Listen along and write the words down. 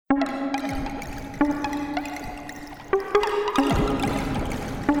Take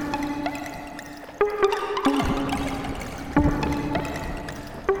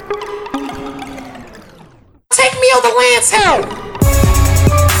me over Lance Hill.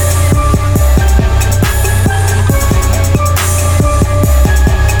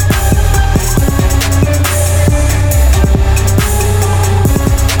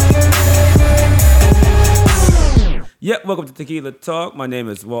 Yep, welcome to Tequila Talk. My name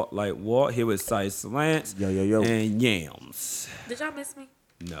is Walt Like Walt, here with Cy Slants and Yams. Did y'all miss me?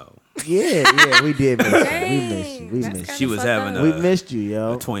 No. Yeah, we did miss you. We missed you. She was having we missed you,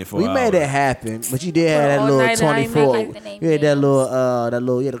 yo. 24 We made it happen, but you did have that little 24. You had that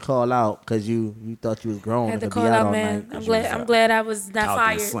little, you had to call out because you thought you was grown. I had to call out, man. I'm glad I was not out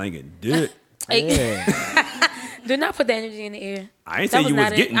fired. there slanging dick. Yeah. Do not put that energy in the air. I ain't saying you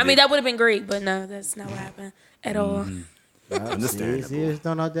was getting I mean, that would have been great, but no, that's not what happened at all. Understand. See,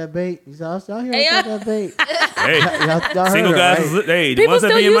 throwing out that bait. Y'all hear that bait? Hey, y'all single heard guys, right? hey, the People ones that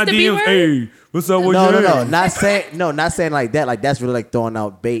still be in my used to be DMs, right. hey, what's up with you? Not saying like that. Like that's really like throwing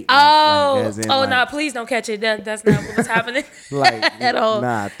out bait. No, please don't catch it. That's not what was happening like at all.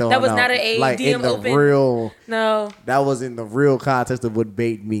 Nah, that was not an A like DM in the open. real. No. That was in the real context of what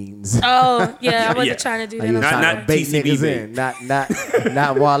bait means. Oh yeah, I wasn't trying to do Like, that. Not bait TCB niggas bait. in,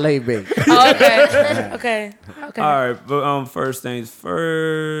 not Wale bait. Oh, okay. All right, but first things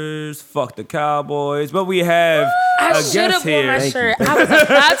first, fuck the Cowboys. But we have I a should guest have worn my here. shirt. I was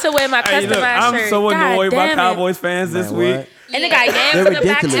about to wear my Hey, customized look, I'm shirt. so annoyed God by damn it. Cowboys fans this Man, week. what? And they got yams They're in the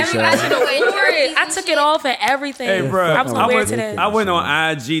back. ridiculous, Everybody yo. should have worn it. I took it off and everything. Hey, bro, I was gonna wear it today. I went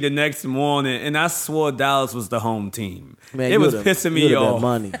on IG the next morning and I swore Dallas was the home team. Man, it was pissing me off. off.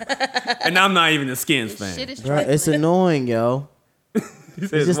 Money. And I'm not even a Skins fan. Shit is Bro, trifling. it's annoying, yo. He It's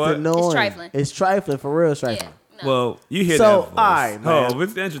says just what? annoying. It's trifling. It's trifling, for real trifling. Yeah. No. Well, you hear So, that voice. all right, man. Oh,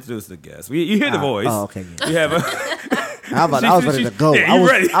 let's introduce the guest. You hear the voice. Oh, okay. Yeah. You have a... I was ready to go. Yeah, you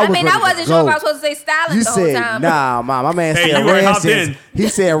ready? I ready wasn't to sure if go. I was supposed to say stylish You the whole said, time. nah, my man Hey, said you were red hopped since. in. He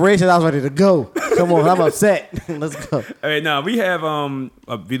said red since I was ready to go. Come on, I'm upset. Let's go. All right, now we have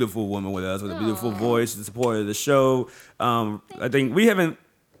a beautiful woman with us with a beautiful voice, the supporter of the show. I think we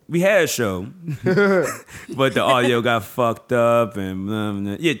had a show, but the audio got fucked up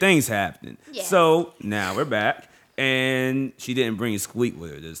and things happened. Yeah. So now we're back. And she didn't bring Squeak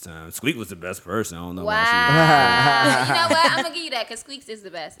with her this time. Squeak was the best person. I don't know Wow. why You know what? I'm gonna give you that because Squeaks is the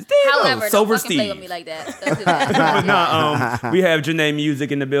best. you go. However, Sober don't fucking play Steve. with me like that. Don't do that. But no, we have Janae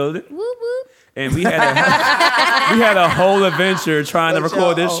Music in the building. Whoop whoop. And we had a whole adventure trying to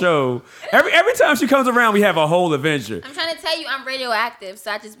record this show. Every time she comes around, we have a whole adventure. I'm trying to tell you, I'm radioactive,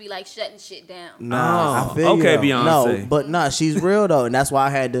 so I just be like shutting shit down. Nah, Oh, I feel okay, you, though. Beyonce. No, but nah, she's real though, and that's why I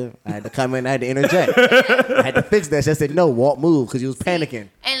had to come in. I had to interject. I had to fix that. She said, "No, Walt, move," because you was panicking.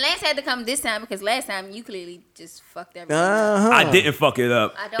 And Lance had to come this time because last time you clearly just fucked everything up. Uh-huh. I didn't fuck it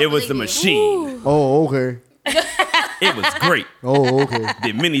up. I don't It was the believe you. machine. Oh, okay. It was great. Oh, okay.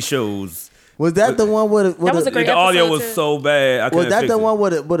 Did many shows. Was that the one with That was a great The audio episode, was too. so bad. I Was couldn't that fix the it. one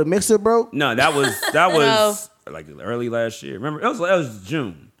with a mixer broke? No, that was like early last year. Remember, it was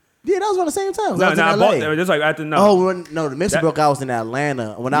June. Yeah, that was around the same time. No, I was I in bought LA. that. Just like after no. Oh, no, the mixer That- broke. I was in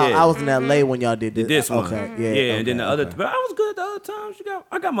Atlanta when Yeah. I was in LA when y'all did this. This one. Okay, Yeah, yeah, and then the other. But I was good the other times.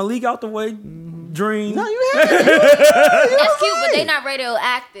 I got Malik out the way. Dream. No, you had it. That's cute, but they not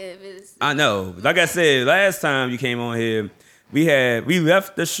radioactive. I know. Like I said, last time you came on here, we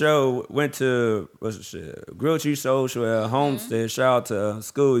left the show, went to what's the shit? Grilled Cheese Social at Homestead. Shout out to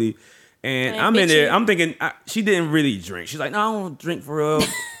Scooty. And I'm in there. I'm thinking she didn't really drink. She's like, no, I don't drink for real.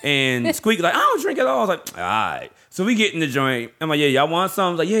 And Squeak like, I don't drink at all. I was like, all right. So we get in the joint. I'm like, yeah, y'all want some? I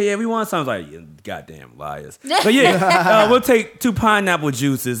was like, yeah, we want some. I was like, you goddamn liars. But yeah, we'll take 2 pineapple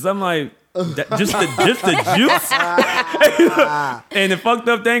juices. I'm like, just the juice. And the fucked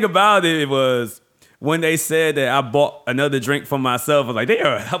up thing about it was when they said that I bought another drink for myself. I was like, they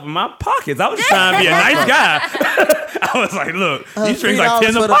are helping my pockets. I was just trying to be a nice guy. I was like, look, these drinks like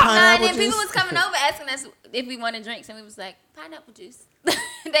 10 a pop. And then people was coming over asking us if we wanted drinks, and we was like, pineapple juice.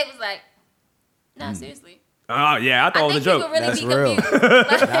 They was like, no, seriously. Oh yeah, I thought it was a think joke. people really That's be real.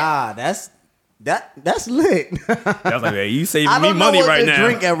 confused. Like, Nah, that's lit. I was like, hey, you I saving don't me know money what right to now.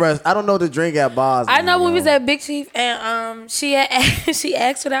 drink at rest. I don't know to drink at bars. I know man, when we yo. was at Big Chief and she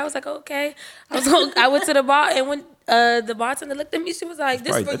asked for that. I was like, okay. I went to the bar and when the bartender looked at me, she was like,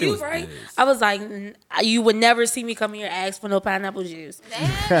 "This Right, for I think it you, was right?" this. I was like, "You would never see me come here and ask for no pineapple juice." damn,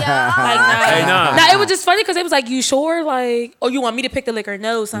 y'all. Like, nah. Hey, nah. Nah, it was just funny because it was like, "You sure?" Like, "Oh, you want me to pick the liquor?"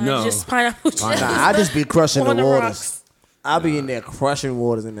 No, son, No. just pineapple juice. Nah, I just be crushing On the the waters. rocks. I'll be in there crushing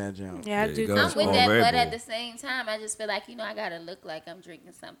waters in that jam. Yeah, I do. I'm with that, but at the same time, I just feel like, I gotta look like I'm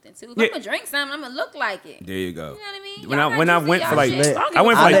drinking something too. If I'm gonna drink something, I'm gonna look like it. There you go. You know what I mean? When I went for like, shit. I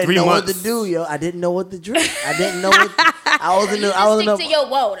went for like 3 months. I didn't know what to do, yo. I didn't know what to drink. I didn't know what. I was in the. I was in the. Stick to your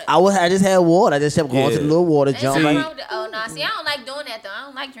water. I just had water. I just kept going to the little water jump. See, oh no, see, I don't like doing that though. I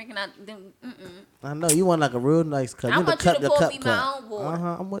don't like drinking out them. I know you want like a real nice cup. I want you to pour me my own water.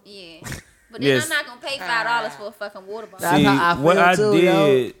 I'm with. Yeah, but then I'm not gonna pay $5 for a fucking water bottle. See, I what I too,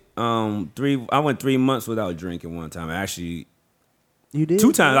 did, I went 3 months without drinking one time. Actually, you did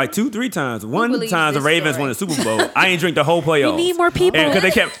 2 times, like 2-3 times. One time the Ravens won the Super Bowl. I ain't drink the whole playoffs. We need more people. Because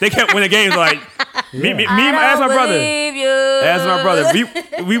they kept winning games. Like me, as my brother, as my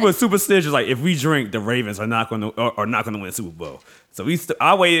brother, we were superstitious. Like if we drink, the Ravens are not going to win the Super Bowl. So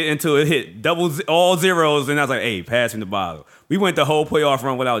I waited until it hit all zeros, and I was like, "Hey, pass me the bottle." We went the whole playoff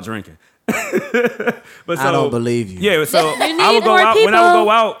run without drinking. But I don't believe you. Yeah, so I would go out when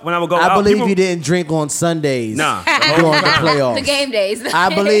I would go out. I believe you didn't drink on Sundays. Nah, during the playoffs. The game days.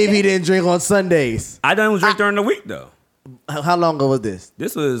 I believe he didn't drink on Sundays. I don't drink during the week though. How long ago was this?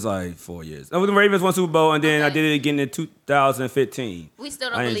 This was like 4 years. The Ravens won Super Bowl, and then I did it again in 2015. We still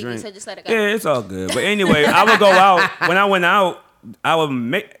don't believe you, so just let it go. Yeah, it's all good. But anyway, I would go out. When I went out, I would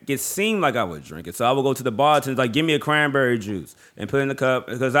make it seem like I would drink it. So I would go to the bartender, like, give me a cranberry juice and put it in the cup.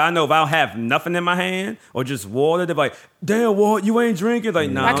 Because I know if I don't have nothing in my hand or just water, they're like, damn, Walt, you ain't drinking?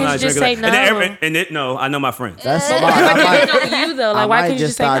 Like, no, Why I'm can't not you just drinking. say no? No, I know my friends. That's smart. I know you though. Like, why might can't you just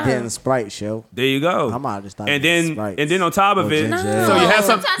just say start no? getting Sprite, show. There you go. I might just start and getting then Sprites. and then on top of Or it, ginger ale. so you have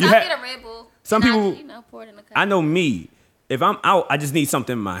some. Sometimes You I have get a Red Bull. some and people. pour it in the cup. I know me. If I'm out, I just need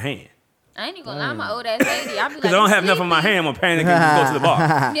something in my hand. I ain't even gonna lie, I'm an old ass lady. I'll be like, Because I don't have nothing in my hand, I'm panicking and go to the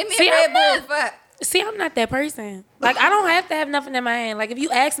bar. Give me See, a Red Bull. Fuck. See, I'm not that person. Like, I don't have to have nothing in my hand. Like, if you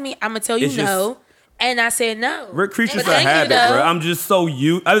ask me, I'm gonna tell you It's just- no, and I said no. We're creatures But of thank you, habit, though. bro. I'm just so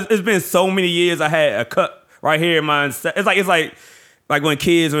used. It's been so many years I had a cup right here in my. It's like when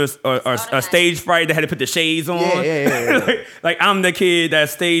kids are stage fright, they had to put the shades on. Yeah. like I'm the kid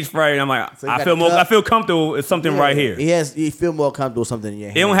that's stage fright. And I'm like, So you I got feel the more. cup. I feel comfortable with something right here. You feel more comfortable with something in your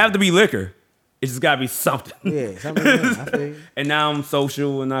hand. It don't have to be liquor. It just gotta be something. Yeah, something. I feel you. And now I'm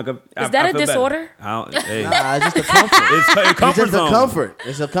social and I feel Is that a disorder? Hey. Nah, it's just a comfort. It's a comfort It's just zone. a comfort.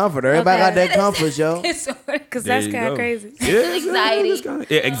 It's a comfort. Everybody got that comfort, yo. Because There that's you kind go. of crazy. Yeah,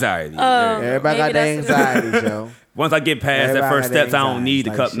 Anxiety. anxiety. Yeah. Everybody got that Maybe that's anxiety, yo. Once I get past that Everybody first got that steps, I don't anxiety. need the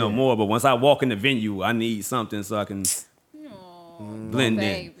Like cup no shit. more. But once I walk in the venue, I need something so I can blend in.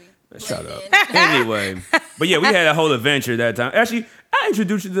 baby. Shut up. Anyway, but yeah, we had a whole adventure that time. Actually, I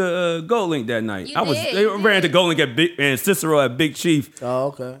introduced you to Gold Link that night. You They did. ran to Gold Link at and Cicero at Big Chief. Oh,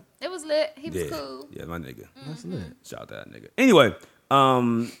 okay. It was lit. He was Yeah, cool. yeah, my nigga. That's lit. Shout out to that nigga. Anyway,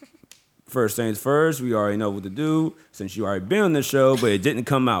 first things first, we already know what to do since you already been on the show, but it didn't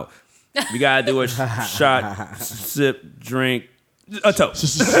come out. We gotta do a shot, sip, drink, a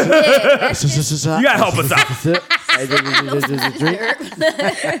toast. You gotta help us out.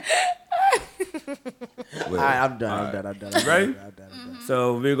 All right, I'm done. Right?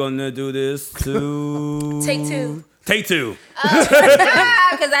 So we're gonna do this to Take two. Take two. Because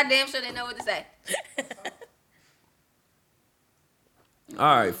I damn sure didn't know what to say.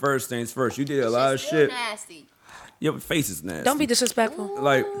 All right, first things first. You did a lot of Still shit. nasty. Your face is nasty. Don't be disrespectful.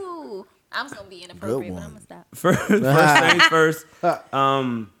 Like Ooh. I was gonna be inappropriate, but I'm gonna stop. first things first.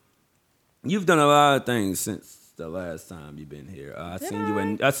 You've done a lot of things since the last time you've been here. I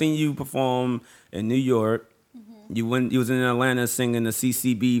seen you perform in New York. Mm-hmm. You was in Atlanta singing the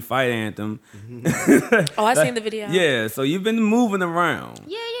CCB fight anthem. Oh, I seen the video. Yeah, so you've been moving around.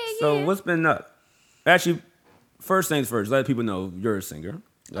 Yeah. So what's been up? Actually, first things first, let people know you're a singer.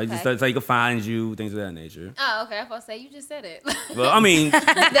 Like Okay. just so you can find you, things of that nature. Oh, okay. I thought say you just said it. Well, I mean,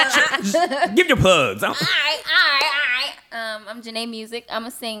 just give your plugs. All right. I'm Janae Music. I'm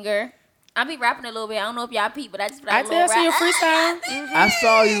a singer. I be rapping a little bit. I don't know if y'all peep, but I just put out I a little tell you rap. freestyle. I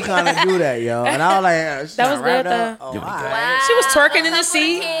saw you kind of do that, yo, and I was like, That was good, though. Oh, Wow. all right. Wow. She was twerking in the Don't come for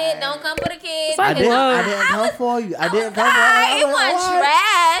seat. kid. Don't come for the kid. like- I didn't come for you. I didn't come for you. It wasn't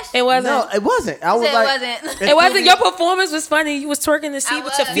trash. It wasn't. No, it wasn't. I was It like, wasn't. It wasn't. Your performance was funny. You was twerking in the seat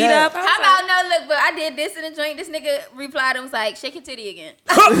with your was. feet Yeah. up. I was How like, about no look? But I did this in the joint. This nigga replied and was like, "Shake your titty again."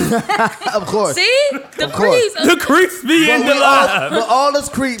 of course. see? The Of course. crease. The creeps be in the live. But all us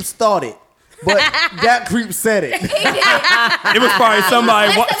creeps started. But that creep said it. It was probably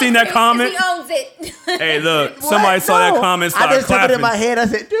somebody seen that comment. He owns it. Hey, look, somebody What? saw that No. comment, I started just took it clapping. in my head. I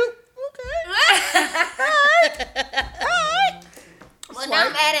said, dude, okay. Well, Well, now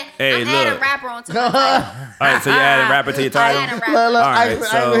I'm adding rapper onto my title. All right, so you added rapper to your title. All right,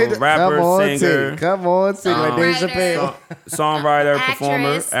 so rapper, singer, come on, singer, like Dave Chappelle, songwriter,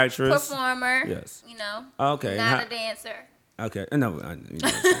 performer, actress, performer. Yes. You know. Okay. Not a dancer. Okay. No.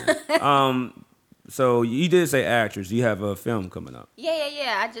 So you did say actress. You have a film coming up.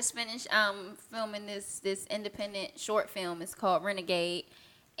 Yeah. I just finished filming this independent short film. It's called Renegade.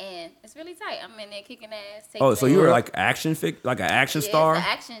 And it's really tight. I'm in there kicking ass. So you were like an action star? It's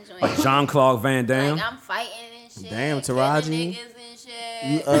an action joint. Like Jean-Claude Van Damme? Like I'm fighting and shit. Damn, Taraji. Niggas and shit.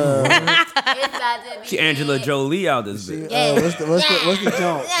 It's about to be She Angela Jolie out this bitch. What's the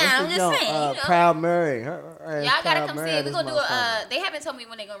joint? I'm just saying. Proud Mary. Y'all gotta come see it. We're gonna do they haven't told me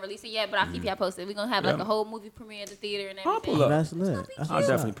when they're gonna release it yet, but I'll keep y'all posted. We're gonna have like a whole movie premiere at the theater and everything. I'll pull up. That's lit. I'll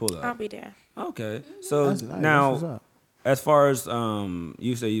definitely pull up. I'll be there. Okay. So That's nice. now, as far as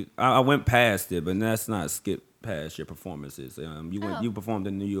you say, I went past it, but that's not skip past your performances. You performed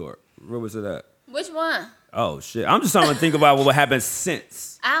in New York. Where was it at? Which one? Oh shit! I'm just trying to think about what happened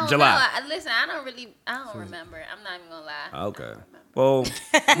since I don't July. know. Listen, I don't remember. I'm not even gonna lie. Okay. Well,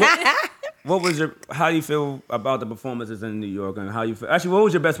 what was how do you feel about the performances in New York, and how you feel? Actually, what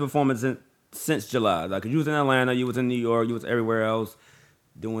was your best performance since July? Like, you was in Atlanta, you was in New York, you was everywhere else,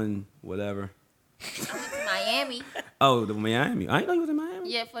 doing whatever. I went to Miami. Oh, the Miami. I didn't know you was in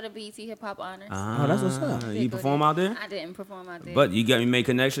Miami. Yeah, for the BET Hip Hop Honors. Oh, that's what's up. You perform out there? I didn't perform out there. But you got me made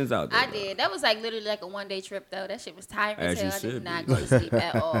connections out there. I did. That was like literally like a 1-day trip though. That shit was tiring as hell. I should did not be. go to sleep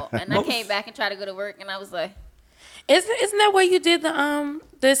at all. And I came back and tried to go to work and I was like, Isn't that where you did the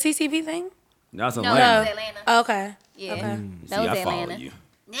CCV thing? That's no, Atlanta. that was Atlanta. Okay. Yeah. Okay. That See, was I Atlanta. follow you.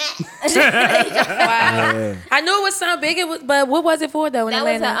 Wow. I knew it was something big, but what was it for though in That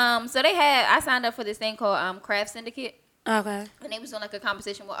Atlanta? was so I signed up for this thing called Craft Syndicate. Okay. And they was doing like a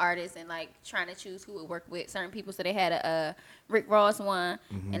competition with artists and like trying to choose who would work with certain people. So they had a Rick Ross one,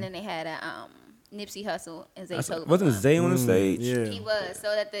 and then they had a Nipsey Hussle and Zay Toven. Wasn't Zay on the stage? Yeah. He was.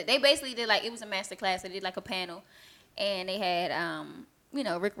 So that they basically did like, it was a master class. They did like a panel, and they had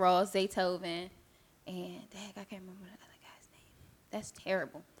Rick Ross, Zay Toven, and I can't remember the other guy's name. That's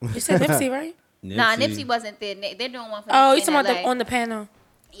terrible. You said Nipsey, right? Nah, Nipsey wasn't there. They're doing one for Oh, Nipsey you talking in about LA. on the panel?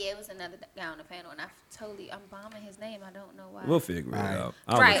 Yeah, it was another guy on the panel, and I'm bombing his name. I don't know why. We'll figure it out.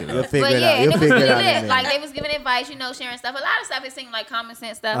 I'll Right, look it You'll up. figure but it yeah, out. You'll it was figure really it out. lit. in a Like minute. they was giving advice, sharing stuff. A lot of stuff is seeming like common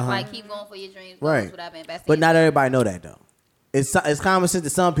sense stuff, like keep going for your dreams, Right. without investing. But not everybody know that though. It's common sense to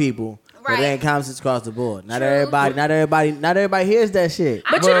some people, but it Right. ain't common sense across the board. Not True. everybody hears that shit.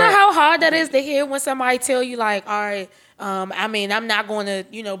 But you know how hard that is to hear when somebody tell you like, all right, I'm not going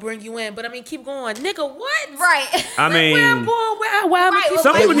to, bring you in, but keep going, nigga. What? Right. I mean, where I'm going? Where I'm Right, keep well,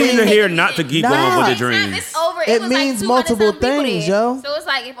 some going? people need to hear not to keep going with their It's dreams. over. It was means like multiple 200 people things, there. yo. So it's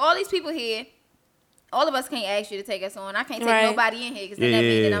like if all these people here, all of us can't ask you to take us on. I can't take Right. nobody in here because then that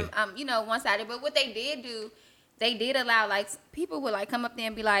means Yeah. that I'm one-sided. But what they did do, they did allow like people would like come up there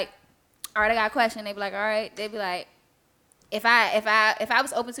and be like, all right, I got a question. They'd be like, all right. They'd be like, if I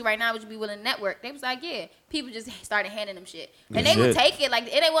was open to right now, would you be willing to network? They was like, yeah. People just started handing them shit, and they would take it like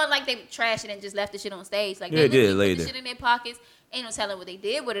it wasn't like they trashed it and just left the shit on stage. Like Yeah, they they did literally put later. the shit in their pockets. Ain't no telling what they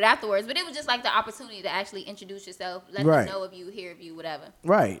did with it afterwards. But it was just like the opportunity to actually introduce yourself, let Right. them know of you, hear of you, whatever.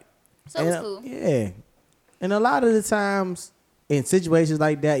 Right. So it was cool. Yeah. And a lot of the times in situations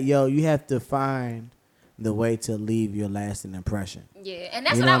like that, you have to find the way to leave your lasting impression. Yeah, and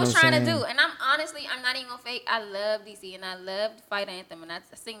that's You what know I what was I'm trying to saying? do. And I'm not even gonna fake. I love DC and I love the Fight Anthem and I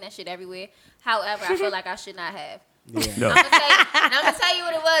sing that shit everywhere. However, I feel like I should not have. No. I'm gonna tell you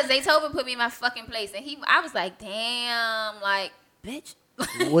what it was. Zaytoven put me in my fucking place, and I was like, damn, like, bitch.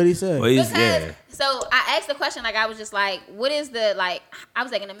 What'd he say? Well, he's, Because, yeah. so I asked the question, like, I was just like, what is the, like, I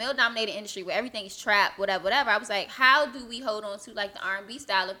was like, in a male-dominated industry where everything is trap, whatever, I was like, how do we hold on to, like, the R&B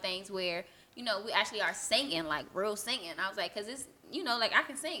style of things where, we actually are singing, like, real singing? I was like, because it's, like, I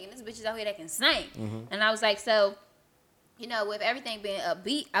can sing, and there's bitches out here that can sing. Mm-hmm. And I was like, so, with everything being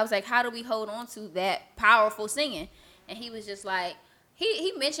upbeat, I was like, how do we hold on to that powerful singing? And he was just like,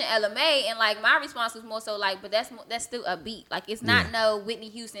 he mentioned LMA, and like my response was more so like, but that's still a beat. Like it's not no Whitney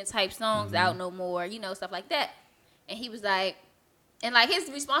Houston type songs out no more, stuff like that. And he was like, and like his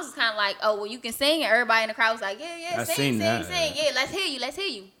response was kind of like, oh well, you can sing, and everybody in the crowd was like, yeah, I sing, seen sing, that. sing, yeah, let's hear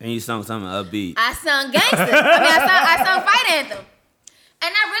you. And you sung something upbeat. I sung Gangsta. I sung Fight Anthem.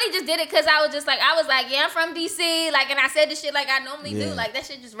 And I really just did it because I was like, yeah, I'm from DC, like, and I said the shit like I normally do, like that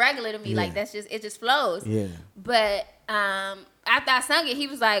shit just regular to me, like it just flows. Yeah. But after I sung it, he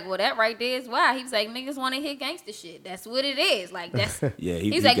was like, well, that right there is why. He was like, niggas want to hear gangster shit. That's what it is. Like that's. Yeah,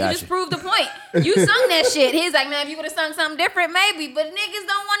 He's like, you got just proved the point. You sung that shit. He's like, now if you would have sung something different, maybe, but niggas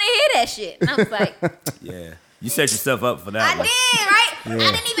don't want to hear that shit. And I was like, Yeah. You set yourself up for that I one. did, right?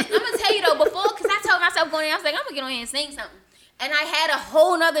 I didn't even. I'm gonna tell you though. Before, because I told myself going in, I was like, I'm gonna get on here and sing something. And I had a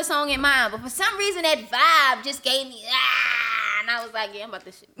whole nother song in mind, but for some reason that vibe just gave me and I was like, yeah, I'm about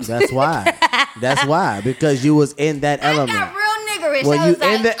this shit. That's why. That's why. Because you was in that element. I got real niggerish. When I you was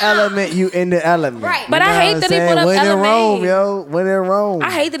like, in the element, you in the element. Right. But I hate that he put up When in LMA. Rome, yo. When in Rome.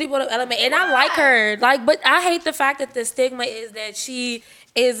 I hate that he put up Element, and I like her. Like, but I hate the fact that the stigma is that she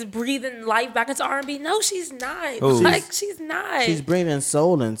is breathing life back into R&B. No, she's not. Who? Like, she's not. She's bringing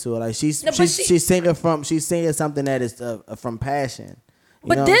soul into it. Like she's No, but she's singing something that is from passion. You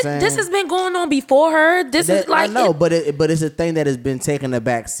but know this what I'm this saying? has been going on before her. This is like I know, but it's a thing that has been taking a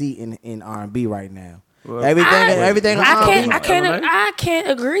back seat in R&B right now. Well, Everything. I can't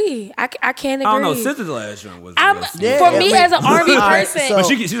agree. I can't agree. I don't know. Since the last one was. For me as an R&B person, but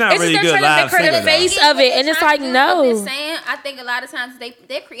she's not it's really just good they're trying live to make her singer. the face though. of it, and it's like I'm no. just saying, I think a lot of times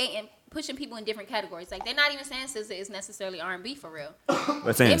they're creating, pushing people in different categories. Like they're not even saying SZA is necessarily R&B for real. But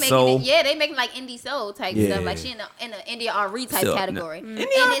They saying making soul. they making like indie soul type Yeah. stuff. Like she in the indie R&B type Still, category. no. And Indie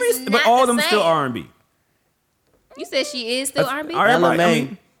it's R&B, but not all of the them still same. R&B. You said she is still R&B.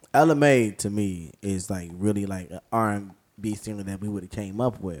 LMA to me is like really like an R&B singer that we would have came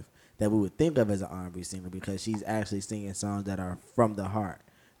up with, that we would think of as an R&B singer, because she's actually singing songs that are from the heart,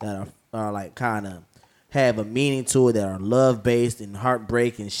 that are like kind of have a meaning to it, that are love based and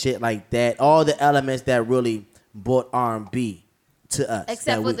heartbreak and shit like that. All the elements that really brought R&B to us.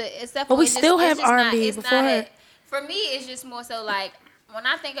 Except for But we it's still just- have it's just not- R&B it's before not her. for me, it's just more so like when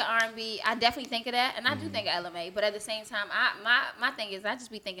I think of R&B, I definitely think of that, and I do think of LMA. But at the same time, my thing is I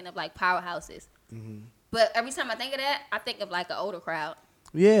just be thinking of like powerhouses. But every time I think of that, I think of like an older crowd.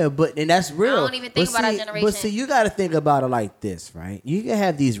 Yeah, and that's real. I don't even think about our generation. But see, you got to think about it like this, right? You can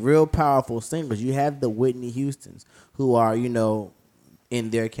have these real powerful singers. You have the Whitney Houstons who are, in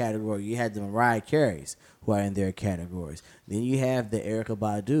their category. You have the Mariah Careys who are in their categories. Then you have the Erykah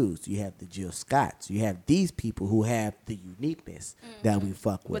Badu's. You have the Jill Scotts. You have these people who have the uniqueness that we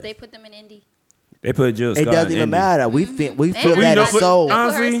fuck with. But they put them in indie. They put Jill It Scott doesn't in even indie. matter. We feel They that put- it's soul. they put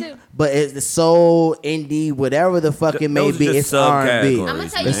hers Honestly, too. But it's the soul, indie, whatever the fuck it may Those are be, just it's R&B. subcategories, I'ma tell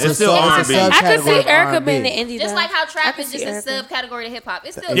man. you It's something. still It's a R&B. sub- I could see Subcategory of Erica R&B. being the indie. Just though. like how I trap could is see just a Erica. subcategory to hip hop.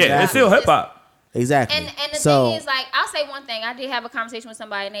 It's still Yeah, it's still hip hop. Exactly. And the so, thing is, like, I'll say one thing. I did have a conversation with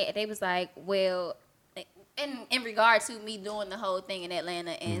somebody, and they was like, well, in regard to me doing the whole thing in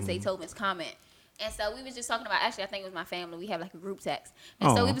Atlanta and Zaytoven's comment. And so we was just talking about, actually, I think it was my family. We have like a group text.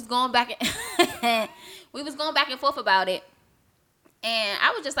 And so we was going back and forth about it. And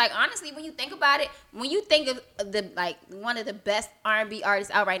I was just like, honestly, when you think about it, when you think of the like one of the best R&B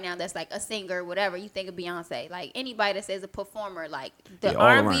artists out right now, that's like a singer, whatever, you think of Beyonce. Like anybody that says a performer, like the Yeah, all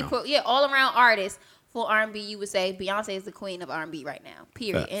R&B, around. all around artist for R&B, you would say Beyonce is the queen of R&B right now.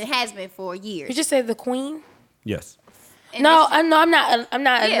 Period. Facts. And it has been for You years. just said the queen. Yes. And No, this- I'm not. I'm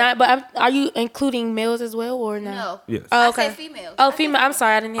not. Yeah. But are you including males as well or no? no. Yes. Oh, I okay. said females. Oh, female. I'm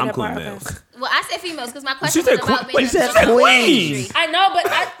sorry, I didn't hear I'm that cool part. males. Okay. Well, I said females because my question said was about queen. being She said a female in the queen. industry. I know, but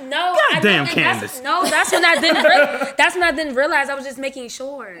I damn, know, Candace. that's when I didn't. That's when I didn't realize. I was just making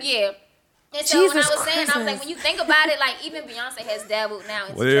sure. Yeah. And so when I Jesus was saying, I was like, Christ. when you think about it, like even Beyonce has dabbled now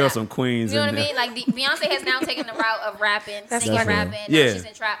into Well, there are trap. some queens You know in what I there. mean? Like Beyonce has now taken the route of rapping, That's singing, funny. rapping. Yeah. Now she's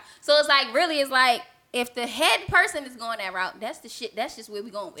in trap. So it's like really, it's like if the head person is going that route, that's the shit. That's just where we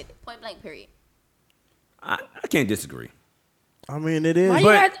going with it. Point blank. Period. I can't disagree. I mean, it is, Why you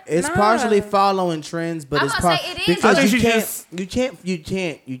but had- it's nah. partially following trends, but I'm it's gonna say it is. because I think you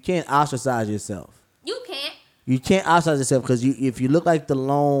she can't ostracize yourself. You can't. You can't ostracize yourself because if you look like the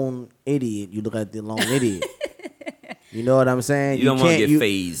lone idiot, you look like the lone idiot. You know what I'm saying? You don't want to can't- get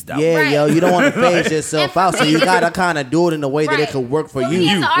phased out. Yeah, Right. yo, you don't want to phase yourself And out, so you gotta kind of do it in a way that it Right. could work for For you, me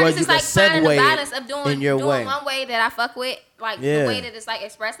as an where artist, you it's can like finding the segue balance of it doing, in your doing way. one way that I fuck with, like Yeah. the way that it's like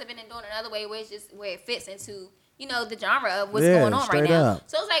expressive, and then doing another way where it's just where it fits into the genre of what's Yeah, going on right straight now. up.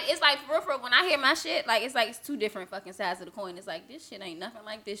 So it's like for real, when I hear my shit, like it's two different fucking sides of the coin. It's like this shit ain't nothing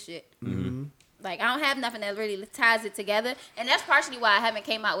like this shit. Mm-hmm. Like I don't have nothing that really ties it together, and that's partially why I haven't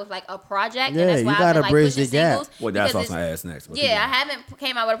came out with like a project. Yeah, and that's you why I've gotta been like bridge pushing the gap. singles. Well, that's because what I it's- asked next. But yeah, I haven't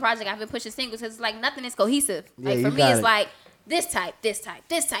came out with a project. I've been pushing singles because it's like nothing is cohesive. Like Yeah, for you me, it's gotta- like this type, this type,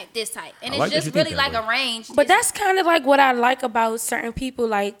 this type, this type, and I it's like that just you think really that like way. arranged. But It's- that's kind of like what I like about certain people,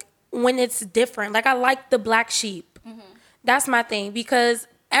 like when it's different. Like I like the black sheep. That's my thing because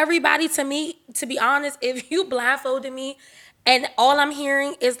everybody, to me, to be honest, if you blindfolded me and all I'm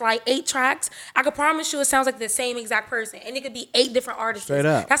hearing is like 8 tracks, I could promise you it sounds like the same exact person, and it could be 8 different artists. Straight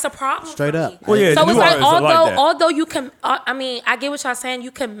up. That's a problem. Straight for up. me. Well, yeah, So the it's new like artists are like that. although you can, I mean, I get what y'all saying.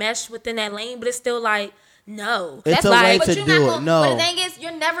 You can mesh within that lane, but it's still like No. It's That's a like, way but to you're do not it. gonna, No. But the thing is,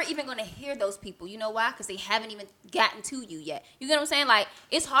 you're never even gonna hear those people. You know why? Because they haven't even gotten to you yet. You get what I'm saying? Like,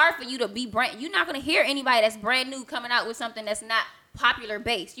 it's hard for you to be brand. You're not gonna hear anybody that's brand new coming out with something that's not popular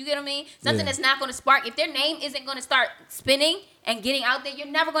based. You get what I mean? Something that's not gonna spark. If their name isn't gonna start spinning and getting out there, you're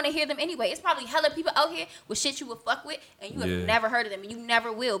never gonna hear them anyway. It's probably hella people out here with shit you would fuck with, and you have never heard of them, and you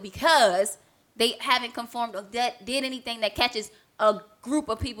never will because they haven't conformed or did anything that catches a group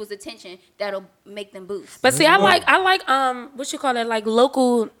of people's attention that'll make them boost. But see, I like what you call it, like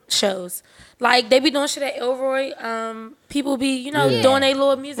local shows. Like they be doing shit at Elroy. People be, doing their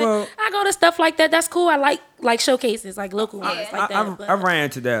little music. Well- I go to stuff like that. That's cool. I like showcases, like local ones like that. I ran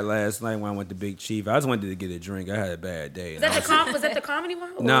to that last night when I went to Big Chief. I just wanted to get a drink. I had a bad day. Was that the comedy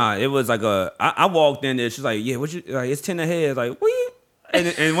one? Or? Nah, it was like I walked in there. She's like, yeah, what you like? It's 10 ahead. Like, what you?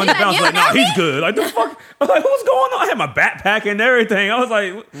 And one of the bouncers was like, no, he's good. Like, the fuck? I was like, what's going on? I had my backpack and everything. I was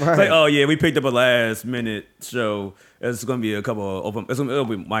like, it's like, oh yeah, we picked up a last minute show. It's gonna be a couple of open. It'll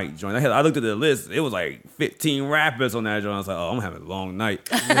be Mike joint. I looked at the list. It was like 15 rappers on that joint. I was like, oh, I'm having a long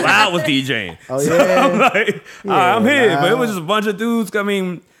night. Loud was DJing. Oh, so yeah? I'm like, all right, I'm here. Loud. But it was just a bunch of dudes. I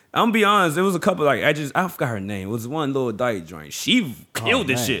mean, I'm gonna be honest. It was a couple like I forgot her name. It was one little dyke joint. She killed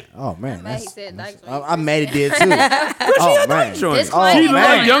this shit. Oh man, I'm mad he said Dykes. I'm mad he did too. Oh man, Joint. This She one- looked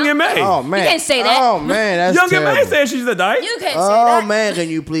like Young and May. oh man, You can't say that. Oh man, that's Young terrible. and May said she's a dyke. You can't say Oh that. man, can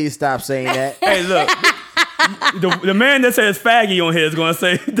you please stop saying that? Hey, look. The man that says faggy on here is gonna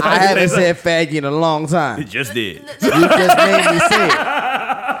say. I haven't said faggy in a long He time. just did. You just made me say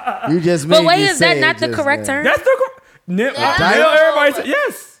it. You just made But wait, me is say that not it the just correct then. term? That's the. Nip, Yeah. Tell everybody. Say,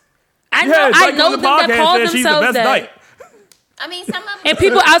 yes. I know. Yeah, I Dyke know on the them that podcast call said she's the themselves best that. dyke. I mean, some of them. And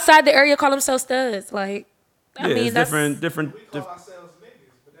people outside the area call themselves studs. Like, I Yeah, mean, it's that's different. ourselves niggas,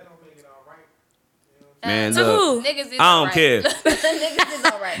 but that don't make it all right. Man, to look. who? Niggas is I don't alright. care. Niggas is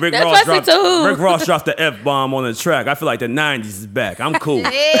alright. Rick That's Ross, what I dropped, said to who? Rick Ross dropped the F-bomb on the track. I feel like the 90s is back. I'm cool.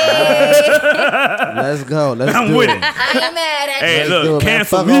 Hey, Let's go. Let's I'm do with it. it. I ain't mad at Hey, you. look, Do it, man.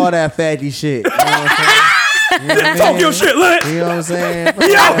 cancel Fuck me. all that fatty shit. You know what I'm saying? You know what I Talk mean? your shit, Lance. You know what I'm saying? Fuck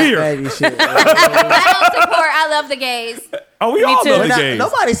We all out that here. fatty shit. I don't support. I love the gays. Oh, we all too. love But the not- gays.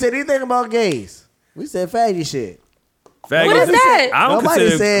 nobody said anything about gays. We said faggy shit. Faggots. What is that? I don't Nobody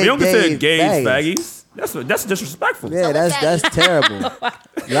consider, said we don't consider gays gays faggots. faggies. That's disrespectful. Yeah, what's that's terrible.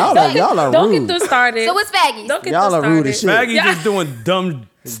 Y'all are Don't rude. get them started. So what's faggies? Don't get Y'all them are rude started. as shit. Faggies just doing dumb,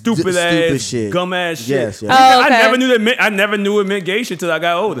 stupid ass, shit. gum ass shit. Yes, yes. Oh, okay. I never knew it meant gay shit till I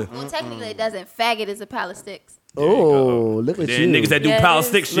got older. Well, technically it doesn't. Faggot is a pile of sticks. Oh, look at Then you. niggas that do Yeah, it pile is.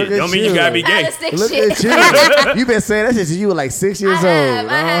 stick shit Look at don't mean you you. gotta be gay. Pile of stick Look shit. at you. You been saying that shit since you were like 6 years I have,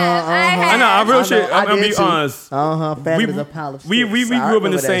 old. I have. I know, I'm real I shit. know, I'm I gonna did be too. honest. Faggot We is a pile of we sticks. grew I up in the remember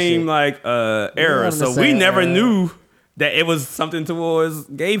that same shit. like grew era, up in the so we same never era. knew that it was something towards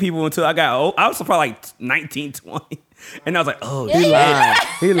gay people until I got old. I was probably like 19, 20. And I was like, oh, He shit. lying.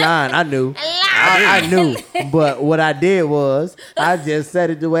 He lying. I knew. I knew. But what I did was I just said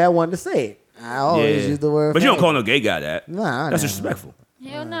it the way I wanted to say it. I always Yeah. use the word. But you don't faggot. call no gay guy that. Nah, That's nah. disrespectful.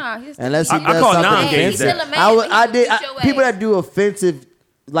 Hell no. He's Unless he I does call something non-gays offensive. that. I people that do offensive,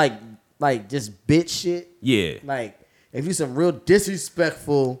 like just bitch shit. Yeah. Like if you some real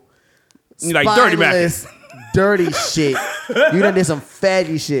disrespectful, You like dirty spineless, dirty shit, you done did some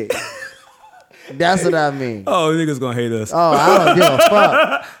fatty shit. That's what I mean. Oh, niggas gonna hate us. Oh, I don't give a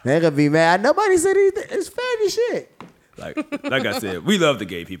fuck. They gonna be mad. Nobody said anything. It's fatty shit. Like I said, we love the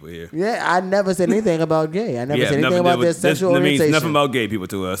gay people here. Yeah, I never said anything about gay. I never said anything about their sexual that means orientation. nothing about gay people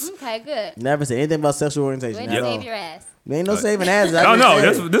to us. Okay, good. Never said anything about sexual orientation. Way at to all. save your ass. There ain't no saving asses. Oh, no,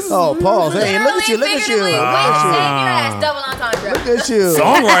 this is Oh, pause. Hey, look at you. Look at you. Way to Look save your at ass. Double entendre. you. Look at you.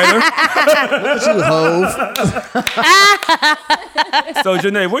 songwriter. Look at you, hove. So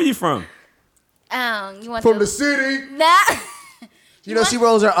Janae, where you from? You want From to the city. Nah. You know, she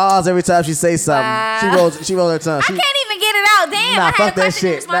rolls her R's every time she says something. Wow. She rolls her tongue. I She, can't even get it out. Damn. Nah, I fuck had a that question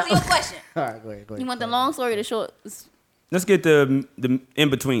in shit. response to Nah. your question. all right, go ahead. You want the long story or the short? Let's get the in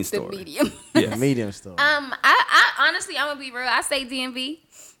between The story. medium. Yeah. medium story. I honestly, I'm gonna be real. I say DMV,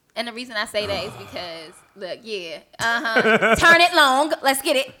 and the reason I say that is because look, turn it long. Let's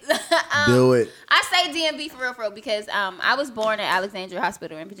get it. Do it. I say DMV for real, because I was born at Alexandria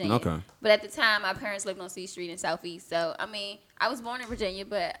Hospital in Virginia. Okay. But at the time, my parents lived on C Street in Southeast. So I mean, I was born in Virginia,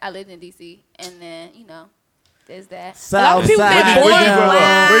 but I lived in DC, and then there's that. South people side. been Where'd you grow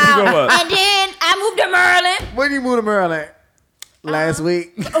up? Where'd you grow up? And then I moved to Maryland. When you moved to Maryland? Last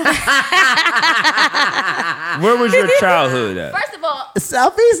week. Where was your childhood at? First of all,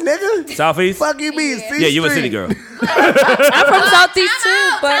 Southeast, nigga. Southeast? Fuck you mean? Yeah. C Yeah, you a Street. city girl. I'm from Southeast too,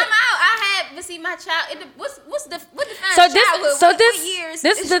 time but out. I had, but see my child. What defines So childhood? so What this years?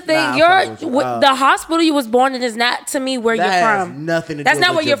 this is the thing. Nah, I You're fuck with you. the hospital you was born in is not to me where That you're has from. nothing to do That's not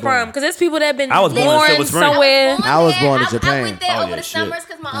with where you're your born. from because there's people that have been I was born in born Silver Spring. somewhere. I was born in I Japan. went there Oh, over yeah, the shit. summers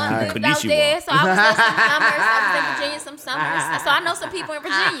because my aunt Alright. lived out Konnichiwa. there. So I was there some summers. I was in Virginia some summers. So I know some people in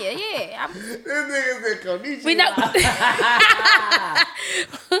Virginia. Yeah. We not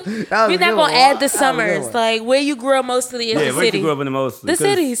We're we not gonna add the summers. Like where you grew up mostly is Yeah, the where city. you grew up in the most? The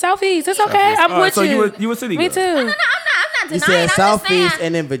city, southeast. It's okay. I'm Alright, with so you. you were city Me girl. too. I'm not You denying. I'm said just Southeast saying.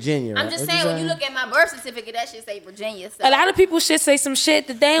 and then Virginia. I'm right? just What saying when you say? look at my birth certificate, that shit say Virginia. So A lot of people should say some shit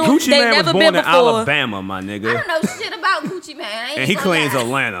that they Gucci they Man was never born been in before. Alabama, my I nigga, don't know shit about Gucci Man. I ain't and he gonna claims lie.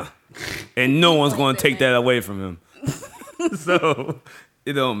 Atlanta, and no one's gonna take that away from him. So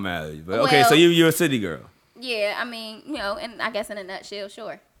it don't matter. But okay, so Well- you're a city girl. Yeah, I mean, and I guess in a nutshell,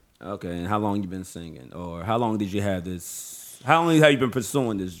 sure. Okay, and how long you been singing, or how long did you have this? How long have you been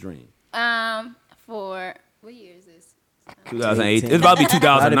pursuing this dream? For what year is this? 2008. It's about to be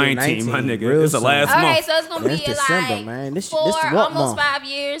 2019, my 19, nigga. real It's the soon. last Okay, month. so it's gonna That's be December, like man. This four, what almost month? 5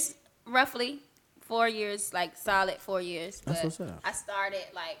 years, roughly. 4 years, like solid 4 years. That's But what's up. I started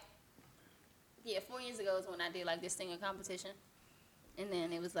 4 years ago is when I did like this singing competition, and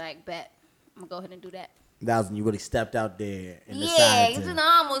then it was like, bet I'm gonna go ahead and do that. That was when you really stepped out there and Yeah, decided you to. know,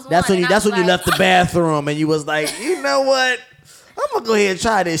 I almost That's won, when you. and I That's was when you like- left the bathroom and you was like, you know what? I'm gonna go ahead and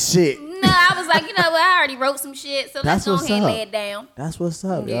try this shit. No, I was like, you know what? I already wrote some shit, so That's let's go what's ahead and up. lay it down. That's what's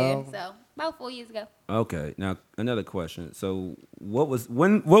up, Yeah, yo. so about 4 years ago. Okay, now another question. So what was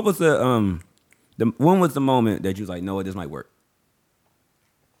when was the when was the moment that you was like, no, this might work?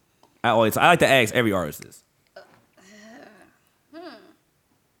 I like to ask every artist this.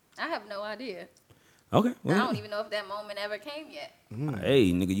 I have no idea. Okay. I well, don't even know if that moment ever came yet.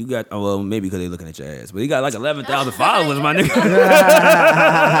 Hey, nigga, you got well maybe because they looking at your ass, but you got like 11,000 followers, my nigga.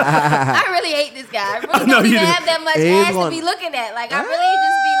 I really hate this guy. I really know don't you even do. have that much He's ass one- to be looking at. Like, I really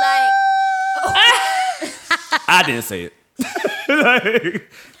just be like, I didn't say it.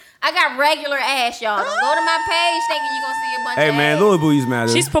 Like, I got regular ass, y'all. Don't go to my page thinking you're going to see a bunch hey of man, ass. little booties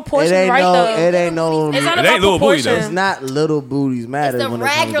matter. She's It proportioned ain't right no. though. It ain't no. It's not It about ain't little booty, though. It's proportion. not little booties matter It's the when it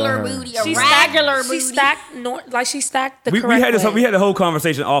comes to regular her. booty, a She regular stacked, booty. she stacked, like she stacked the we correct had this way. we had a whole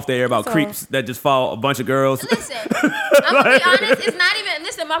conversation off the air about So- creeps that just follow a bunch of girls. Listen, I'm going to be honest. It's not even,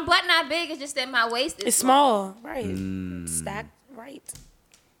 listen, my butt not big. It's just that my waist is It's small, right? Stacked right.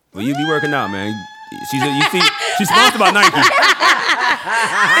 Well, you be working out, man. She's sponsored by Nike.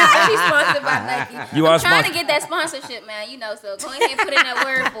 She's sponsored by Nike. You are I'm trying to sponsored. get that sponsorship, man. So go ahead and put in that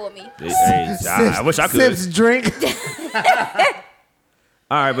word for me. Hey, I wish I could. Sips drink.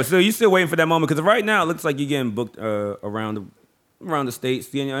 All right, but still, you still waiting for that moment because right now it looks like you're getting booked around the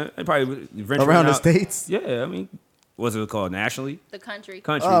states. You know, probably venturing Around the out. states? Yeah, I mean, what's it called nationally? The country.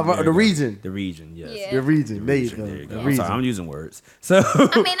 Country. Oh, there you the go. region. The region. Yes. Yeah. The region. There you go. There you go. The I'm region. sorry, I'm using words. So I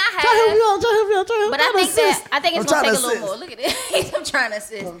mean, I have. But I think I'm it's gonna trying take to a little assist. more. Look at this. I'm trying to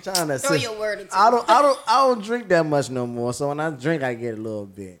assist. I'm trying to Throw assist. your word or two. I don't drink that much no more. So when I drink, I get a little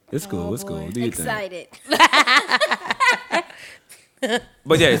bit. it's cool. It's cool. Do your thing. Excited.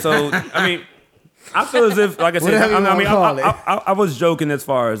 But yeah, so I mean, I feel as if, like I said, Whatever you I wanna call it. I was joking as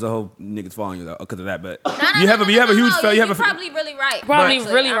far as the whole niggas following you because of that, but No, you have a huge, no, you have you're a, probably really right. Probably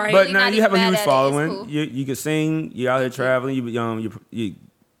Actually, really I'm right. but now not you have a even huge mad at it. It's following. cool. You can sing. You're out here traveling. You on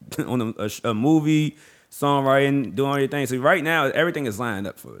a movie, songwriting, doing all your things. So right now, everything is lined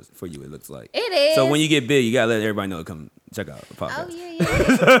up for you. It looks like It is. So when you get big, you gotta let everybody know to come check out the podcast. Oh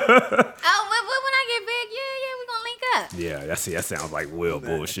yeah. Oh, when I get big, yeah, we're gonna link up. Yeah, that sounds like Will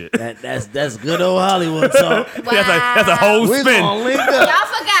bullshit. That's good old Hollywood talk. Wow. that's a whole We're spin. gonna link up. Y'all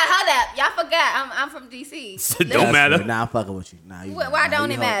forgot. Hold up. Y'all forgot. I'm from DC. It don't matter. Nah, I'm fucking with you. Nah, you, Why don't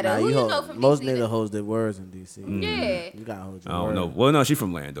you it hold- matter? Nah, Who you hold- know from most DC niggas that- hold their words in DC. Yeah. You gotta hold your I don't word. know. Well, no, she's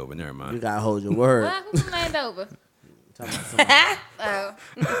from Landover. Never You mind. gotta hold your word. What? Who's from Landover? Talking about somebody- Oh.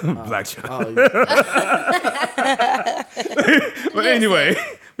 Black child. oh, yeah. But anyway,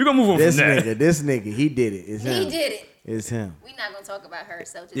 we're gonna move on This from that. this nigga, he did it. It's him. He did it. It's him. We're not gonna talk about her.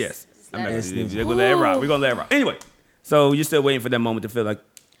 So just Yes. just I'm let not us- we're gonna let it rock. We're gonna let it rock. Anyway, so you're still waiting for that moment to feel like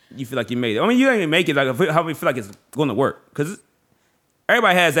you made it. I mean, you ain't even make it. Like, how do you feel like it's gonna work? Because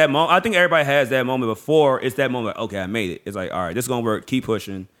everybody has that moment. I think everybody has that moment before it's that moment. Like, okay, I made it. It's like, all right, this is gonna work. Keep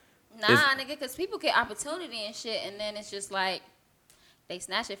pushing. Nah, nigga, because people get opportunity and shit, and then it's just like they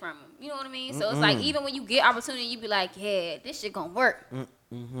snatch it from them. You know what I mean? So it's like even when you get opportunity, you be like, yeah, this shit gonna work.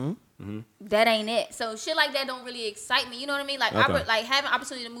 That ain't it. So shit like that don't really excite me. You know what I mean? Like Okay. like having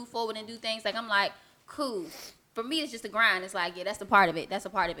opportunity to move forward and do things. Like I'm like, cool. For me, it's just a grind. It's like, yeah, that's the part of it. That's a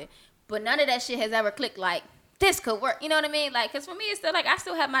part of it. But none of that shit has ever clicked. Like this could work. You know what I mean? Like, cause for me, it's still like I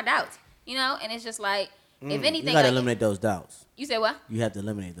still have my doubts. you know. And it's just like, if anything, You gotta like, eliminate those doubts. you say what? You have to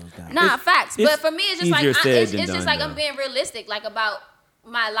eliminate those doubts. Nah, facts. it's But for me, it's just like easier said it's than just done, like though. I'm being realistic, like about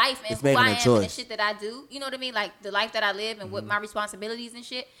my life and It's who I making a am and the choice. shit that I do. You know what I mean? Like the life that I live and what my responsibilities and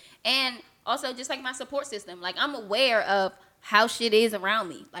shit. And also just like my support system. Like I'm aware of how shit is around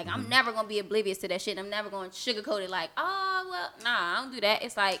me. Like I'm never gonna be oblivious to that shit. I'm never gonna sugarcoat it like, oh well, nah, I don't do that.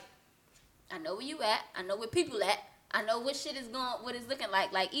 It's like I know where you at. I know where people at. I know what shit is going, what it's looking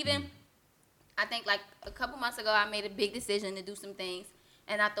like. Like even, I think like a couple months ago, I made a big decision to do some things,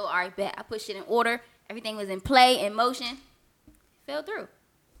 and I thought, all right, bet. I put shit in order. Everything was in play, in motion. Fell through.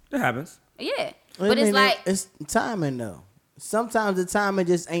 It happens. Yeah, I but it's mean, like it's timing though. Sometimes the timing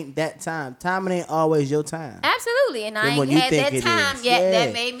just ain't that time. Timing ain't always your time. absolutely, and I Then when ain't you had think that it time is. yet. Yeah.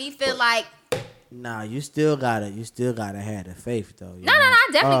 That made me feel like Nah, you still gotta have the faith though. no. I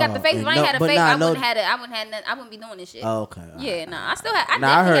definitely got the faith. If I ain't had a faith, I no, wouldn't have it. I wouldn't have nothing. I wouldn't be doing this shit. Oh, okay. Yeah, no, I still had. I Nah, I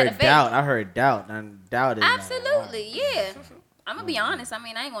definitely heard had a faith. doubt. I heard doubt. And doubt is Absolutely, yeah. I'm gonna be honest. I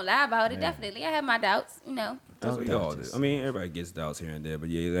mean, I ain't gonna lie about it. Definitely, I have my doubts. You know. That's what we all do. I mean, everybody gets doubts here and there, but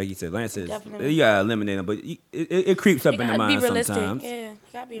yeah, like you said, Lance says Definitely. you gotta eliminate them, but it creeps up You in the gotta be mind realistic. sometimes. Yeah, you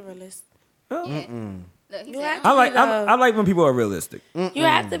gotta be realistic. Yeah. Look, he You said, have I like to be, I like when people are realistic. You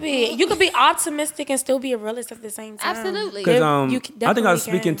have to be. You could be optimistic and still be a realist at the same time. Absolutely. Because You I think I was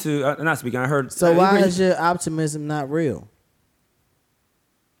definitely speaking can. to not speaking. I heard. So why is your optimism not real?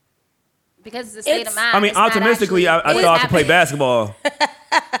 because it's a state It's- of mind. I mean, It's not optimistically, I actually thought I could play happening. basketball,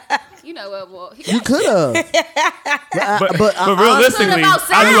 You know what? Well, You could have. but realistically, about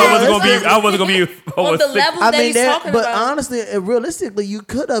I knew I wasn't saying gonna be. I wasn't gonna be On over the six. level I that mean, he's that, talking but about. honestly, realistically, you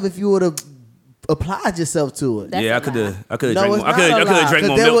could have if you would have applied yourself to it. That's Yeah, a I could lie. have. I could have No, drank it's more. I not could. a I could lie, have drank 'cause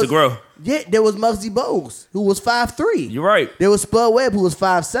more there milk to was- grow. Yeah, there was Muggsy Bogues, who was 5'3". You're right. There was Spud Webb, who was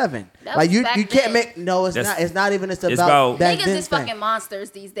 5'7". That Like was you back can't then. make no. It's That's- not. It's not even. It's it's about about- back Niggas then is thing. fucking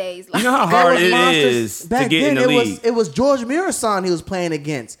monsters these days. You know how There hard was it monsters. is to Back get in then, the league. it was George Mirasan he was playing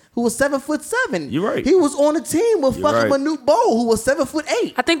against, who was 7'7". You're right. He was on the team with You're fucking right. Manute Bol, who was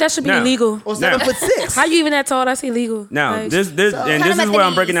 7'8" I think that should be Now- illegal. or Now- 7'6". How you even that tall? That's illegal. Now Like, this So- and Cut this him is at where the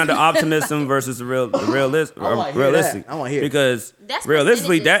I'm breaking knees. down the optimism versus the realistic. I wanna hear Realistic. that. I wanna hear it. Because That's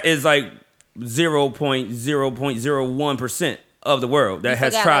realistically, percentages. that is like 0.001% of the world that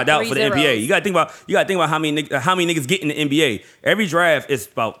has forgot, tried like, out for the 3 NBA. zeros. You gotta think about how many niggas get in the NBA. Every draft is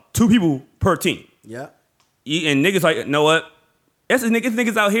about 2 people per team. Yeah. And niggas like, you know what? That's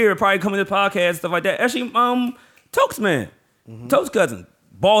niggas out here probably coming to the podcast stuff like that. Actually, Tokes man, Tokes cousin,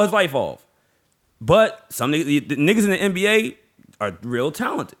 ball his life off. But some niggas, the niggas in the NBA are real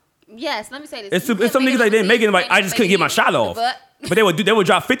talented. Yes, let me say this. It's You some can't niggas like they make it like overseas, I just couldn't get my shot off. But But they would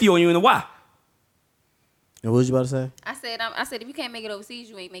drop 50 on you in the Y. And what was you about to say? I said if you can't make it overseas,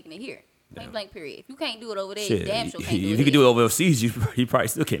 you ain't making it here. Point blank. Period. If you can't do it over there, Shit, you damn sure can't do if it. you here. could do it overseas, you probably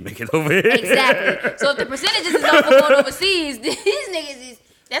still can't make it over here. Exactly. So if the percentages is up for going overseas, these niggas is.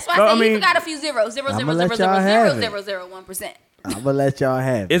 That's why I Well, said I you mean- forgot a few zeros. Zero, I'ma zero, let zero, y'all zero, have zero, it. zero, 1%. I'm gonna let y'all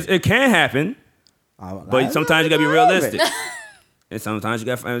have it. It can happen, but sometimes you gotta be realistic. It. And sometimes you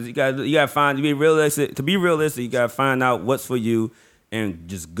gotta find to be realistic. To be realistic, you gotta find out what's for you and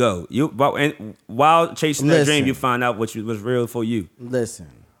just go. And while chasing that dream, Listen. you find out what's real for you. Listen,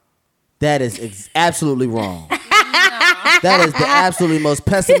 that is absolutely wrong. That is the absolutely most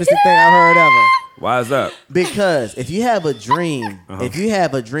pessimistic thing I've heard ever. Why is that? Because if you have a dream, Uh-huh.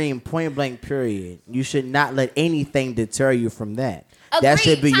 point blank, period, you should not let anything deter you from that. Agreed. That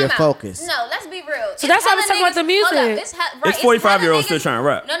should be your Time out. focus. No, let's be real. So that's why I was talking about the music. It's 45-year-olds still trying to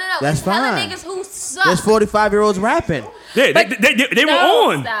rap. No. That's It's hella fine. niggas who suck. There's 45-year-olds rapping. Yeah, they were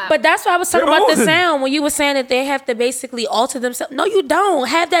on. Stop. But that's why I was talking They're about the on. sound when you were saying that they have to basically alter themselves. No, you don't.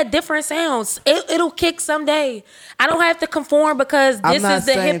 Have that different sounds. It'll kick someday. I don't have to conform because I'm this not is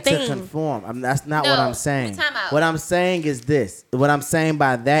the saying hip to thing. conform. That's not No, what I'm saying. time out. What I'm saying is this. What I'm saying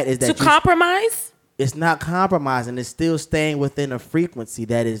by that is that To compromise? it's not compromising. It's still staying within a frequency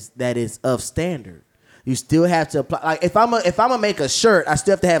that is of standard. You still have to apply. Like if I'm gonna make a shirt, I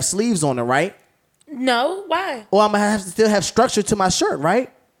still have to have sleeves on it, right? No. Why? Or I'm gonna have to still have structure to my shirt,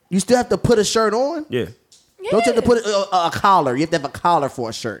 right? You still have to put a shirt on. Yeah. Don't you have to put a collar? You have to have a collar for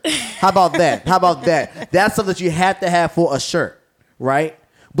a shirt. How about that? That's something that you have to have for a shirt, right?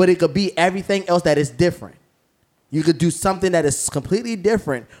 But it could be everything else that is different. You could do something that is completely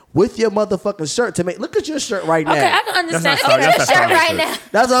different with your motherfucking shirt to make. Look at your shirt right now. Okay, I can understand. That's not Okay. sorry, that's not Shirt sorry. right now.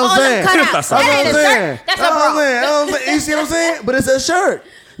 That's what I'm All saying. them cutouts. That's That what ain't I'm a saying. shirt. That's a That's what I'm bra. saying. You see what I'm saying? But it's a shirt.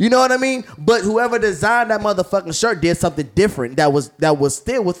 You know what I mean? But whoever designed that motherfucking shirt did something different that was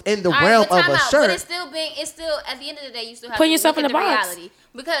still within the All right, realm but of time a out. shirt. But it's still at the end of the day, you still have Put to yourself look in at the the box. reality.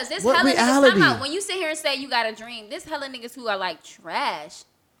 Because this What hella niggas, reality? time out. When you sit here and say you got a dream, this hella niggas who are like trash.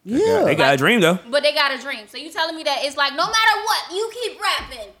 Yeah. They got a dream though. But they got a dream. So you telling me that it's like no matter what, you keep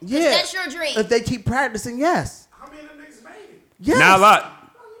rapping. 'Cause Yeah. That's your dream. If they keep practicing, yes. How many of them niggas made it? Yes. Not a lot.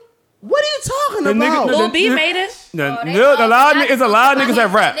 What are you talking The about? nigga- Lil B made it. It's a lot of niggas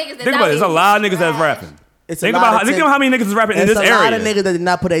that rap. Niggas that's Think about it. It's a out lot of here niggas that's trash. rapping. It's a Think lot about of think ten- about how many niggas is rapping in It's this a lot area. of niggas that did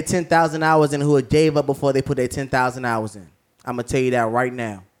not put their 10,000 hours in who had gave up before they put their 10,000 hours in. I'm going to tell you that right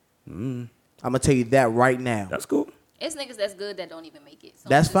now. I'm going to tell you that right now. That's cool. It's niggas that's good that don't even make it. So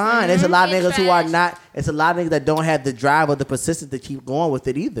That's I'm just fine. saying, There's a lot of get niggas who are trash. not, it's a lot of niggas that don't have the drive or the persistence to keep going with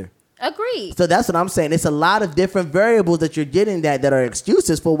it either. Agreed. So that's what I'm saying. It's a lot of different variables that you're getting that are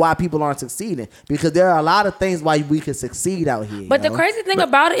excuses for why people aren't succeeding. Because there are a lot of things why we can succeed out here. But you the know? crazy thing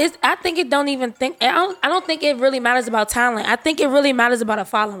about it is, I think it don't even think. I don't think it really matters about talent. I think it really matters about a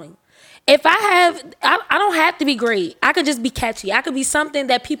following. If I don't have to be great. I could just be catchy. I could be something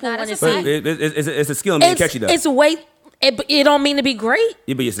that people Nah, want to that's a see. fact. It's a skill in being catchy though. It's way. It don't mean to be great.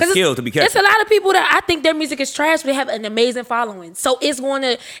 Yeah, but it's a 'Cause skill to be catchy. It's a lot of people that I think their music is trash, but they have an amazing following. So it's going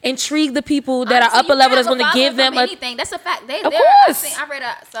to intrigue the people that Honestly, are upper you level. can That's have going to a give them following a. from anything. That's a fact. Of I course. read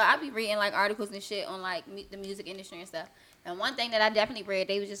so I be reading like articles and shit on like the music industry and stuff. And one thing that I definitely read,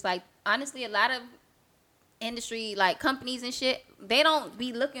 they was just like, honestly, a lot of industry like companies and shit, they don't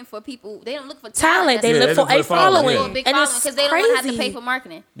be looking for people. They don't look for Talent. They Yeah, look they for look for a the following, following, yeah. For a big and following it's because they don't want to have to crazy pay for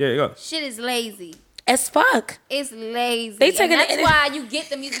marketing. There you go. Shit is lazy. as fuck. It's lazy. They and taking that's it- why you get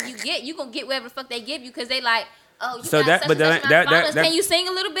the music you get. You gonna get whatever the fuck they give you because they like, oh, you So got that- such but and such that- amount of that- followers. that Can you sing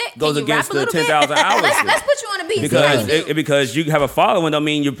a little bit? goes Can you against rap a the little 10,000 bit? hours. Let's put you on a beat. Because because you have a following don't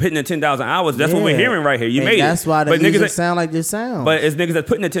mean you're putting in 10,000 hours. That's what we're Yeah. hearing right here. You And made that's it. why the but music niggas, sound like this sound. but it's niggas that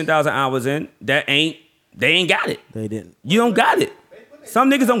putting the 10,000 hours in that ain't got it. they didn't. You don't got it. Some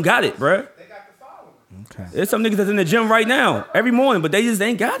niggas don't got it, bruh. They got the following. Okay. There's some niggas that's in the gym right now every morning, but they just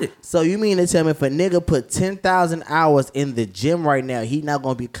ain't got it. So you mean to tell me if a nigga put 10,000 hours in the gym right now, he not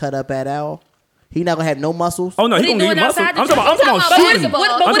gonna be cut up at all? He not gonna have no muscles? Oh no, What he he gonna get doing muscle. outside the I'm talking gym? about What- shooting. what- I'm but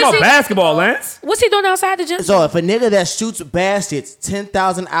what talking is about he- basketball, Lance. What's he doing outside the gym? So if a nigga that shoots baskets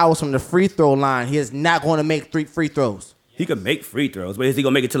 10,000 hours from the free throw line, he is not going to make 3 free throws. He can make free throws, but is he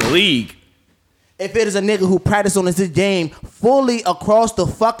gonna make it to the league? If it is a nigga who practice on his game fully across the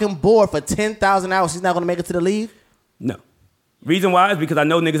fucking board for 10,000 hours, he's not going to make it to the league? No. Reason why is because I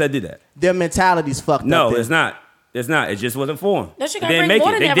know niggas that did that. Their mentality's fucked up. No, then. it's not. It's not. It just wasn't for them. Don't you They gotta didn't bring make more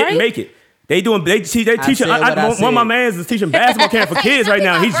it. than They that, didn't right? make it. They teaching. said what I One of my said. mans is teaching basketball camp for kids right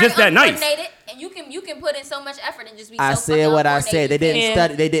now. He's just that nice. And you can put in so much effort and just be. I so said fucking what I said. They didn't Yeah.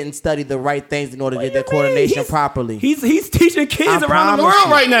 study. They didn't study the right things in order to What get their do you mean? coordination properly. He's teaching kids I around the promise world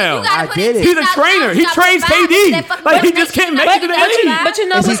you. right now. I get it. He's a trainer. He trains KD. Like he just can't make it to the league. But you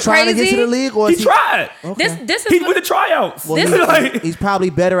know Is he what's trying crazy? to get to the league, or He is he? tried. This is He what- with the tryouts. Well, This he's, is- Like, he's probably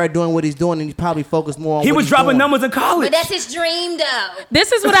better at doing what he's doing, and he's probably focused more on. he what was he's dropping doing. numbers in college. But that's his dream, though.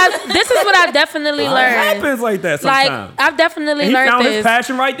 This is what I definitely It learned. happens like that Like sometimes. I've definitely And he learned found his this.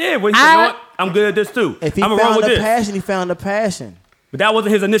 passion right there. Where he said, you know what? I'm good at this too. If he I'm gonna roll found with a this. passion, he found a passion. But that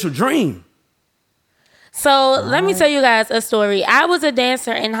wasn't his initial dream. So let me tell you guys a story. I was a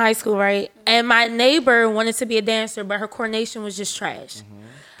dancer in high school, right? And my neighbor wanted to be a dancer, but her coordination was just trash.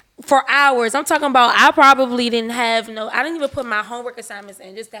 For hours, I'm talking about. I probably didn't have I didn't even put my homework assignments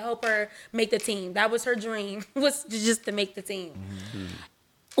in just to help her make the team. That was her dream, was just to make the team.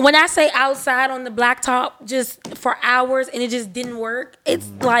 When I say outside on the blacktop, just for hours, and it just didn't work, it's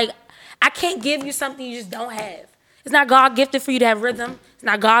like I can't give you something you just don't have. It's not God gifted for you to have rhythm. It's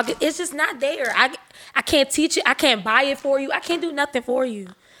not God. It's just not there. I can't teach it. I can't buy it for you. I can't do nothing for you.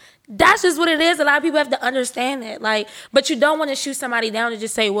 That's just what it is. A lot of people have to understand that. Like, but you don't want to shoot somebody down and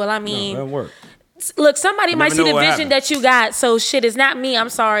just say, well, I mean, That work. look, somebody might never see know the what vision happened. that you got. So shit, it's not me. I'm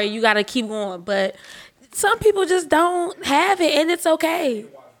sorry. You got to keep going. But some people just don't have it, and it's okay.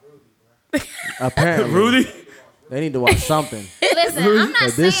 Apparently, Rudy. they need to watch something. Listen, I'm not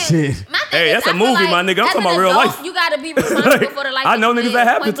But this saying. shit- My thing Hey, is, that's a I feel movie, like my nigga. I'm as talking an about real adult, life. You got to be responsible for the life I know that you niggas that live,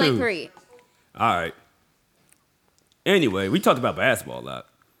 have point to, blank, too. period. All right. Anyway, we talked about basketball a lot.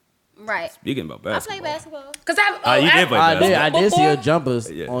 Right. Speaking about I basketball. play basketball. Cause You did play I did. basketball. I did see your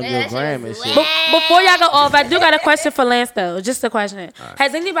jumpers Yeah. on Yeah, your that shit gram was and shit. lit. Before y'all go off, I do got a question for Lance though. Just a question.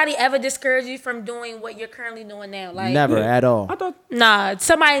 Has anybody ever discouraged you from doing what you're currently doing now? Like, Never Yeah. at all. I thought nah.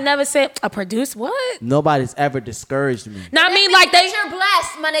 Somebody never said a produce what? Nobody's ever discouraged me. No, I That mean means like they. that you're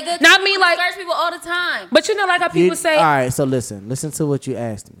blessed, my nigga. Not me, like- Discourage people all the time. But you know, like how people say. All right, so listen to what you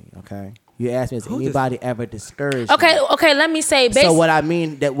asked me. Okay, you asked me has anybody ever discouraged? Okay, me? okay. Let me say. So what I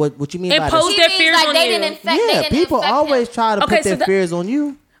mean that what you mean by Impose this? their He fears means like on they you. didn't infect. they Yeah, didn't people infect always him. try to Okay, put so their that- fears on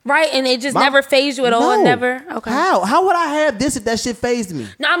you. Right, and it just My- never phased you at all. No. Never. Okay. How would I have this if that shit phased me?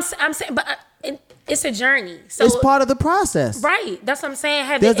 No, I'm saying, but it's a journey. So It's part of the process. right. That's what I'm saying.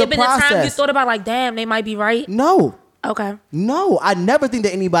 Have There's it a been a time you process. thought about like, damn, they might be right? No, Okay. no, I never think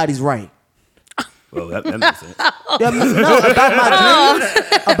that anybody's right. Well, that makes sense. Yeah,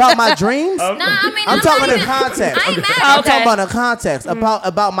 no, about my dreams. Nah, I mean, I'm talking not in even- context. I ain't mad I'm at talking that. about the context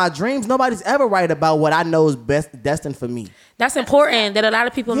about my dreams. Nobody's ever right about what I know is best destined for me. That's important that a lot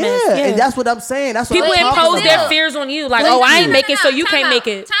of people Yeah, miss. and that's what I'm saying. That's what People I'm talking impose about. their fears on you. Like, But oh, I no, ain't make it, so you time can't out, make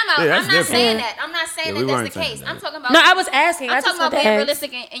it. Time out. Yeah, I'm that's not different. saying that. I'm not saying Yeah, that we that's weren't the case. saying I'm that. talking about. No, I was asking. I I'm just talking about wanted to being ask.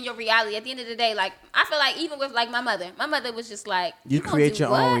 realistic in your reality. At the end of the day, like I feel like even with like my mother was just like You gonna create do your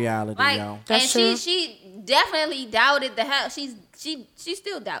own what? reality, like, yo. That's and true. she definitely doubted the hell. She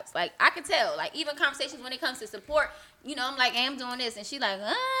still doubts. Like I can tell. Like even conversations when it comes to support. You know, I'm like, hey, I'm doing this, and she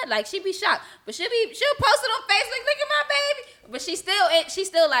like she be shocked, but she'll post it on Facebook, look at my baby, but she's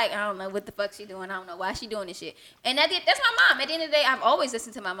still like, I don't know what the fuck she doing, I don't know why she doing this shit, and that's my mom. At the end of the day, I've always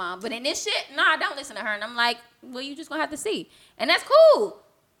listened to my mom, but in this shit, nah, I don't listen to her, and I'm like, well, you just gonna have to see, and that's cool,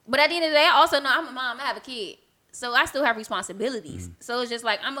 but at the end of the day, I also know I'm a mom, I have a kid, so I still have responsibilities, so it's just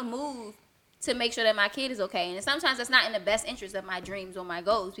like I'm gonna move to make sure that my kid is okay, and sometimes that's not in the best interest of my dreams or my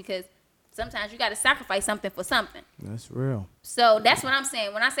goals because. Sometimes you got to sacrifice something for something. That's real. So that's what I'm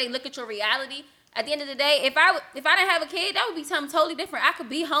saying. When I say look at your reality, at the end of the day, if I didn't have a kid, that would be something totally different. I could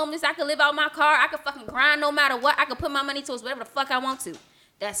be homeless. I could live out my car. I could fucking grind no matter what. I could put my money towards whatever the fuck I want to.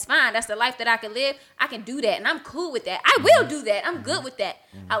 That's fine. That's the life that I could live. I can do that, and I'm cool with that. I will do that. I'm good with that.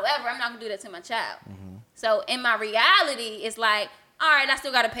 However, I'm not gonna do that to my child. So in my reality, it's like, all right, I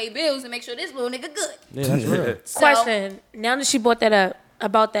still gotta pay bills and make sure this little nigga good. Yeah, that's real. So- Question. Now that she brought that up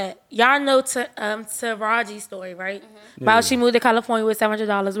about that, y'all know Taraji's story, right? About how she moved to California with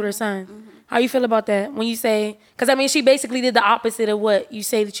 $700 with her son. How you feel about that when you say? Because I mean, she basically did the opposite of what you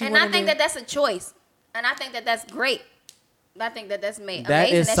say that you And want I to think do. that that's a choice, and I think that that's great. I think that that's made That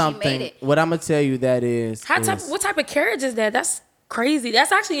amazing is that she something. made it. What I'm gonna tell you that is. What type of carriage is that? That's crazy.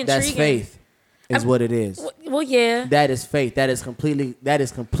 That's actually intriguing. That's faith. Is what it is. Well, yeah. That is faith. That is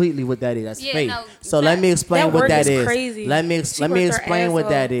completely what that is. That's Yeah, faith. no, So let me explain that what word that is is. crazy. Let me She let me worked her explain ass what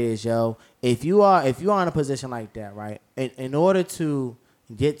that off. is, yo. If you are in a position like that, right? In order to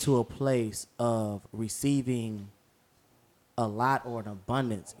get to a place of receiving a lot or an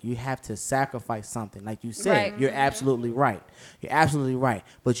abundance, you have to sacrifice something. Like you said, Right. you're absolutely right. You're absolutely right.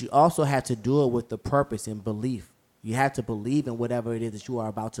 But you also have to do it with the purpose and belief. You have to believe in whatever it is that you are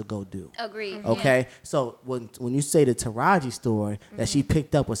about to go do. Agreed. Okay, so when you say the Taraji story that she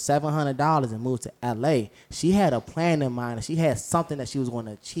picked up with $700 and moved to LA, she had a plan in mind and she had something that she was going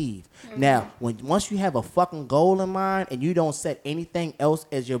to achieve. Now, once you have a fucking goal in mind and you don't set anything else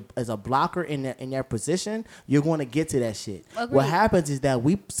as a blocker in their position, you're going to get to that shit. Agreed. What happens is that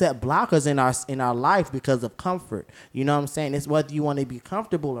we set blockers in our life because of comfort. You know what I'm saying? It's whether you want to be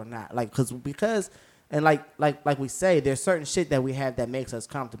comfortable or not. Like because. And like we say, there's certain shit that we have that makes us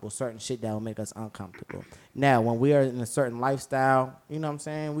comfortable, certain shit that will make us uncomfortable. Now, when we are in a certain lifestyle, you know what I'm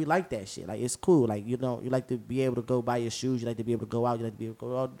saying, we like that shit. Like, it's cool. Like, you know, you like to be able to go buy your shoes. You like to be able to go out. You like to be able to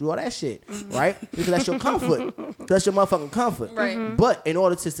go out, do all that shit, right? Because that's your comfort. Because that's your motherfucking comfort. Right. But in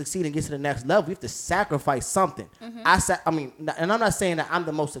order to succeed and get to the next level, we have to sacrifice something. I mean, and I'm not saying that I'm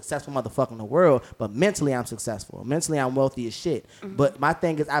the most successful motherfucker in the world, but mentally I'm successful. Mentally I'm wealthy as shit. But my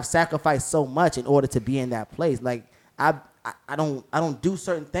thing is I've sacrificed so much in order to be in that place. Like I don't do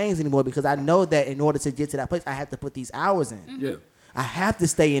certain things anymore because I know that in order to get to that place, I have to put these hours in. Yeah. I have to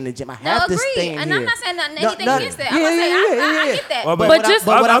stay in the gym. I No, have to agreed. stay in And here. I'm not saying nothing, No, anything no, against that. yeah, I'm gonna say yeah, I yeah. get that. Well, But what just-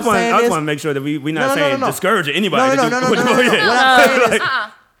 what I'm I saying just is- want to make sure that we're not saying no. discouraging anybody. No. to do- What Yeah. I'm saying is, Uh-uh.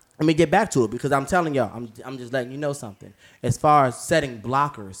 let me get back to it because I'm telling y'all, I'm just letting you know something. As far as setting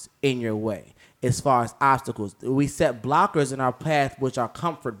blockers in your way, as far as obstacles, we set blockers in our path, which are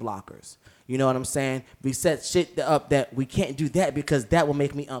comfort blockers. You know what I'm saying? We set shit up that we can't do that because that will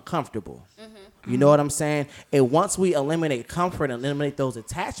make me uncomfortable. You know what I'm saying? And once we eliminate comfort and eliminate those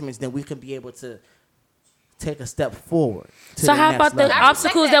attachments, then we can be able to take a step forward. To So the how next about the level. I respect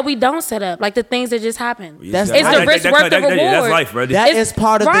obstacles that. that we don't set up, like the things that just happen? That's- It's the risk worth the That's reward. life, bro. That It's- is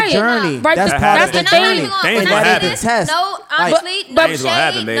part of right, the journey. right, That's that's part the of the And I'm not thing. even gonna, Things when gonna I say happen. this, Test. no, Like- honestly, Things no gonna shade,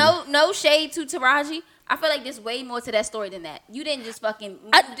 happen, baby. no shade to Taraji. I feel like there's way more to that story than that. You didn't just fucking move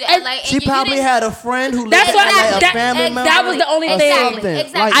I- to and LA. And She you probably didn't, had a friend who That's lived what in LA, a that- family member. that was the only or thing. something.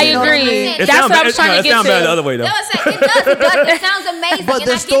 Exactly. Like, I you know what agree. mean? It That's sound what I bad- was trying to it get sound to. bad the other way though. No, it does. It sounds amazing. But and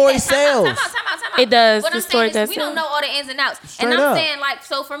the I get story that. Time out, sells. time out. It does. What The I'm story saying is does we sell. don't know all the ins and outs. Straight and I'm up. saying, like,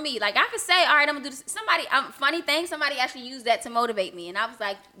 so for me, like, I could say, all right, I'm going to do this. Funny thing, somebody actually used that to motivate me. And I was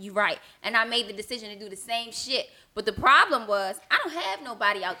like, you right. And I made the decision to do the same shit. But the problem was, I don't have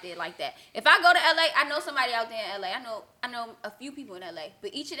nobody out there like that. If I go to LA, I know somebody out there in LA. I know a few people in LA.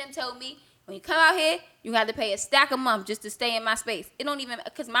 But each of them told me, when you come out here, you got to pay a stack a month just to stay in my space. It don't even,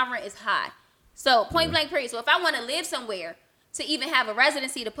 because my rent is high. So point blank period. So if I want to live somewhere, to even have a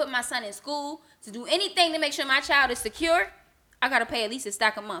residency, to put my son in school, to do anything to make sure my child is secure, I got to pay at least a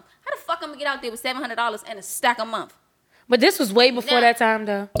stack a month. How the fuck I'm going to get out there with $700 and a stack a month? But this was way before Now, that time,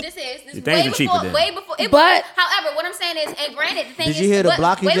 though. This Things way are cheaper before, then. way before. It But- was, however, what I'm saying is, and granted, the thing Did is, you hear the but-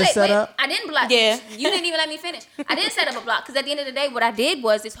 block you just set up? I didn't block. Yeah. You didn't even let me finish. I didn't set up a block because at the end of the day, what I did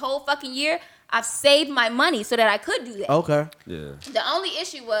was this whole fucking year, I've saved my money so that I could do that. Okay. Yeah. The only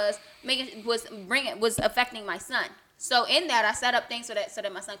issue was was affecting my son. So in that, I set up things so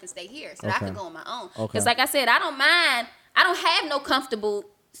that my son could stay here, so that I Okay. could go on my own. Okay. Because like I said, I don't mind. I don't have no comfortable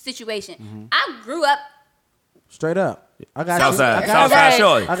situation. Mm-hmm. I grew up. Straight up. I got Southside, you. I got Southside you.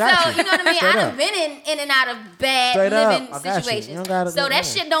 Shorty. I got So you. you know what I mean? Straight I up. done been in and out of bad Straight up. living I got you. You situations. don't gotta So go that there.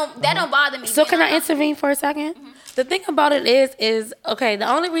 shit don't bother me. So You can know? I intervene for a 2nd? The thing about it is okay. The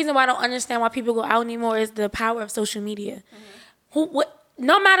only reason why I don't understand why people go out anymore is the power of social media.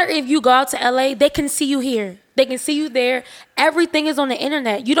 No matter if you go out to LA, they can see you here. They can see you there. Everything is on the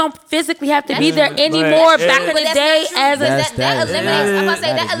internet. You don't physically have to be there anymore. But- Back in But the that's day, not true, as because a that eliminates. I'm about to say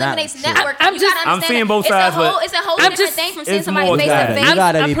That that is not eliminates true. network. I'm You just- gotta I'm understand seeing that. both sides, but It's a whole I'm different just- thing from seeing it's somebody more face than to that. face. You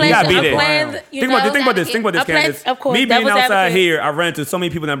gotta be I'm playing, gotta be I'm there. playing, Think you about know, this. Think about this. Think about this, I'm playing- Candace. of course, Me being devil's outside advocate. here, I ran into so many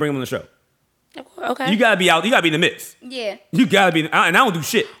people that bring them on the show. Okay. You gotta be out. You gotta be in the mix. Yeah. You gotta be. And I don't do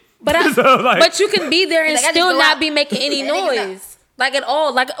shit. But So, like- but you can be there and Like, I just still go not out. be making any Yeah, niggas noise. Like at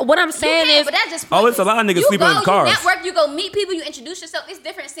all. Like what I'm You saying can, is but that's just Oh, it's a lot of niggas you sleeping in go, the cars. You network, you go meet people, you introduce yourself. It's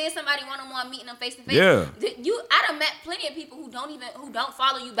different seeing somebody one-on-one, meeting them face-to-face. Yeah. I done met plenty of people who don't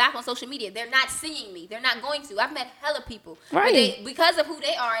follow you back on social media. They're not seeing me. They're not going to. I've met hella people. But Right. because of who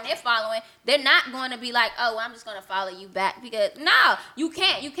they are and they're following, they're not going to be like, oh, I'm just going to follow you back. Because, no, you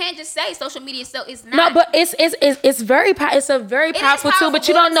can't. You can't just say social media it's not. no, but it's very it's a very is powerful tool, but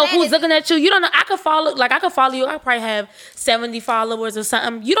you powerful. don't know What I'm saying who's is- looking at you. You don't know. I could follow you. I probably have 70 followers or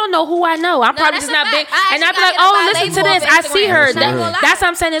something. You don't know who I know. I'm probably that's just a not fact. big, I and I'd be actually like, got oh, hit by a listen to label this. on I see Instagram. her. That's not gonna lie. That's what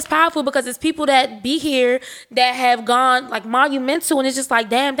I'm saying. It's powerful because it's people that be here that have gone like monumental, and it's just like,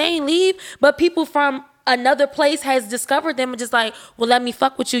 damn, they ain't leave, but people from another place has discovered them and just like, well, let me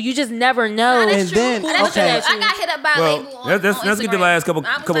fuck with you. You just never know. That's And true. then- That's okay. true. I got hit up by a label on let's get the Instagram. last couple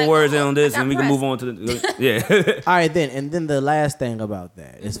I was couple like, words oh, in on this, I got and we can pressed. move on to the yeah. All right, then, and then the last thing about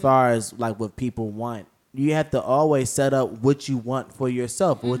that, as far as like what people want, you have to always set up what you want for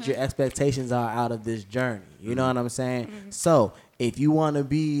yourself, what your expectations are out of this journey. You know what I'm saying? So if you want to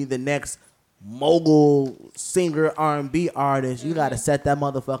be the next mogul singer R&B artist, you got to set that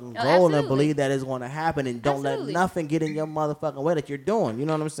motherfucking Oh, goal and absolutely. believe that it's going to happen, and don't Absolutely. let nothing get in your motherfucking way that you're doing. You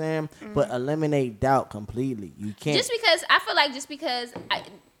know what I'm saying? But eliminate doubt completely. You can't. Just because I feel like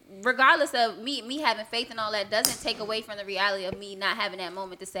regardless of me having faith and all that doesn't take away from the reality of me not having that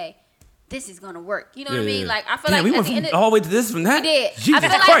moment to say this is gonna work. You know what I mean? Like I feel Damn, we like went at the end from of, all the way to this from that. we did. Jesus I feel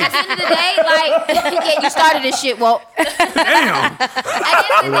like Christ. at the end of the day, like yeah, you started this shit, Walt. Damn. At the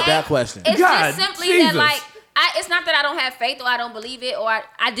end of the With day, that question. it's God, just simply Jesus. that like it's not that I don't have faith or I don't believe it or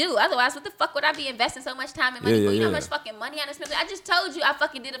I do. Otherwise, what the fuck would I be investing so much time and money Yeah, for? You know how yeah. much fucking money I done spent? I just told you I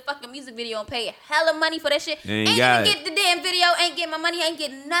fucking did a fucking music video and paid hella money for that shit. Ain't Ain't got even it. get the damn video, ain't get my money, ain't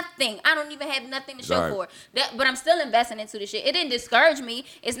get nothing. I don't even have nothing to show Sorry. for it. But I'm still investing into the shit. It didn't discourage me.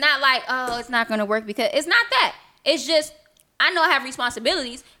 It's not like, oh, it's not gonna work because it's not that. It's just I know I have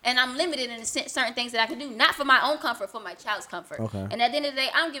responsibilities and I'm limited in certain things that I can do, not for my own comfort, for my child's comfort. Okay. And at the end of the day,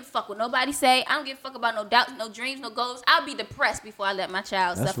 I don't give a fuck what nobody say. I don't give a fuck about no doubts, no dreams, no goals. I'll be depressed before I let my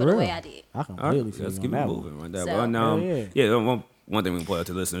child That's suffer real. the way I did. I All completely right, feel let's you keep on it that moving one. right there. So- But, Hell yeah, one thing we can point out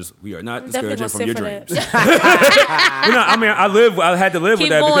to listeners: we are not Definitely discouraging from gonna your sit for dreams. I mean, I had to live Keep with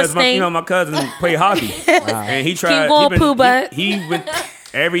that going, because Stink. my cousin played hockey, and he tried. going, Pooh Butt. He went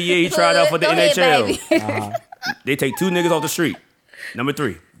every year. He tried out for the Go ahead, NHL. baby. They take 2 niggas off the street. Number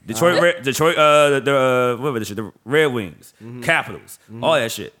 3, Detroit, the Red Wings, Capitals, all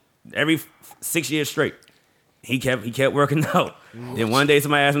that shit. Every 6 years straight, he kept working out. Then one day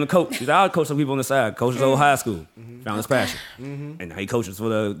somebody asked him to coach. He's like, I'll coach some people on the side. Coach his old high school. Found his passion, and now he coaches for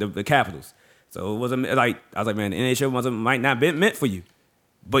the Capitals. So it wasn't like I was like, man, the NHL might not be meant for you,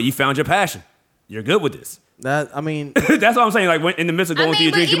 but you found your passion. You're good with this. That I mean, That's what I'm saying. Like when in the midst of going through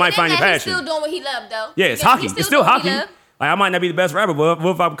your but dreams, you even might in find your that, passion. He's still doing what he loved, though. Yeah, it's He's hockey. It's still doing what hockey. he Like loved. I might not be the best rapper, but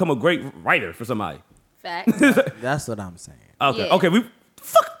what if I become a great writer for somebody? Fact. that's what I'm saying. Okay, Yeah. okay, we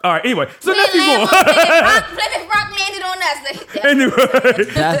fuck. All right, anyway, so We let's keep land going. on Plymouth Rock landed on us. Like,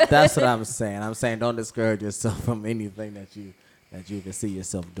 Anyway, That's what I'm saying. I'm saying don't discourage yourself from anything that you can see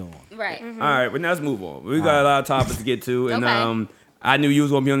yourself doing. right. all right, but now let's move on. We got a lot of topics to get to, and Okay. I knew you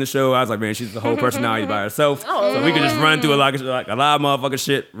was gonna be on the show. I was like, man, she's the whole personality by herself. So we could just run through like a lot of motherfucking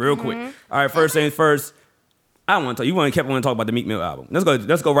shit real quick. All right, first things first. I want to tell you. Want to talk about the Meek Mill album.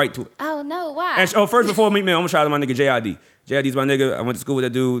 Let's go right to it. Oh no, why? And first before Meek Mill, I'm gonna shout out my nigga JID. JID's my nigga. I went to school with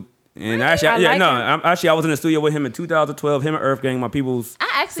that dude. And I was in the studio with him in 2012. Him and Earth Gang, my peoples.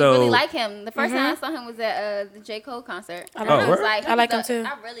 I actually really like him. The first time I saw him was at the J. Cole concert. I like him too.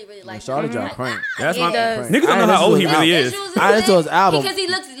 I really, really like him. Shawty y'all crank. That's He my does. niggas don't know how old he really is. I listened to his album. Because he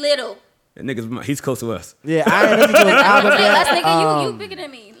looks little. That nigga's he's close to us. Yeah, I ain't listened to his album Let's yet. nigga, you bigger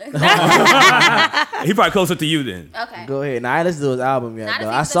than me. He probably closer to you then. Okay. Go ahead. Nah, I ain't listened to his album Not yet, if though.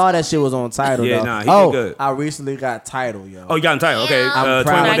 he I was saw cool. that shit was on Tidal, Yeah, though. nah, he did good. I recently got Tidal, yo. Oh, you got him title. Okay, I'm 21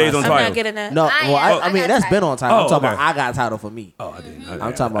 proud. days on I'm title. not getting that. No, I well, am. I mean, I got that's been on Tidal. Oh, I'm talking okay. about I got Tidal for me. Oh, I didn't.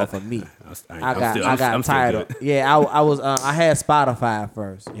 I'm talking about for me. I got I'm still Tidal. good. Yeah, I was I had Spotify at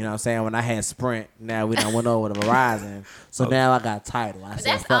first. You know what I'm saying? When I had Sprint, now we done went over to Verizon. So now I got Tidal. I But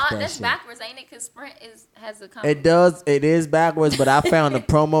said that's fuck odd. that That's shit. backwards, ain't it? Because Sprint has a It is backwards, but I found a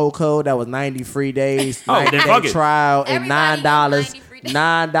promo code that was 90 free days, Oh, 90 then fuck day it. trial, and Everybody wants 90 free days.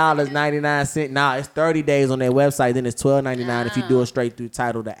 $9.99. Nah, it's 30 days on their website. Then it's $12.99 if you do it straight through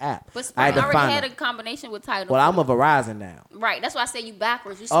Tidal the app. But I Sprint had to already find had it. a combination with Tidal. Well, I'm a Verizon now. Right. That's why I say you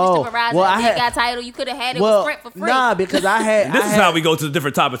backwards. You switched Oh, to Verizon well, I and then had- got Tidal. You could have had it Well, with Sprint for free. nah, because I had. This I is had, how we go to the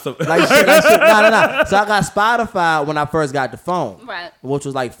different topics. So, Like shit. No. So I got Spotify when I first got the phone, Right. which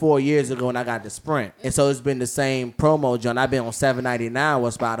was like 4 years ago when I got the Sprint, and so it's been the same promo, John. I've been on $7.99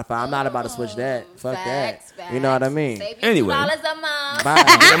 with Spotify. I'm not about to switch that. Fuck Facts, that. You know what I mean? Save you Anyway. $2 a month. Bye.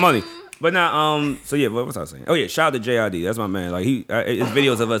 that money. But now, so yeah, what was I saying? Oh yeah, shout out to JID. That's my man. Like his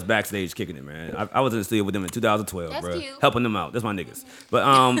videos of us backstage kicking it, man. I was in the studio with them in 2012, That's bro, cute. helping them out. That's my niggas.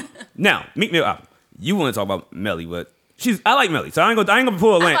 But now, Meek Mill album. You want to talk about Melly, but I like Melly, so I ain't gonna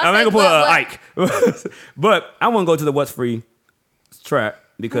pull a Lance. I ain't gonna pull Ike. But I want to go to the What's Free track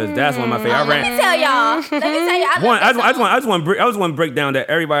because that's one of my favorite. I Let me tell y'all. I One, I love just want to break down that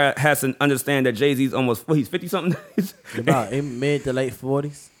everybody has to understand that Jay-Z's almost, he's 50 something. About in mid to late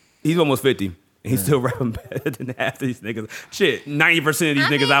 40s. He's almost 50. And he's still rapping better than half of these niggas. Shit, 90% of these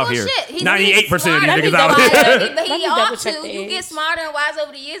niggas out here. 98% of these niggas out here. But Let he me ought double-check to. the You age. get smarter and wise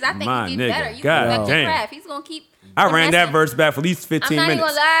over the years. I think My you get nigga. better. You God perfect your damn. craft. He's gonna keep. I ran that finessing. verse back for at least 15 I'm not even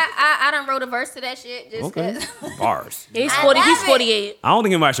minutes. gonna lie. I done wrote a verse to that shit just Okay. because. Bars. He's I 40. love He's it. 48. I don't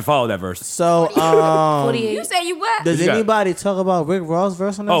think anybody should follow that verse. So, 48. You say you what? does You got it. anybody talk about Rick Ross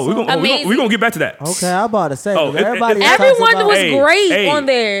verse on that Oh, song? we're gonna get back to that. Okay, I'm about to say. Oh, 'cause everybody it- talks Everyone about, was Hey, great hey, on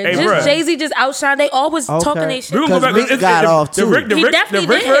there. hey, Just bruh. Jay-Z just outshined. They always Okay. talking they shit. We're gonna go back. Because Rick got off, too. He definitely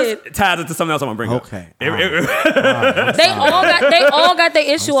the Rick did. verse ties it to something else I'm gonna bring Okay. up. They all got the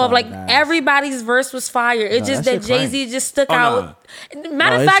issue of sorry, like guys. everybody's verse was fire. It's just that that shit Jay-Z just stuck Oh, out.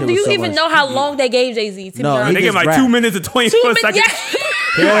 Matter his of fact, shit do was you so even much- know how long they gave Jay-Z? To No, be he honest? They give him like just 2 rap. minutes and 24 minutes, seconds.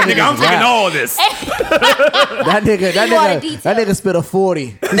 yeah. Nigga, I'm taking all of this. That nigga spit a 40.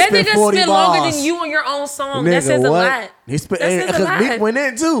 He That spit nigga 40 spit bars. longer than you on your own song. Nigga, That says a what? lot. He spit That says a because lot. Meek went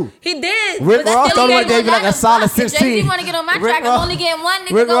in too. He did. Rick But Ross still, only he one gave you like a solid 16. Jay-Z want to get on my Rick track and Ross- only getting one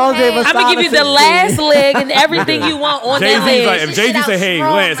nigga. Rick go Ross gave pay. us I'm gonna give you the solid last leg and everything you want on that Jay-Z's leg. like, if Shit Jay-Z out say, hey,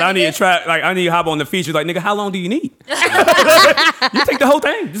 strong, Lance, I my need a nigga. track, like, I need to hop on the feature. Like, nigga, how long do you need? You take the whole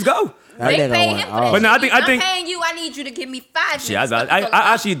thing. Just go. That They nigga pay went him for off. that. But no, I shit. think- I'm paying you. I need you to give me 5 Shit, minutes.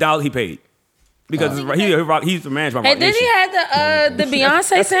 I actually doubt he paid. Because he's managed by Rock And then he Nation. had the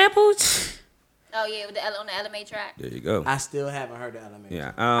Beyonce sample. Oh yeah, with on the LMA track. There you go. I still haven't heard the LMA.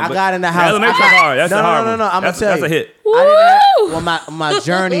 Yeah. I but got in the house. LMA track hard. That's a hard one. No. I'm that's, gonna tell that's you. a hit.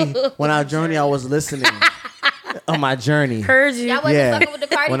 When my journey, I was listening. On my journey. Heard you. Y'all wasn't Yeah. fucking with the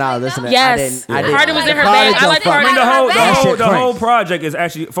Cardi When I was thing, listening, though? Yes. I didn't. Cardi was in her Cardi bag. I don't like fuck. Cardi. I mean, That shit the crazy. whole project is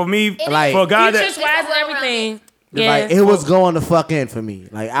actually, for me, Like- for a guy Futures that, wise and everything. Yeah. Like it was going the fuck in for me.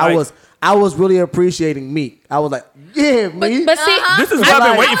 Like I was really appreciating Meek. I was like, yeah, Meek. But see, this is what I've been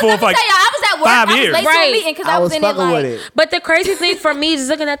like- waiting for Let me like tell y'all, I was at work. 5 I years. was late to Right. a meeting because I was in it fucking with like. it. But the crazy thing for me, just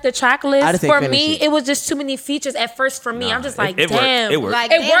looking at the track I list, just for ain't me, finished it. it was just too many features at first for me. I'm just like, it worked. damn. It worked.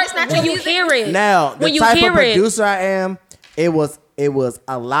 Like, It damn, works it's not when your you music. hear it. Now the when you type hear of it. producer I am, it was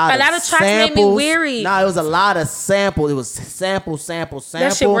a lot of tracks made me samples. weary. No, it was a lot of samples. It was sample.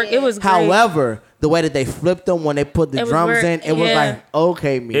 That shit worked. It was great. However, the way that they flipped them when they put the It was drums weird. in, it was Yeah. like,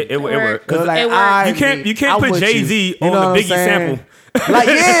 okay, me. It worked. worked. It was 'Cause like, It worked. alright, You can't Meek, put I'm with Jay-Z you. on You know the what I'm Biggie saying? sample. Like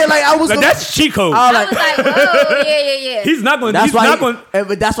yeah, like I was. Like, that's cheat code. I was I was like, like, whoa, yeah. He's not going. that's He's why. not going.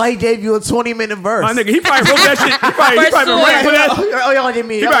 But that's why he gave you a 20-minute verse. My nigga, he probably wrote that shit. He probably been right for that. Oh, y'all gonna give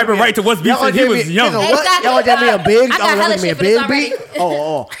me. He probably been right to what's beef since he was young. What? Exactly. Y'all gonna give me a big? I got Y'all hella gonna give me a shit for this big already. beat?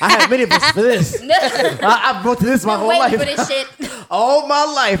 Oh, I have many verses for this. I wrote this my I'm whole waiting life. for this shit. All my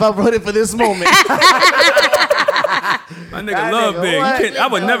life, I wrote it for this moment. My nigga That love nigga, Big. You what? can't- I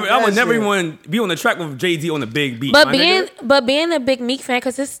would never That even be on the track with Jay-Z on the big beat. But my being nigga. being a big Meek fan,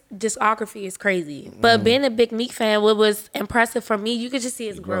 because his discography is crazy. But being a big Meek fan, what was impressive for me, you could just see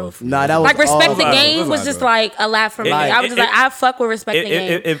his growth. Nah, that was Like Respect the all- Game it was was just all like a laugh for me. I was just like, I fuck with Respect the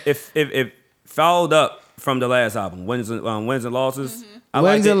Game. If followed up from the last album, wins and losses. I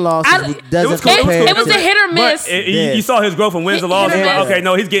Wins liked it. and losses It was doesn't cool. compare. It was a hit or But miss. you saw his growth from wins and losses. Hit or Like, miss. okay,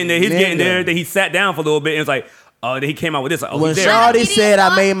 no, he's getting there. He's getting there. Nigga. Then he sat down for a little bit and was like, oh, then he came out with this. Like, oh, When he's there. Shawty Immediate said I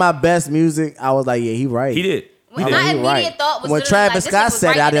thought- made my best music, I was like, yeah, he right. He did. My Yeah, he immediate right. thought was When literally Travis like, Scott this nigga said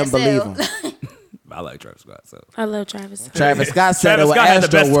it, I writing didn't believe himself. I like Travis Scott. So I love Travis. Travis Scott said Travis it with Scott has the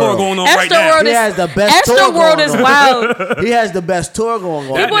best Astro tour World. going on right Astro now. World He is has the best Astro tour World going is on. wild. He has the best tour going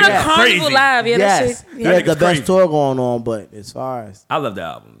on. People nigga in a carnival crazy. live. Yeah, Yes, that he shit. has Yeah. the nigga's crazy. best tour going on. But as far as I love the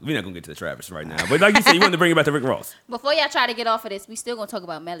album. We're not gonna get to the Travis right now, but like you said, you wanted to bring it back to Rick Ross. Before y'all try to get off of this, we still gonna talk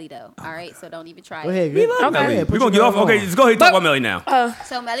about Melly though. All right, so don't even try go it. ahead, We love Okay. Melly. put We're gonna your get off. glove Okay, on. just go ahead and talk about Melly now.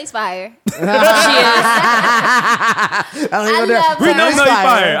 So Melly's fire. She is. I love We know her. Melly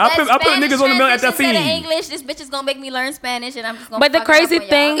fire. I That put Spanish niggas on the Melly at that transition to the scene. English. This bitch is gonna make me learn Spanish, and I'm just gonna. But the fuck it up crazy on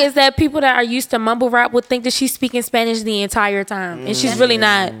thing y'all. is that people that are used to mumble rap would think that she's speaking Spanish the entire time, and she's really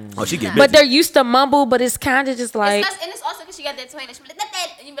not. Oh, she get But busy. they're used to mumble, but it's kind of just like and it's also because she got that twang. She be like, that,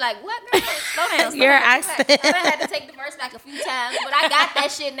 and you be like, what? Girl, slow down. Your down. accent. I done had to take the verse back a few times, but I got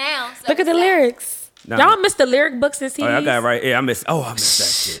that shit now. So look at the it's like- lyrics. Nah. Y'all missed the lyric books and CDs. Oh, I got it right. Yeah, I missed that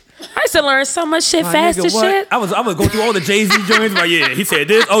shit. I used to learn so much shit My fast nigga, as what? shit. I was go through all the Jay-Z joints. Like, yeah, he said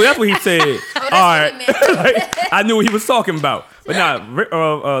this. Oh, that's what he said. Oh, that's all what right. he meant. Like, I knew what he was talking about. But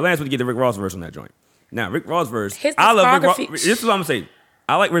nah, Lance would get the Rick Ross verse on that joint. Now, Rick Ross verse. His I love Rick Ross. discography- This is what I'm gonna say.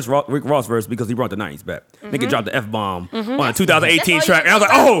 I like Rick Ross verse because he brought the 90s back. Nigga dropped the F-bomb on a 2018 That's all track. you And I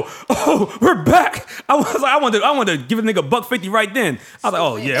was think like, oh, we're back. I was like, I wanted to give a nigga $150 right then. I was like,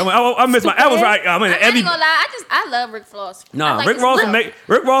 oh yeah, I missed my. I was right. I mean, I'm not every. even gonna lie. I love Rick Ross. I Nah, like Rick his Ross look. will make.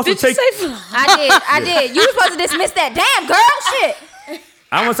 Rick Ross will Did you take. say flaw? I did. You were supposed to dismiss that. Damn, girl, shit.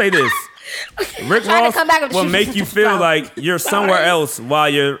 I want to say this. Rick trying to Ross come back with will the make you feel problem. like you're somewhere else while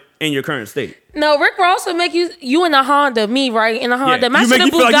you're in your current state. No, Rick Ross will make you in a Honda, me right in a Honda. Yeah, My you shit make a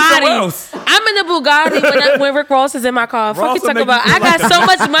you feel like you somewhere Bugatti. else. I'm in a Bugatti when Rick Ross is in my car. Fuck Ross you will talk make you about. feel I like got so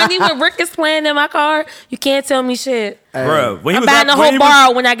much money when Rick is playing in my car. You can't tell me shit. Bruh, when he I'm was buying the rap- when whole he bar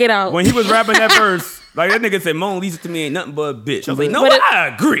was- when I get out. when he was rapping that verse, like that nigga said, Mona Lisa to me ain't nothing but a bitch. I was like, no, But it- I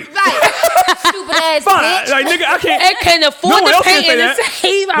agree. Right. Stupid ass Fine. bitch. Like nigga, I can't. It can afford No one to else can pay say in that. the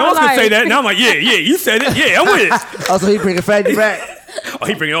same. No one can say that. Now I'm like, yeah, you said it. Yeah, I'm with it. also he bringing Faggy back. Oh,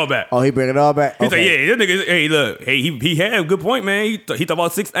 he bring it all back. Oh, he bringing it all back. He's Okay. like, yeah, that nigga, hey, look, hey, he had a good point, man. He thought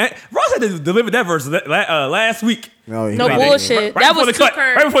about six. Ross had to deliver that verse last week. No, he No right. bullshit. That before was the cut. too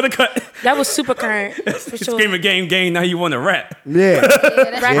current. Right before the cut. That was super current for sure. Screaming game. Now you want to rap. Yeah. Yeah,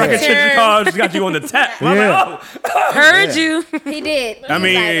 that's Right. Yeah. Like a cars got you on the tap. I'm Yeah. like, oh. Heard you. He did. I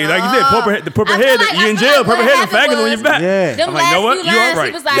mean, He was like you said, purple I feel head. like- You I in feel jail. like Purple what head and happened faggots on your was- back. Yeah. Them I'm like, last you know what? few You lines, all he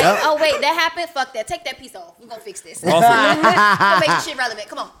right. was like, Yep. oh wait, that happened? Fuck that. Take that piece off. We're gonna fix this. Also- We're gonna make this shit relevant.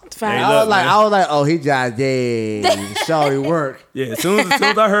 Come on. Hey, I look, man. was like, oh, he just shawty work. Yeah, as soon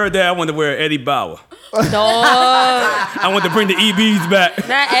as I heard that, I wanted to wear Eddie Bauer. No, I wanted to bring the EBs back.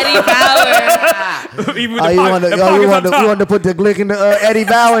 not Eddie Bauer. Even with Oh, the you want pockets to up top. to put the glick in the Eddie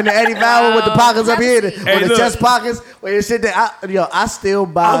Bauer and the Eddie Bauer with the pockets up here, Hey, with the look. chest pockets, where you sit there. I still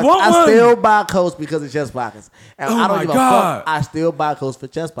buy, I want one. still buy coats because of chest pockets, and Oh I don't my give a God. fuck. I still buy coats for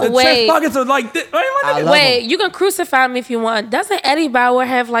chest The pockets. Wait. chest pockets are like this. Right, my I nigga? love Wait, you can crucify me if you want. Doesn't Eddie Bauer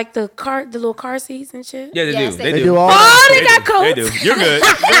have like the little car seats and shit? Yeah, they Yes, do. they They do all Oh, that. they got They coats. do. You're good.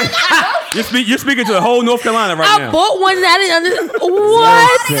 You're speaking to the whole North Carolina right I now. bought one that I didn't understand.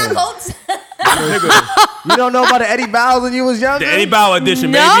 What? They got coats. Nigga, You don't know about the Eddie Bowers when you was younger? the Eddie Bauer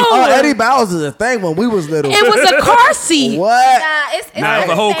edition, No. baby. Oh, Eddie Bowers is a thing when we was little. It was a car seat. What? Nah, it's Nah, it was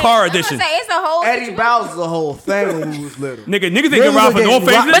a whole car edition. It's a whole. Eddie Bowers is a whole thing when we was little. Niggas didn't ride for North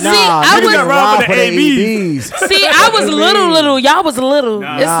Faces. But see, I niggas was- got robbed for the ABs. ABs. See, I was little. Y'all was little.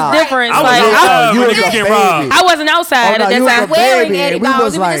 It's Nah. the difference. I was Like, little. I, you when was niggas a get baby. robbed. I wasn't outside Oh, no, at you that was time. a wearing baby, Eddie and we Bauer.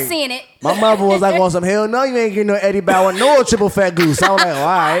 was We were like- just seeing it. My mother was like on some hell no, you ain't getting no Eddie Bauer nor triple fat goose. I was like, all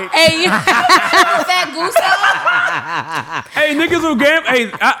right. Hey, Fat goose though. Hey, niggas who game.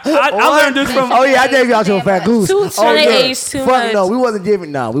 Hey, I learned this from. Oh yeah, I gave y'all triple fat goose. Too- oh, they yeah. aged too Fuck much. no, we wasn't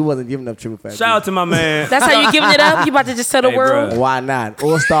giving up triple fat Shout out goose. to my man. that's how you giving it up? You about to just tell the Hey, world? bruh. Why not?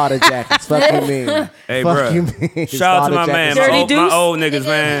 Or starter jackets. Fuck you mean. Hey, Fuck bro. you mean. Shout out to my man, Starter Dirty my Deuce. old niggas,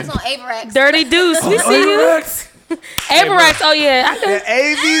 man. It's on Averax. Dirty Deuce. We see you. Averex, oh yeah. I The could,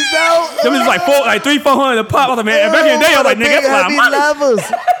 AVs though. Them is like 400 a pop. I was like, man, back in the day, I was like, nigga, that's a lot of money. Levels.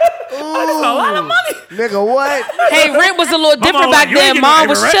 That's a lot of money. Nigga, what? hey, rent was a little different mom back like, you ain't then. getting Mom no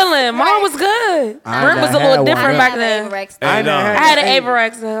was Averex. chilling. Mom was good. I Rent was a had little one. different I back didn't have then. Averex. Hey, I no. I had an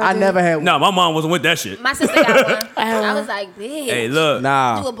Averex though. I never had. No, my mom wasn't with that shit. My sister got one. had I one. was like, bitch. Hey, look.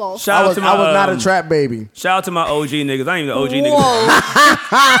 Nah. Doable. Shout I out was to my, not a um, trap baby. Shout out to my OG niggas. I ain't even the OG niggas.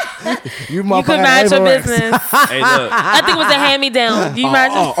 Whoa, You you motherfucker. could mind your Averex. business. Hey, look. I think it was a hand me down. Do you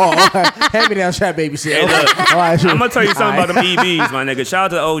mind? Hand me down trap baby shit. Hey, Okay. look. All right, sure. I'm gonna tell you something All about them EVs, my nigga. Shout out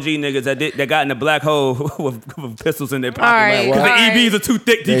to the OG niggas that got in the black hole with pistols in their pocket. All right, Because all the right. EVs are too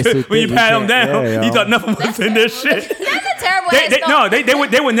thick. They too When you thick, pat you them can't- down, yeah, you yo. thought nothing was in this shit. That's a terrible They, ass no,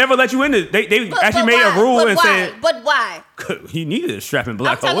 they would never let you in. They actually made a rule and said But why? he needed a strap in I'm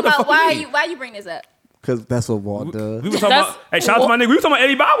black hole. talking What the about fuck you mean? why you bring this up? Because that's what Walt does. We were talking That's- about. Hey, shout out to my nigga. We were talking about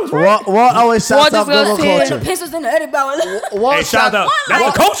Eddie Bowers, right? Walt always shouts Walt out just goes go-go to him. culture. Pistols in the Eddie Bauer. Walt Hey, shout out. That's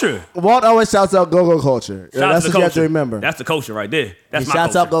the culture. Walt always shouts out go-go culture. Shout out That's to what the you have to culture. remember. That's the culture right there. That's He my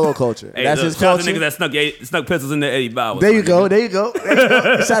shouts culture. out go-go culture. Hey, That's look, his shout out to culture. niggas that snuck pistols in the Eddie Bowers. There my you go. nigga. There you go. There you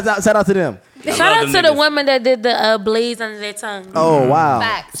go. Shout out to them. Shout love out them to the niggas. women that did the blades under their tongue. Oh wow!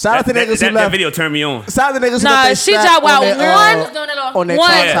 Facts. Shout out to That niggas who that left. video turned me on. Shout out to niggas who Nah, left their she strap dropped out on their, one. Was doing it all. on their One,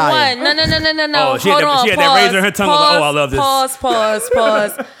 car tire. one. No. Oh, she Hold had on. that Pause, razor in her tongue. I was like, oh, I love this.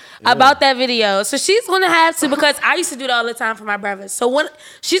 Pause. About that video. So she's gonna have to, because I used to do that all the time for my brothers. So what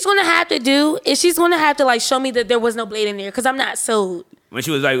she's gonna have to do is she's gonna have to like show me that there was no blade in there, because I'm not sold. When she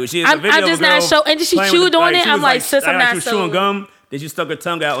was like, she I'm video just of a girl not sure- and then she playing chewed with the- on it. she I'm was like, sis, I'm like, not she was chewing sold. gum. Then she stuck her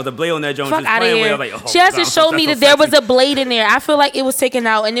tongue out with a blade on that joint. Fuck She was out of playing with it. here. I was like, oh, She has to God, show me that's that so there was sexy. a blade in there. I feel like it was taken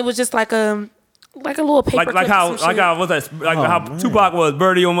out and it was just like a little paper like clip or how some shit. was that how man. Tupac was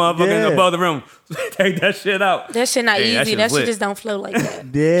Birdie on motherfucking Yeah. above the rim. Take that shit out. That shit not Hey, easy. That was shit lit. just don't flow like that.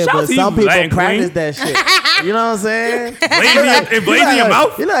 Yeah, Shout out but to some you, people Latin practice queen. that shit. You know what I'm saying? Blazing in your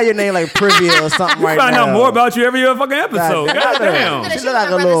mouth. You know how your name like Privia or something right Find now. out more about you every fucking episode. God God damn. damn. She look like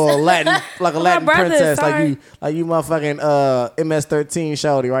a little Latin, like a Latin brother, princess, sorry. like you motherfucking MS-13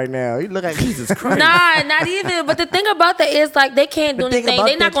 shorty right now. You look like Jesus Christ. Nah, not even. But the thing about that is like they can't do The thing anything. about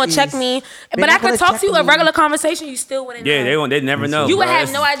They're not that gonna check is me. they But I not could gonna talk check to you a me. regular conversation. You still wouldn't know. Yeah, they never know. You would bro. have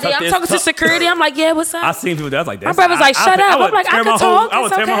It's no idea. tough- I'm it's talking to tough. security. I'm like, yeah, what's up? I seen people that's like that. My brother's like, shut up. I'm like, I tear can my talk. I would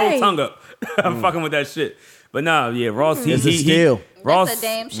It's tear my whole okay. tongue up. I'm fucking with that shit. But nah, yeah, Ross. It's a skill. Ross That's a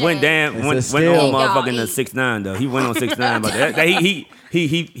damn shame. went down, It's a went skill. on Y'all motherfucking the eat. 6ix9ine though. He went on 6ix9ine, but that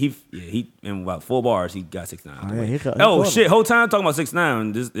he in about 4 bars he got 6ix9ine. Oh, yeah, he Oh caught shit! Whole time talking about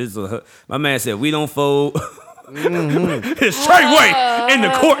 6ix9ine. This is my man said we don't fold. It's straightway in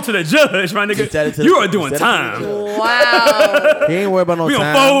the court to the judge, my said it nigga. to You the- are he doing said it to time. the Wow. He ain't worried about no We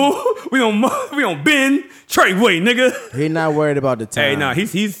time. don't fold. We don't bend. Straightway, nigga. He not worried about the time. Hey, nah,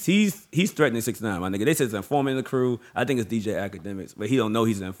 he's threatening 6ix9ine, my nigga. They said it's an informant in the crew. I think it's DJ Academics, but he don't know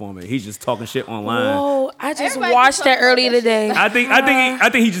he's an informant. He's just talking shit online. Whoa, I just Everybody watched keep that talking about earlier that shit. today. I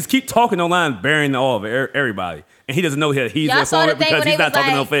think he just keep talking online, burying all of everybody, and he doesn't know that he's an Y'all saw the informant thing because when they he's was not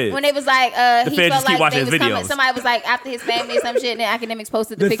talking no like, feds. when they was like, The he feds felt just keep like watching they his was coming. videos. Somebody was like after his family or some shit, and the academics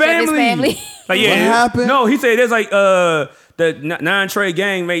posted the The picture of his family. family. Like, yeah, What happened? No, he said there's like the 9 Trey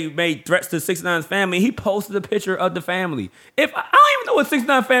gang made threats to 6ix9ine's family. He posted a picture of the family. If I don't even know what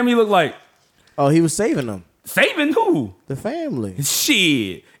 6ix9ine family look like. Oh, he was saving them. Saving who? The family.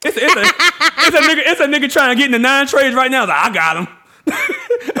 Shit. It's a nigga trying to get in the 9 trades right now. Like, I got him.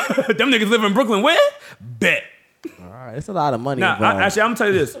 Them niggas live in Brooklyn. Where? Bet. All right, it's a lot of money Nah, involved. actually, I'm gonna tell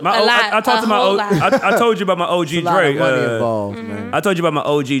you this. A lot, I talked a to my whole O- lot. I told you about my OG it's a lot Dre. of money uh, involved, man. I told you about my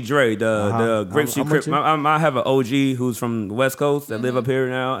OG Dre, the Grape I'm Street with Crip. you. I have an OG who's from the West Coast that live up here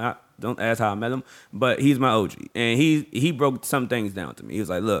now. I don't ask how I met him, but he's my OG, and he broke some things down to me. He was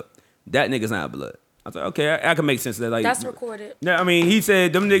like, "Look, that nigga's not blood." I was like, "Okay, I can make sense of that." Like, That's recorded. yeah, I mean, he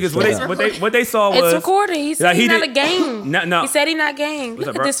said them niggas Straight what they saw was It's recorded. He said like, he's not a did- gang. No. He said he not gang. What's Look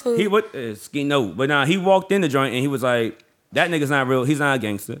up, at bro? this food. He what? No, but nah, he walked in the joint and he was like, "That nigga's not real. He's not a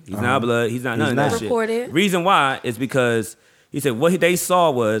gangster. He's not blood. He's not none of that not. shit." Recorded. Reason why is because he said what they saw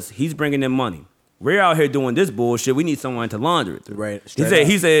was he's bringing in money. We're out here doing this bullshit. We need someone to launder it through. Right, He straight said. up.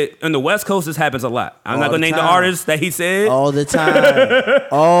 He said on the West Coast this happens a lot. I'm All not gonna the name the time. artist that he said. All the time.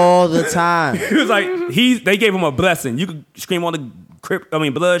 All the time. He was like, they gave him a blessing. You could scream all the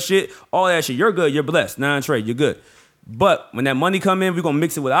blood shit, all that shit. You're good. You're blessed. 9 Trey, you're good. But when that money come in, we're gonna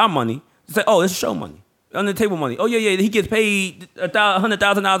mix it with our money. Say, oh, it's show money. Under the table money. Oh yeah, he gets paid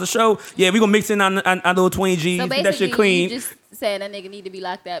 $100,000 a show. Yeah, we gonna mix in our little 20 G's. So Get that basically, shit clean. you just saying that nigga need to be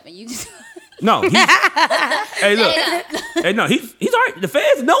locked up, and you just No, hey look, hey no, he's all right. The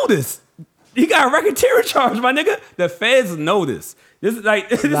feds know this. He got a racketeering charge, my nigga. The feds know this. This is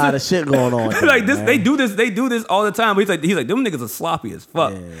like A lot of shit going on. like this, man. they do this all the time. But he's like, them niggas are sloppy as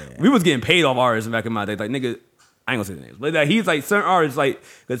fuck. Yeah. We was getting paid off artists back in my day. Like, nigga, I ain't gonna say the names, but like, he's like certain artists, like,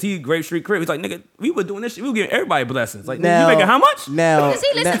 cause he's Grape Street Crib. He's like, nigga, we were doing this shit. We were giving everybody blessings. Like, nigga, you making how much? Now, Does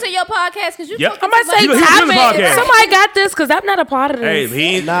he listen to your podcast? Because you Yep. talking I'm about to say, He was on the comment. podcast. Somebody got this because I'm not a part of Hey, this. he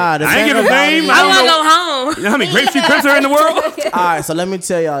ain't, Nah, the I ain't give a thing name. about I I don't want to know. go home. You know how many Grape Street Crips are in the world? all right, so let me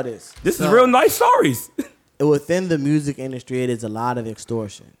tell y'all this. This is So, real nice stories. Within the music industry, it is a lot of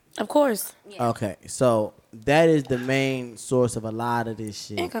extortion. Of course. Okay, so that is the main source of a lot of this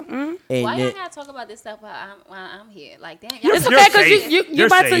shit. Okay. And Why y'all it- gotta talk about this stuff while I'm here? Like, damn, It's y'all. You're okay because safe. you're You're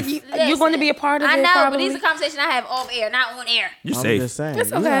about safe. to you're going to be a part of I it. know, but probably. these are conversations I have off air, not on air. You're I'm safe. just saying.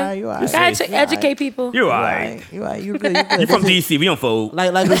 It's You okay. alright, you alright. Gotta safe. educate people. You You alright. alright, you alright, you good, you good. You from This is- DC? We don't fold.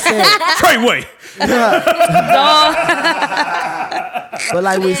 Like we said, Trey Way. but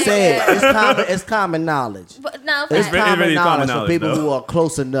like we said, it's common knowledge. But no, It's facts. common really common knowledge for knowledge, people though. who are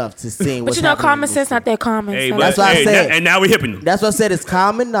close enough to seeing But what's you know, happening common in sense the not that common. Hey, so. but, That's why I hey, said- and now we hipping them. That's what I said. It's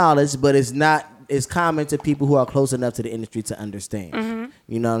common knowledge, but it's not. It's common to people who are close enough to the industry to understand. Mm-hmm.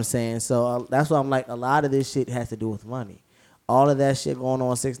 You know what I'm saying? So that's why I'm like, a lot of this shit has to do with money. All of that shit going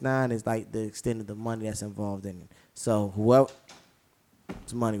on 6ix9ine is like the extent of the money that's involved in it. So whoever,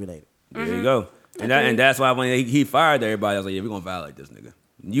 it's money related. There you go. And that's why when he fired everybody, I was like, yeah, we're gonna violate this nigga.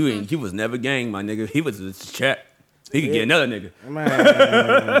 You ain't. He was never gang, my nigga. He was just chat. He could get another nigga.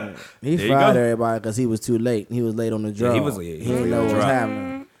 Man, he There you fired go. everybody because he was too late. He was late on the draw. he was- He he didn't was know on what the was draw. happening.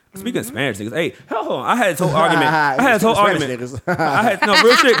 Speaking of Spanish niggas, hey, hold on. I had this whole argument. I had this whole Spanish argument. niggas. I had no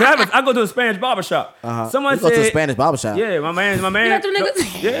real shit. 'Cause I go to a Spanish barbershop. Someone You go to a said, Spanish barbershop. yeah, my man. You got them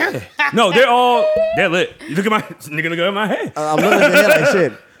niggas? Yeah. No, they're lit. You look at my nigga, look at my head. I'm looking at him like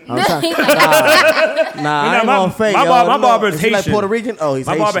shit. I'm trying, nah, I ain't my- gonna fake. my yo. bar- my Look, barber's is he like Haitian. Puerto Rican? Oh, he's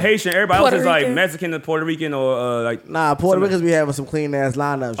My Haitian. barber Haitian. Everybody else Puerto is like Rican. Mexican and Puerto Rican or like. Nah, Puerto some- Ricans be having some clean ass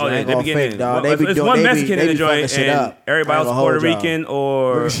lineups. Oh, I yeah, ain't they gonna be fake, getting dog. They it. be It's doing. one they Mexican be, in they the be fucking joint, shit and up. everybody I else ain't Puerto gonna hold y'all. Rican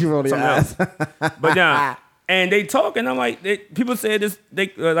or Look at you roll your something else. eyes. But yeah, and they talk, and I'm like, people say this,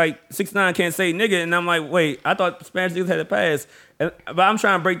 they like 6ix9ine can't say nigga, and I'm like, wait, I thought Spanish niggas had a pass, but I'm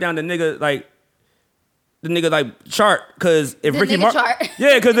trying to break down the nigga like. The nigga like chart, cause if The Ricky nigga Martin, chart.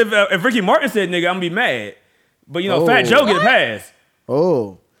 yeah, cause if Ricky Martin said nigga, I'm gonna be mad. But you know, Oh. Fat Joe get a pass.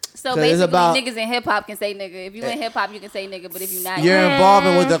 Oh, So 'Cause basically, it's about- niggas in hip hop can say nigga. If you in hip hop, you can say nigga, but if you not, you're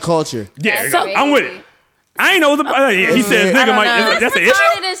involving with the culture. Yeah, That's I'm with it. I ain't know what the, he said I nigga don't might. know. That's an issue.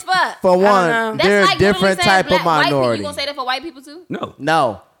 retarded as fuck. For know. one, That's they're like a different literally saying type of black, white people. minority. You gonna say that for white people too? No,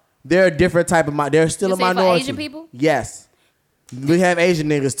 No, they're a different type of. They're still You a say for minority. Asian people? Yes, we have Asian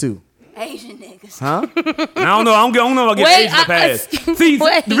niggas too. Asian niggas. Huh? I don't know. I don't know if I get Wait, Asian a pass. excuse- See,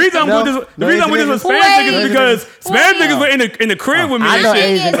 wait. the reason I'm No, with this, the no reason I'm with Asian this with niggas. Spanish Wait. niggas is because Spanish Wait. niggas were in the crib with me. I and know shit.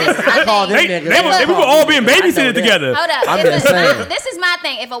 Asian This is niggas. my I call them thing. niggas. They were all being I know babysitted that. together. Hold up. I'm just saying. This is my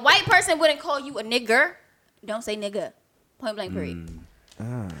thing. If a white person wouldn't call you a nigger, don't say nigga. Point blank period.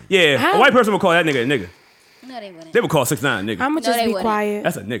 Yeah, How- a white person would call that nigga a nigga. No, they wouldn't. They would call 6ix9ine nigga. I'ma No, just they be wouldn't. quiet.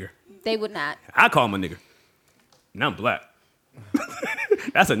 That's a nigger. They would not. I call him a nigger. And I'm black.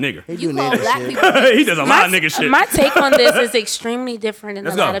 That's a nigger. He You do call nigga black shit. people. He does a lot of nigga shit. My take on this is extremely different than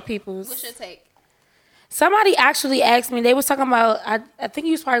Let's a go. lot of people's. What's your take? Somebody actually asked me. They was talking about. I think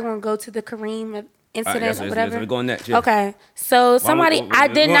you was probably going to go to the Kareem incident yes, or yes, whatever. yes, we're going next, yeah. Okay, so somebody I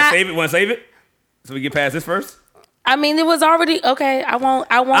did not. Save it. Want to save it? So we get past this first. I mean, it was already okay. I won't.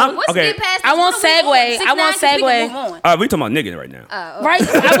 What's Okay. get past I this? won't What are we segue. on? I won't 6ix9ine, 'cause we can segue. move on. All right, we talking about nigga right now. Right,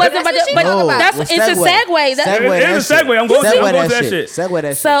 I wasn't. That's what she But talking about. that's well, it's a segue. That's, Segue It is a that segue. I'm going shit. to- I'm Segue going to that shit. Segue that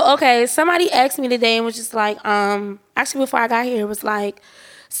shit. So okay, somebody asked me today and was just like, actually before I got here, it was like,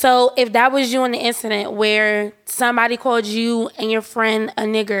 so if that was you in the incident where somebody called you and your friend a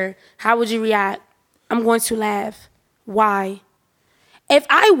nigger, how would you react? I'm going to laugh. Why? If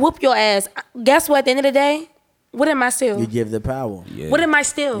I whoop your ass, guess what? At the end of the day, what am I still? You give the power. Yeah. What am I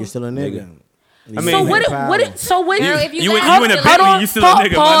still? You're still a nigga. I mean, So what? Power. So what? Girl, if you You in laugh, a still Bentley, Hold on, you still a nigga,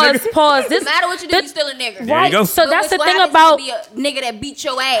 my pause, nigga. pause. This No matter what you do, this- you still a nigger. There you right. go. So But that's the what thing happens about. if you be a nigga that beat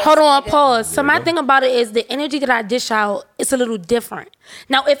your ass. Hold on, nigga? pause. So my thing about it is the energy that I dish out, it's a little different.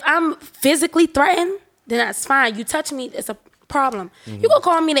 Now, if I'm physically threatened, then that's fine. You touch me, it's a problem. You could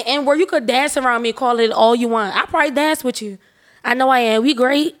call me the N-word. You could dance around me, call it all you want. I probably dance with you. I know I am. We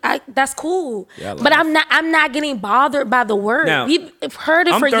great. That's cool. Yeah, I love but it. I'm not getting bothered by the word. Now, We've heard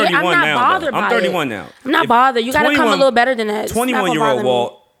it I'm for years. I'm 31 not now, bothered though. I'm by 31 it. now. I'm not If bothered. You got to come a 21 little better than that. It's not gonna 21-year-old bother me.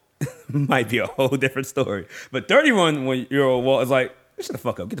 Walt might be a whole different story, but 31-year-old Walt is like, shut the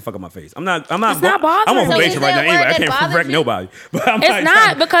fuck up, get the fuck out my face. I'm not. It's not bothering. I'm on So probation is right now there a anyway. word I that can't bothers correct you? nobody. But I'm It's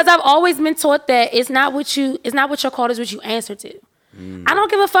not because I've always been taught that it's not what you're called, it's what you answer to. I don't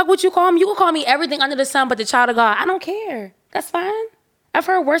give a fuck what you call me. You can call me everything under the sun but the child of God. I don't care. That's fine. I've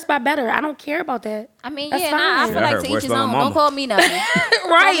heard worse by better. I don't care about that. I mean, That's yeah, nah, I fine. feel I like heard to each worse his by my own. mama. Don't call me nothing.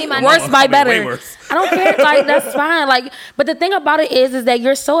 Right, my worse name. by Way better. worse. I don't care. Like that's fine. Like, but the thing about it is that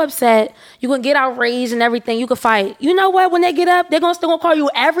you're so upset. You can get outraged and everything. You can fight. You know what? When they get up, they're gonna still gonna call you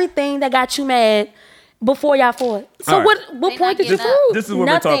everything that got you mad before y'all fought. So All right. what They point not did you getting up. prove? This is what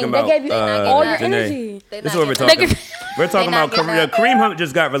Nothing. we're talking about. They gave you all your Janae. energy. They This is not what we're getting talking. We're talking They not about getting Kareem. up. Kareem Hunt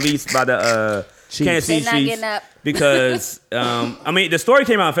just got released by the Kansas They City not Chiefs getting up. because I mean the story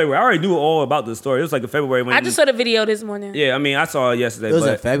came out in February. I already knew all about the story. It was like in February when I just saw the video this morning. yeah. I mean I saw it yesterday. It was in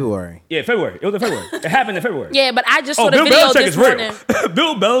but February. yeah, February. It was in February. It happened in February. Yeah, but I just saw Oh, the Bill video Belichick this is real. morning.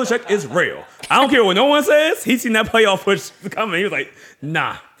 Bill Belichick is real. I don't care what no one says. He's seen that playoff push coming. He was like,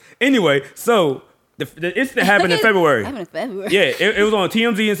 nah. Anyway, so the incident happened in February. Happened in February. Yeah, it was on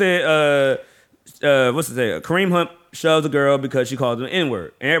TMZ and said, what's it say? Kareem Hunt shoves a girl because she called him an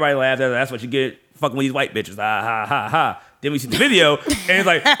N-word. And everybody laughed at her. That's what you get fucking with these white bitches. Ha, ha, ha, ha. Then we see the video, and it's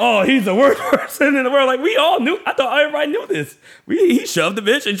like, oh, he's the worst person in the world. Like, we all knew. I thought everybody knew this. He shoved the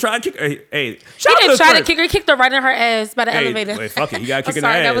bitch and tried to kick her. Hey, shout He out didn't try to friends. kick her. He kicked her right in her ass by the Hey, elevator. wait, fuck it. He got I'm kicked in the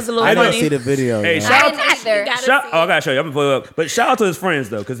sorry, ass. that was a little I funny. didn't see the video. Hey, man. shout I out didn't either. I gotta show you. I'm gonna pull it up. But shout out to his friends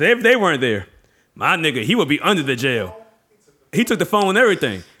though, because if they weren't there, my nigga, he would be under the jail. He took the phone and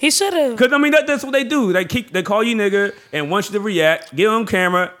everything. He should have. Cause I mean that's what they do. They call you nigga and want you to react. Get on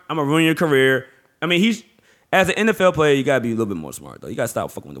camera. I'm gonna ruin your career. I mean he's as an NFL player, you gotta be a little bit more smart though. You gotta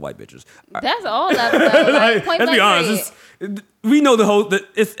stop fucking with the white bitches. That's all of it. Though. Like, point Let's be blank honest. period. We know the whole.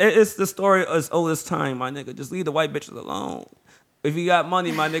 It's the story as old as time, my nigga. Just leave the white bitches alone. If you got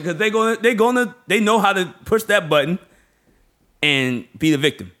money, my nigga, they know how to push that button and be the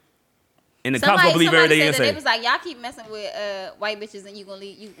victim. And the cops will believe everything you said that say. it was like y'all keep messing with white bitches and you gonna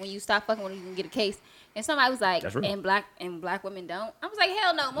leave you when you stop fucking with them you can get a case. And somebody was like, That's real. and black women don't. I was like,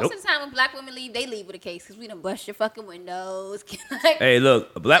 hell no. Most Nope. of the time when black women leave, they leave with a case because we done bust your fucking windows. Like, Hey,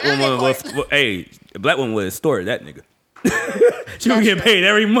 look, a black I'm woman in was court. a black woman would extort that nigga. She was That's getting true. paid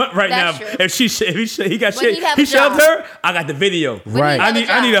every month right That's now. true. If he got But shit, he'd have he a shoved job. her. I got the video. Right. have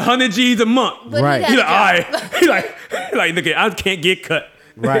a I need job. 100 G's a month. but Right. he He had like, a all job. right. He like, nigga, I can't get cut.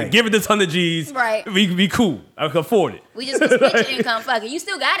 Right. Give it this 100 G's. Right. We be cool. I can afford it. We just gonna split your income. Fuck it. You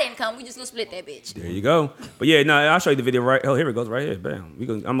still got income. We just gonna split that bitch. There you go. But yeah, no, I'll show you the video right. Oh, here it goes, right here. Bam.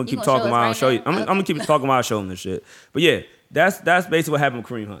 I'm gonna keep gonna talking show us while I right show you. now? I'm gonna keep talking while I show him this shit. But yeah, that's basically what happened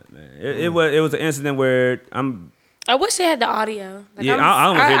with Kareem Hunt, man. It was an incident where I wish they had the audio. Like, yeah, I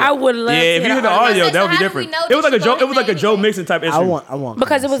don't hear that. I would love. Yeah, to if hear you hear the the audio, So that would be how do different. we know It was that like a you Joe. know It was like a his Joe name? Mixon type issue. I want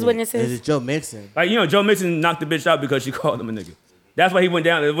Because it was see witnesses. Is it Joe Mixon? Like Joe Mixon knocked the bitch out because she called him a nigga. That's why he went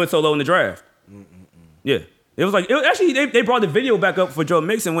down. It went so low in the draft. Yeah. It was actually they brought the video back up for Joe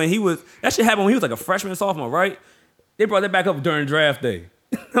Mixon when that shit happened when he was like a freshman, sophomore, right? They brought that back up during draft day.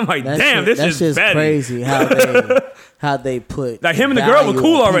 I'm like, damn, this is just bad. crazy how they put Like him and the girl were value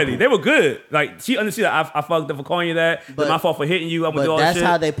cool on already. people. They were good. Like she understood that I fucked up for calling you that. It's But- my fault for hitting you. I'm gonna do But all that's this shit.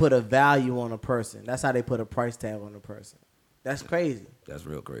 how they put a value on a person. That's how they put a price tag on a person. That's crazy. That's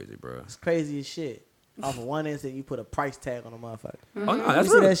real crazy, bro. It's crazy as shit. Off of one instant, you put a price tag on a motherfucker. Oh no, that's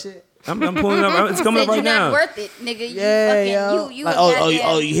You see real. that shit? I'm pulling up. It's coming Said up you're right not now. worth it, nigga. You Yeah, fucking, yo. You Like, a oh,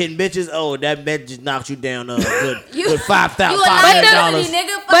 goddamn- you hitting bitches? Oh, that bet just knocked you down good You- good You a $500. liability, nigga.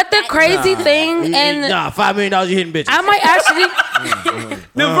 Fuck But the that. crazy thing, and Nah, $5 million you hitting bitches. I might actually.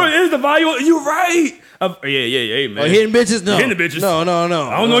 No, bro, it is the value. You're right. Yeah, hey, man. Oh, hitting bitches? No. Hitting the bitches. No. I don't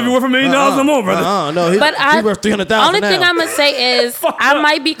know if you're worth $1 million no more, brother. No, But he worth $300,000 only thing now. I'm gonna say is Fuck I up.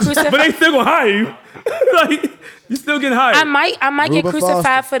 might be crucified. But they still gonna hire you. Like you still getting hired. I might get Ruben crucified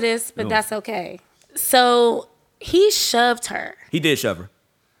Foster. for this, but No. that's okay. So he shoved her. He did shove her.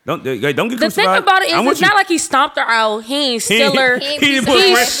 Don't get The crucified. thing about it I'm is, with it's you. not like he stomped her out. He ain't still her. He ain't He didn't piece put of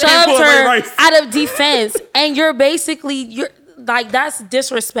He Ray- shit. shoved Ray her Rice. out of defense, and you're like that's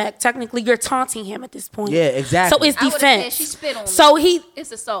disrespect. Technically, you're taunting him at this point. Yeah, exactly. So it's I would've said defense. she spit on me. So he,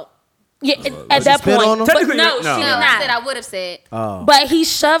 It's assault. yeah, at that spit on point, him? but Technically, no, no. she No, did I said not. I would have said. Oh. But he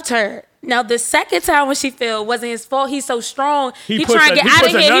shoved her. Now the second time when she fell wasn't his fault. He's so strong. He pushed trying to that- get he out of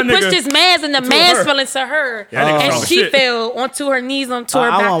pushed here. He another pushed nigga his man's, and the to man's her. fell into her, Yeah, that nigga and strong as she shit. fell onto her knees, onto her I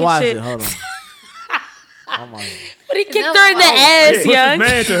back want to and watch shit. it. Hold on. I'm on. But he kicked that her in the was- ass, Pushed his young.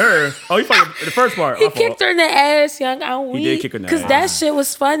 man to her. Oh, he fucking the first part. He My fault. kicked her in the ass, young. I'm weak. did kick her in the Cause ass. that shit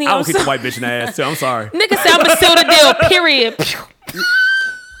was funny. I I'm would kick the so- white bitch in the ass too. I'm sorry. Nigga said I'ma seal the deal. Period. Just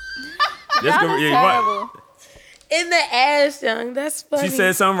That go- was yeah, what? terrible. In the ass, young. That's funny. She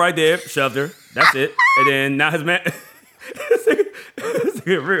said something right there, shoved her. That's it. And then now his man, This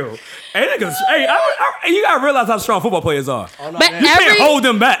nigga real. Hey, niggas, you gotta realize how strong football players are. But You can't hold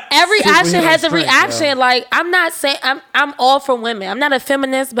them back. every action has a strength, reaction. yo. Like, I'm not saying I'm all for women. I'm not a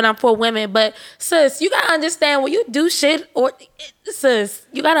feminist, but I'm for women. But sis, you gotta understand when you do shit, or sis,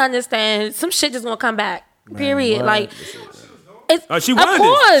 you gotta understand some shit just gonna come back. Period. what? Like, it's, She of won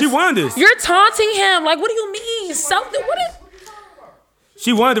course, this. She won this. You're taunting him. Like, what do you mean? Something. What is?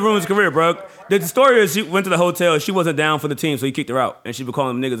 She wanted to ruin his career, bro. The story is she went to the hotel. She wasn't down for the team, so he kicked her out. And she was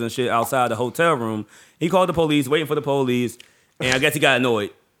calling them niggas and shit outside the hotel room. He called the police, waiting for the police. And I guess he got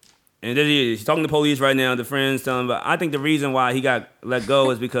annoyed. And then he's talking to the police right now. The friends telling him. But I think the reason why he got let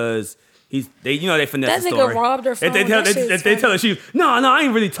go is because they finesse That the nigga story. robbed her phone. They That shit's tell her no, I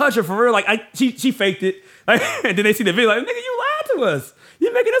ain't really touch her for real. Like she faked it. Like, and then they see the video like, nigga, you lied to us.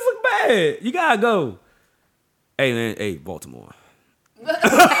 You making us look bad. You gotta go. Hey man, Baltimore.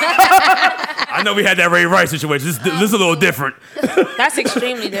 I know we had that Ray Rice situation. This is a little different. That's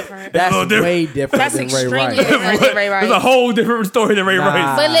extremely different. That's a little different. way different That's than Ray extremely Rice. different than Ray Rice. It's a whole different story than Ray Nah.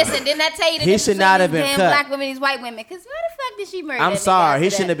 Rice. But listen, didn't I tell you the He difference should not have between been these cut. black women, these white women? Because why the fuck did she marry I'm that nigga sorry, he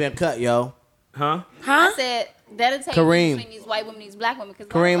after shouldn't have that? been cut, yo. Huh? I said, that'll tell you Kareem. between these white women, these black women.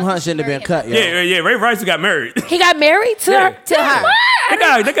 Kareem Hunt shouldn't have been cut, yo. Yeah. Ray Rice got married. He got married to Yeah. her. To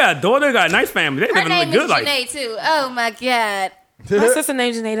her. They got a daughter. They got a nice family. They Her living a name good is life. Janae, too. Oh, my God. My sister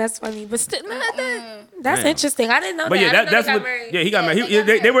named Janae. That's funny, but still, that's Man. interesting. I didn't know But that. yeah, I didn't know that's they what. got married. Yeah, he got Yeah, married.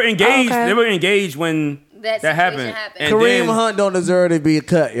 they got They were engaged. Okay. They were engaged when That that situation happened. happened. And Kareem then- Hunt don't deserve to be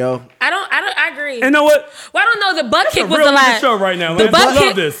cut, yo. I agree. And you know what? Well, I don't know. The butt It's a kick was real a nigga lie. show right now. The Man. butt I love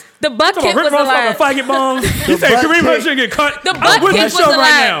kick. this. The butt Come on, kick Rick was a Ross lie. fucking fight get bombs. You say butt Kareem kick. Hunt shouldn't get cut. The I'm butt with kick this was show a right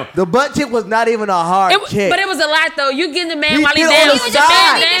lie. now. The butt kick was not even a hard kick. But it was a lie though. You getting the man He while he did down. on He the was the man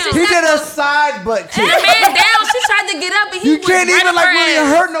side. down. He did a side butt kick. The man down. She tried to get up and he You was can't right even up like her really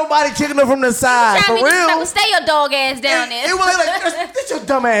ass. hurt nobody kicking her from the side. For Trying to be real. like, stay your dog ass down there. It was like, get your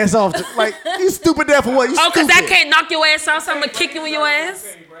dumb ass off. Like, you stupid there for what? You Oh, stupid. because I can't knock your ass out, so I'm going to kick you in your ass.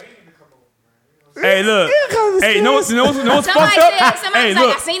 Hey, look. Hey, you know what's Somebody fucked said, up? somebody Hey, was like,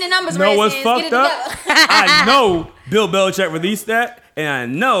 look. I seen the numbers Know what's raised. fucked up? I know Bill Belichick released that, and I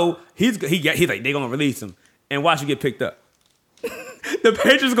know he's like they gonna release him, and watch you get picked up. The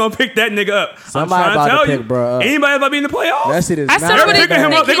Patriots gonna pick that nigga up. Somebody I'm about trying to to tell pick you. bruh up. Anybody about to be in the playoffs? That shit is I not saw They're what that they- picking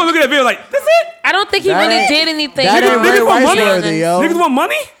him bad. up. They gonna look at that video like, that's it. I don't think he That really ain't- did anything. that to ain't be Ray Rice honest. worthy, yo. Niggas want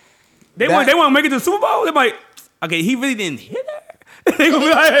money. They That- want to make it to the Super Bowl. They're like, okay, he really didn't hit her. They gonna be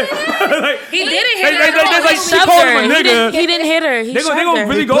like He didn't They- hit her. they like, He she shoved called him her. a He nigga. didn't hit her. He They shoved gonna her.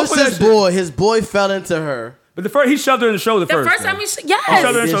 really He go pushed for that his shit. boy. His boy fell into her. But he shoved her in the shoulder The first. first time though. he, He shoved yes. her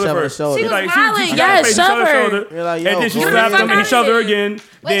in the He did shoulder shove her first. shoulder. She was Like, violent. got Yes, her face, she shove shoved her. shoulder. You're like, And yo, then she boy. slapped him and he Wait, shoved her she again.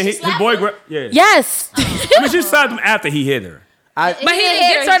 Then she his slapped boy, him? yeah. Yes. I mean, she slapped him after he hit her. But he didn't didn't hit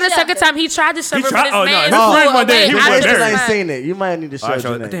get her, her the he second shoved her. time. He tried to shove He her, tried- but his oh, no, man his pulled friend one day, away he was after with the I still Barry. ain't fact. seen it. You might need to show I it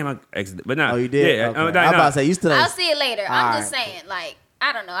showed, tonight. damn, I exited. But not. Oh, you did? Yeah, Okay. nah, I'm about to say, you still I'll ain't. see it later. I'm Alright. just saying, like,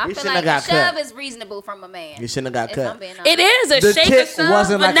 I don't know. I You feel shouldn't like have a got shove cut. is reasonable from a man. You shouldn't have got If cut. I'm being honest. It is a The shake kick or some,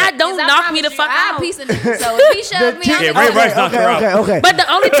 wasn't but like not a- don't knock me the fuck I'll out. piece of nigga. So if he shoved me, I'm Yeah, gonna Ray Rice knocked her out. Okay. But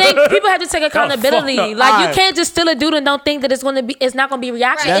the only thing people have to take accountability. fucked up. Like you Alright. can't just steal a dude and don't think that it's not gonna be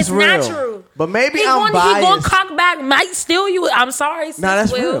reaction. Right. It's That's real. natural. But maybe He I'm gonna biased. cock back, might steal you. I'm sorry. Sis, Nah,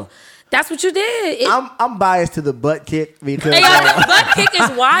 that's Will. real. That's what you did. I'm biased to the butt kick because. Hey, y'all, the butt kick is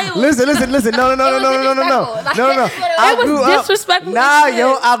wild. Listen. No. It was disrespectful. Like, I It was grew up- disrespectful Nah, as shit.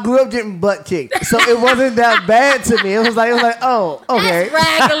 yo, I grew up getting butt kicked, so it wasn't that bad to me. It was like, oh, okay.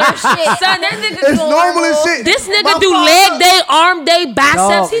 That's regular shit. Son, that nigga It's do normal as shit. This My nigga do father- leg day, arm day,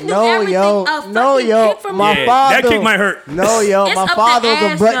 biceps. He do no, everything. yo, A no, fucking yo. kick from My Yeah, father. that kick might hurt. No, yo, It's my up the father was a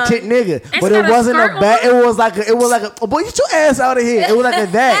ass, butt son. kick nigga, It's but it got a wasn't a skirt bad. on. It was like a boy, get your ass out of here. It was like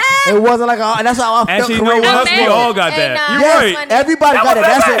a that. It wasn't like a. And that's how I felt. Actually, you know Kareem what? Hunt We man. all got Hey, that. nah. You're Yes, right. everybody That got it.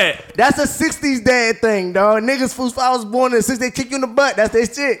 wasn't bad. That's a 60s dad thing, dog. Niggas, if I was born in the 60s, they kick you in the butt. That's their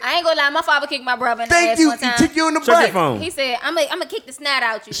shit. I ain't gonna lie, my father kicked my brother in the Thank ass you. one He time. kick you in the Check your butt. phone. He said, I'm gonna kick the snot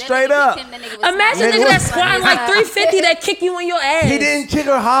out you. That Straight nigga up. kicked him, that nigga was Imagine smiling. nigga that's He was squatting like 350 that kick you in your ass. He didn't kick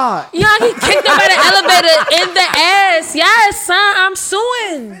her hard. Yeah, he kicked him at the elevator in the ass. Yes, son, I'm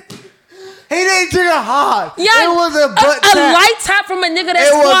suing. He didn't kick her hard. Yeah, It was a butt a tap. light tap from a nigga that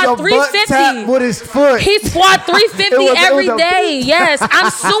It was squat a butt tap 350. with his foot. He squat 350 It was every a- day. Yes,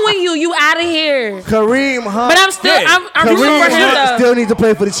 I'm suing you. You out of here. Kareem Hunt. But I'm still, Yeah. I'm rooting Kareem for him Hunt though. still needs to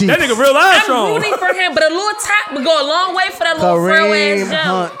play for the Chiefs. That nigga real live I'm strong. rooting for him, but a little tap would go a long way for that little frail Kareem ass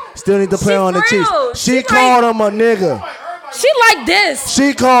Hunt jump. still needs to play She on the real. Chiefs. She She called him a nigga. She like this.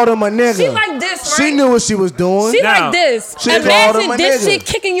 She called him a nigga. She like this, right? She knew what she was doing. She Now, like this. she called Imagine him a this nigga. shit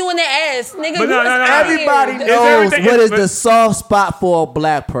kicking you in the ass, nigga. But You no, was no, no. out Everybody here. knows everything- what is but- the soft spot for a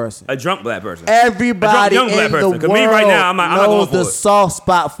black person. A drunk black person. Everybody young black in person. the 'Cause world me right now, I'm not knows going for the it. soft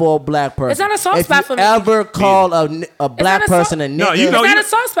spot for a black person. It's not a soft if spot you for me. ever call a black not a person a soft- nigga, No, you know, not you, a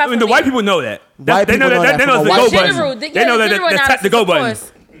soft spot I mean, for the white me. people know that. White They know people know that. They that know from the a go white button. General, They know yeah, that general the go button.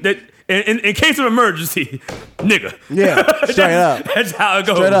 analysis, That in case of emergency, nigga. Yeah, straight up. That's how it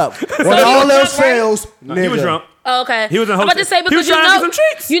goes. straight up. When you all was else drunk, right? fails, He was nigga. drunk. Oh, okay. He was in I'm about to say he was because you trying to know get some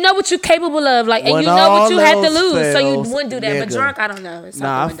treats. you know what you capable of, like, and When you know what all you had to else lose, so you fails, wouldn't do that. But nigga. drunk, I don't know. It's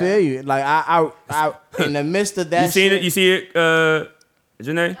Nah, I something feel you. Like I in the midst of that You seen shit, it? You see it,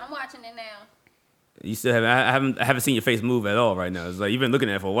 Janae? I'm watching it now. You still haven't. I haven't seen your face move at all right now. It's like you've been looking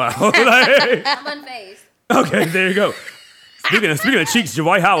at it for a while. Like, I'm unfazed. okay, there you go. Speaking of cheeks,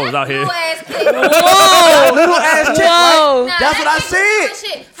 Dwight Howard was out here. Little ass kid. little ass chick, right? Whoa. Nah, That's what I that chick was said.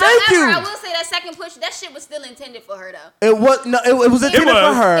 doing shit. Thank However, you. I will say that second push, that shit was still intended for her though. It was no, it was intended was.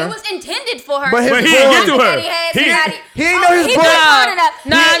 for her. It was intended for her. But his But he didn't get to boy- her. He ain't know his he boy- was hard enough.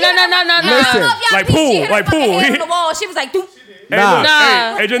 Nah, no. Listen. Like pool, like pool. He hit the wall. She was like, doop. Hey, Nah. look,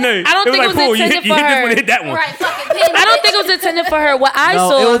 Nah. hey, Janae. I don't it was think like it was pool. You intended hit this for her. one, hit that one. Right, fucking pin. I don't think it was intended for her. What I No,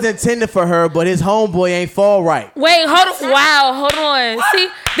 saw. it was intended for her, but his homeboy ain't fall right. Wait, hold on. See,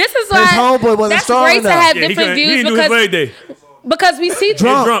 this is why homeboy wasn't that's strong great enough. to have Yeah, he different didn't views do his leg because day. we see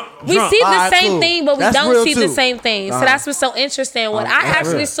Drunk. we Drunk. see the Alright, same cool. thing, but we That's don't real see too. the same thing. So that's what's so interesting. What I that's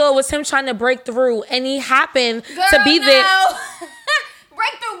actually real. saw was him trying to break through, and he happened Girl, to be there. no.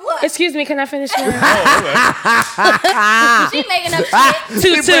 Breakthrough what? Excuse me, can I finish? She making up shit. Two.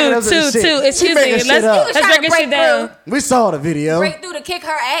 She making up some shit. Excuse She making me. shit Let's up. He was break trying to this shit down. break We saw the video. Breakthrough to kick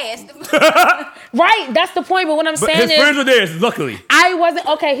her ass. Right, that's the point. But what I'm But saying his friends is, were there, luckily. I wasn't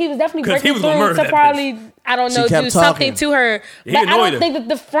okay. He was definitely 'Cause he breaking was gonna through murder to that probably, I don't know, She kept do something talking. to her. He But I annoyed don't her. think that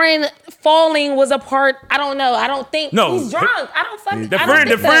the friend falling was a part. I don't know. I don't think No. he's drunk. I don't fucking. The I don't friend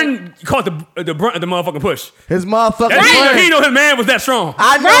think that. caught the brunt of the motherfucking push. His motherfucking That Right. he friend. know his man was that strong.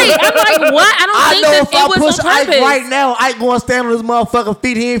 I know. Right, I'm like, what? I don't I think know that if I it was push on Ike purpose. right now, Ike gonna stand on his motherfucking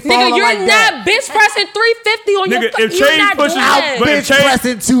feet. He ain't falling Nigga, you're like not that. bench pressing 350 on Nigga, your. if You're Chase not pushes doing out, that. but- Bench Chase-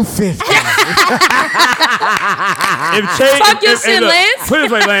 pressing 250. If Chase, Talk your if- shit, look, Lance. Put it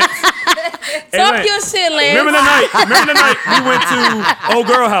this way, Lance. Hey, Talk Lance, your shit, Lance. Remember the night we went to old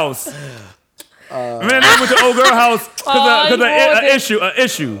girl house. Remember the night we went to old girl house Oh, because you of ruined an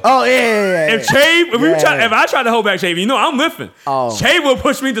issue. Oh yeah. If Chave, Yeah. if I tried to hold back Chave, you know I'm lifting. Oh. Chave will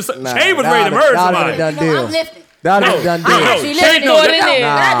push me to. Nah, Chave was ready to murder somebody. Done You know, deal. I'm lifting. That No, was done no, deal. no. Actually, Chave, living no, it in there.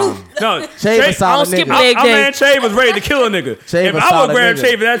 Nah. no. Shave a I solid don't skip nigga. leg Our day. man Chave was ready to kill a nigga. Chave If a I would solid grab nigga.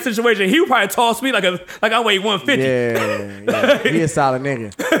 Chave in that situation, he would probably toss me like I weigh 150. Yeah. He a solid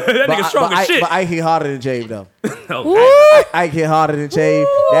nigga. That nigga strong as shit. But Ike hit harder than Jave though. Oh, Ike hit harder than Jave.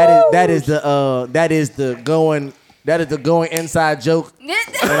 That is the going inside joke.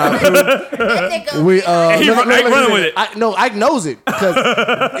 That nigga. We He running with it. Ike knows it because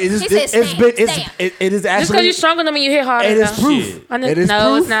He said stand. it is Just because actually you're stronger than me, you hit harder. it is though. proof. I know- It is no,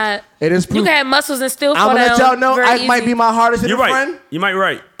 proof. it's not. It is You proof. can have muscles and still I'm fall gonna down. let y'all know very Ike might easy. be my hardest You're hitting right. friend. You might be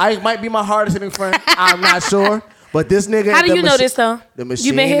right. Ike might be my hardest hitting friend. I'm not sure. But this nigga, How do the you know machi- this though? The You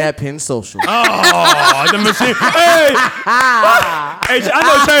machine been hit? that pins social. Oh, the machine. Hey, hey, I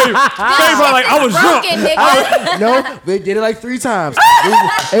know Chave. Chave was like, I was drunk. Drunken nigga. No, they did it like 3 times.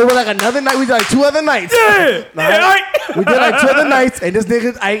 It was like another night. We did like 2 other nights. Yeah, right. We did like 2 other nights, and this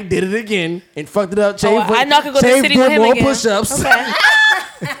nigga Ike did it again and fucked it up. I know I could go to the city with did him more again. push-ups. Okay.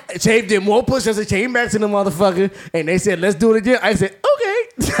 Chave did more push-ups and came back to the motherfucker, and they said, "Let's do it again." I said, "Okay."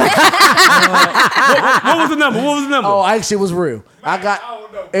 What was the number? What was the number? Oh, Ike shit was real.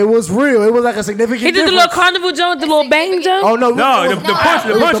 It was real. It was like a significant. He did the difference. little carnival jump, the little bang jump. Oh no, No, the punch,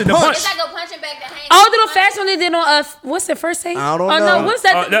 the punch, the punch. It's like go punching back the hand. Oh, the little fast one they did on what's the first take? I don't Oh know. no, what's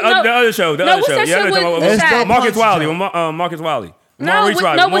that? The other show. The no, other what's show. that Yeah, shit I'm talking with about- It's Shaq? the Marcus punch Wiley. jump. Marcus Wiley. No, Maurice with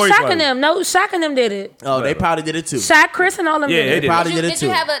Wiley. Maurice Shaq Wiley. and them. No, Shaq and them did it. Oh, they probably did it too. Shaq, Chris, and all them Yeah, did they it. did. Probably did it Did you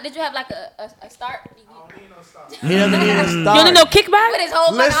too. have like a start? He doesn't need a You start. don't need no kickback? With his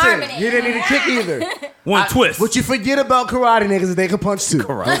whole fucking arm Listen, in he it. didn't need a kick either. One twist. What you forget about karate niggas is they can punch too.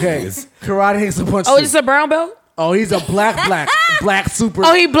 Karate okay, niggas. karate niggas can punch Oh, too. it's a brown belt? Oh, he's a black super.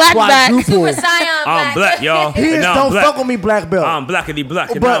 Oh, he black back. quadruple. Super Saiyan I'm black, y'all. He is, And now I'm don't black. fuck with me, black belt. I'm blackity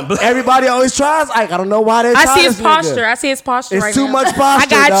black. And now I'm but black. everybody always tries. Ike, I don't know why they. I try see his this nigga. posture. I see his posture It's right too now. much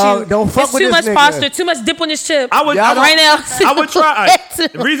posture, I got dog. you. Don't fuck it's with too this much nigga. posture. Too much dip on his chip. I would, Y'all right now. I would try. The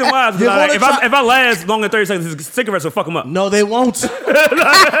reason why is 'cause You like, wanna try- if I last longer than 30 seconds, his cigarettes will fuck him up. No, they won't.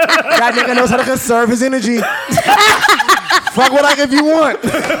 That nigga knows how to conserve his energy. Fuck with Ike if you want.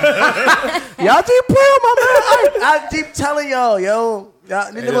 Y'all keep playing with my man Ike. I keep telling y'all, yo.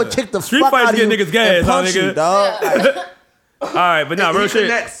 Y'all need to go kick the Street fuck fights out of you get niggas gas, and punch huh, nigga? you, dog. Like, All right, but nah, real he shit.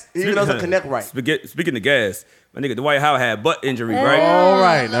 connects. He doesn't connect right. Speaking of gas, my nigga Dwight Howard had butt injury, right? All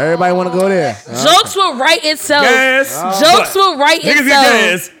right, now everybody want to go there. Jokes will write itself. Gas. Jokes will write Niggas get itself.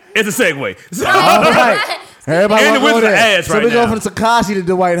 gas. It's a segue. So, All right. Everybody And the want to go Wizards there. ass So right we go now. from Takashi to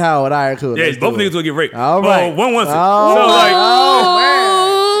Dwight Howard. All right, cool. yeah, Let's both do it. niggas will get raped. All right. One wants it. All So like,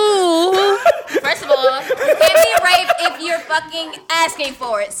 Ooh. First of all, you can't be raped if you're fucking asking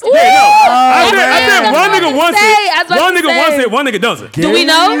for it. yeah, no. I man. said one I was nigga about wants to say, I was it. about One to nigga say. wants it. One nigga doesn't. Do we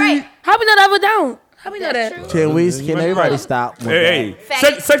know? Right. How we know that we don't? How we know That's that? true. Can everybody stop? Hey,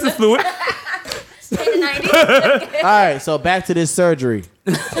 Faggot. sex is fluid. In the 90s. All right, so back to this surgery.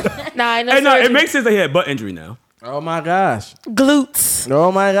 Nah, I know. Hey, no, it surgery. makes sense that he had butt injury now. Oh my gosh. glutes.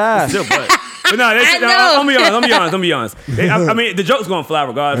 Oh my gosh. Still butt. But no, I know. I'm gonna be honest. I mean, the joke's gonna fly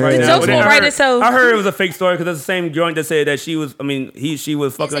regardless right The now. joke's But then gonna I write heard- itself. I heard it was a fake story because that's the same joint that said that she was. I mean, she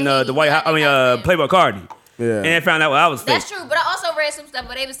was fucking the White House. I mean, Playboy Cardi. Yeah. And they found out I was fake. That's true, but I also read some stuff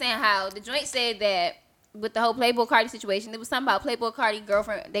where they were saying how the joint said that with the whole Playboy Cardi situation, there was something about Playboy Cardi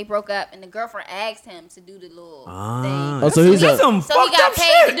girlfriend. They broke up, and the girlfriend asked him to do the little thing. Oh, so he's That's a. some So he fucked got up paid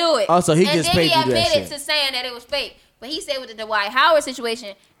shit. to do it. Oh, so he and gets then paid he to do that admitted shit. to saying that it was fake. But he said with the Dwight Howard situation,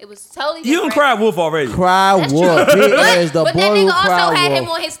 it was totally You different. done cried wolf already. Cry That's wolf. true. He is the but boy that who nigga also cry had him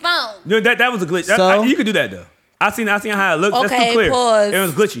wolf. on his phone. No, that was a glitch. So? You could do that though. I seen how it looked. That's Okay, too clear. pause. It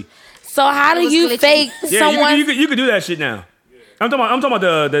was glitchy. So how It do was you glitchy. fake Yeah, someone? you could do that shit now. I'm talking about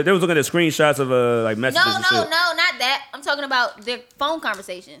the they was looking at screenshots of like messages No, and no, shit. not that. I'm talking about their phone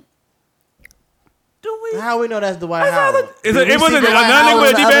conversation. How we know that's the White Howard? It Did we wasn't see a Dwight none Howard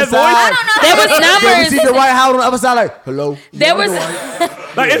with a on deep the ass other side? I voice. don't know. There was Did we numbers. see the White Howard on the other side like, hello? There was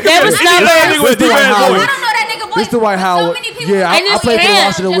Like it's There was it's a numbers. nigga with a deep Dwight ass Howard. I voice. don't know that nigga voice. This Dwight but Howard. So many people Yeah, I just play for the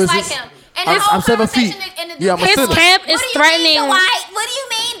Washington just Wizards. like him. And I'm- the whole I'm 7 feet. conversation and the Yeah, I'm a dude his center. camp What is do you threatening. mean, Dwight? What do you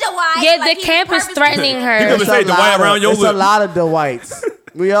mean, Dwight? Yeah, Like, the he camp is purposely- threatening He her. could It's say a Dwight lot around of- your It's a lip. lot of Dwights.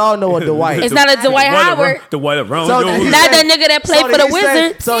 We all know a Dwight. It's not a Dwight Howard. The white around So your he lip. Not said- that nigga that played for the he said-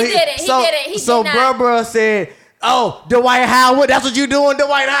 Wizards. So He didn't. He didn't. He so did not. Bruh said, "Oh, Dwight Howard. That's what you doing,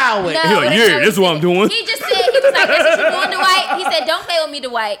 Dwight Howard." No, He like, that's yeah, not this is what I'm doing. He just said, he was like, that's what you doing, Dwight? He said, don't play with me,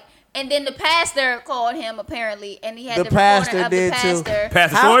 Dwight. And then the pastor called him, apparently, and he had The the, recording pastor of the did, too. pastor. Pass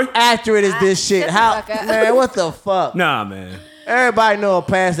the How story? accurate is this shit? shut the How fuck up. man? What the fuck? Nah, man. Everybody know a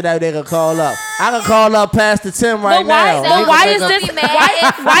pastor that they can call up. I can call up Pastor Tim right But why? now. But He why can is pick this? up- Be mad Why?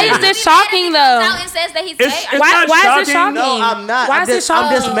 if- Why is Be this mad if shocking he comes though? out and says that he's It's- fake. it's Why? not Why is it shocking. shocking? No, I'm not. Why I'm is it just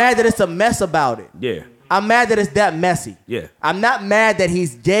shocking? mad that it's a mess about it. Yeah. I'm mad that it's that messy. Yeah. I'm not mad that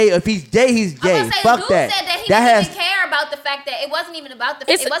he's gay. If he's gay, he's I'm gay. gonna say, Fuck dude that. said that he That didn't has even care about the fact that it wasn't even about the.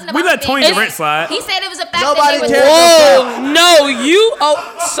 It's- It wasn't We about let him Tony being Durant gay. slide. He said it was a fact Nobody that he cares. was. Whoa, no, you.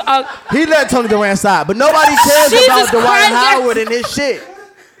 Oh, he let Tony Durant side, but nobody cares Jesus about Dwight Christ. Howard and his shit.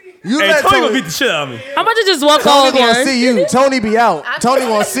 You Hey, let Tony Tony. gonna beat the shit out of me. I'm about to just walk Tony over gonna here. see you. Tony be out. I- Tony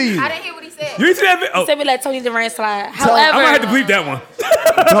gonna see you. I didn't hear what he said. You ain't see that? Oh, Said we let Tony Durant slide. I'm However, gonna have to bleep that one.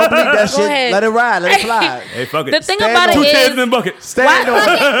 Don't bleep that shit. ahead. Let it ride. Let it fly. Hey, fuck it. the thing Stand about on it Two tens is, in bucket. Stand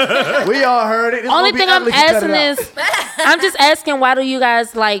on it. We all heard it. It's only gonna be thing I'm ugly if you cut asking it out. is, I'm just asking, why do you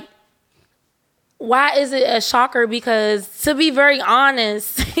guys like? Why is it a shocker? Because to be very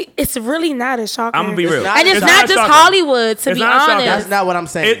honest, it's really not a shocker. I'm gonna be real. not- and it's It's not not just shocking. Hollywood. To It's be not shocking. honest, That's not what I'm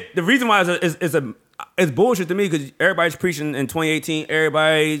saying. The reason why it's bullshit to me because everybody's preaching in 2018.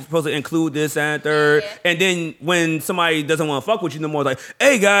 Everybody's supposed to include this and third, Yeah. and then when somebody doesn't want to fuck with you no more, like,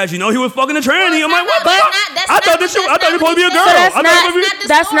 hey guys, you know he was fucking a tranny. Well, I'm like, what? that's the not- fuck? that's I not- thought this shit. I that's thought you were not supposed to be a what girl. he said. So I thought that's you were supposed to be. That's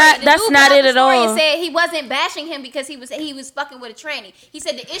That's the story. not- The that's dude not put out it the at story all. and said he wasn't bashing him because he was fucking with a tranny. He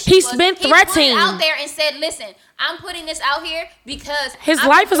said the issue He's was been he threatening. put it out there and said, "Listen, I'm putting this out here because His I'm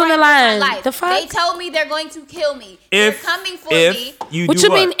life is on the threatened with my line. life. The fuck? They told me they're going to kill me. If they're coming for me." you what do you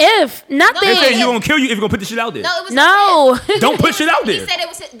what? mean? If nothing? They say Yeah. you gonna kill you if you gonna put this shit out there. No, it was No. a Don't put shit out He there. said it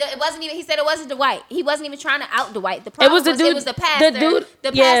wasn't even. He said it wasn't Dwight. He wasn't even trying to out Dwight. The problem was the dude- It was the pastor. the dude-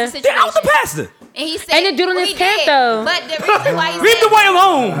 The yeah. pastor They situation. out the pastor. And he said, And the dude in well, his he camp, did. though. But the reason why he Leave said, the white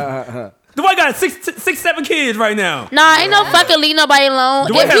alone. The white got 7 kids right now. Nah, ain't no fucking leave nobody alone.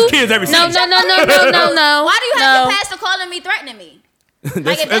 Dwight If has you- kids every no, season. no. why do you no. have the pastor calling me, threatening me?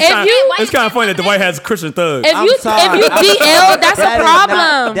 That's if kind you- it's kind of funny that the white has Christian thugs. If I'm you sorry. if you DL, that's That a is not-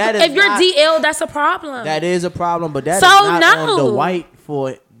 problem. that is If you're not- DL, that's a problem. That is a problem, but that So, is not on no. the white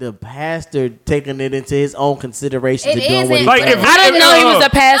for the pastor taking it into his own consideration It to doing what he isn't. Like, does. if- I didn't know he was a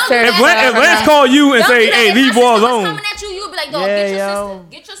pastor. Don't do If that. Lance call you and Don't say, do that. "Hey, If leave my Wall sister was alone," coming at you, you'll be like, dog, Yeah, get your yo. sister.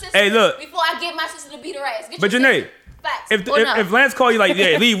 Get your sister. Hey, look. Before I get my sister to beat her ass. Get but your Janae, sister. Facts. If Lance call you like,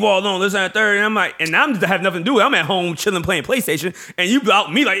 yeah, leave Wall alone, listen at third, and I'm just have nothing to do with it. I'm at home chilling playing PlayStation, and you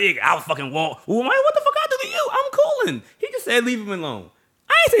out me like, yeah, I'll fucking Wall. Well, what the fuck I do to you? I'm cooling. He just said leave him alone.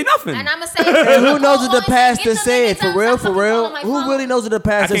 I ain't say nothing. And I'ma say, And who knows what the pastor said? For real? Who really knows what the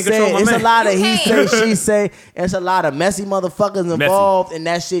pastor can't control said? my It's a man. lot of You he can't. say, she say. It's a lot of messy motherfuckers involved in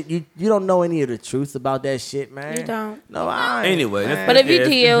that shit. You don't know any of the truth about that shit, man. You don't. No, I ain't. Anyway, that's- But if you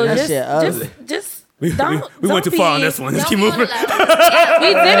DL, That shit ugly. just we don't. went too far on this one. Let's keep moving. We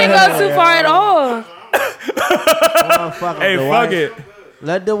didn't go too far at all. Motherfucker, Hey, the fuck white- it.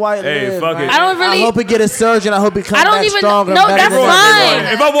 Let the white Hey, live, fuck man. it. I don't really- I hope he get a surgeon. I hope he comes I don't back even- stronger. no, better that's than fine.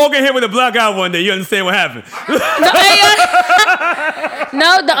 ever. If I walk in here with a black eye one day, you understand what happened.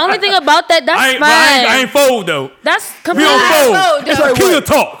 No, the only thing about that, that's I ain't fine. fold though. That's We completely. don't fold. fold, It's though. like Tequila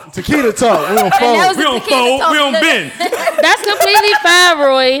talk. Tequila talk. We don't that fold. was- We don't Tequila fold. talk. We don't bend. That's completely fine,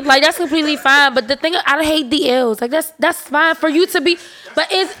 Roy. Like that's completely fine. But the thing, I hate DLs. Like that's fine for you to be. But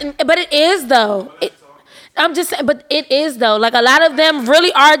it is though. I'm just saying, but it is though. Like a lot of them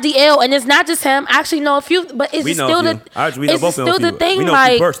really are DL, and it's not just him. I actually know a few, but it's We know still a few. the. We know It's both still of the them. thing. We know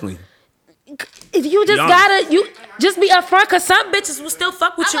Like personally. if you just Be honest. you just be upfront, cause some bitches will still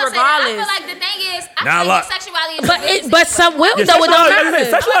fuck with you I'm gonna say that. I regardless. feel like the thing is, I Not a feel lot. like your sexuality is But some will Yeah, though. It don't sexuality- like I matter.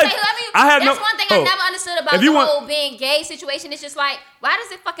 said, sexuality- I have that's no- one thing oh. I never understood about If the you want- whole being gay situation. It's just like, why does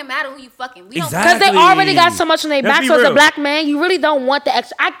it fucking matter who you fucking? We don't. Because they already got so much on their Let's back. be So as a real. black man, you really don't want the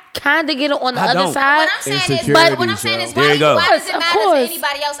extra. I kind of get it on the I other don't. side. What I'm saying is, Insecurities, what I'm saying is, There you go. why does it Of matter to course.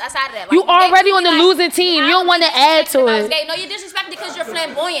 anybody else outside of that? Like, You they already could on be the like, losing team. You don't want to add to disrespecting it. gay. No, you're disrespecting because you're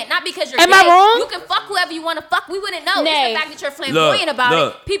flamboyant, not because you're Am gay. I wrong? You can fuck whoever you want to fuck. We wouldn't know. Nay. It's the fact that you're flamboyant about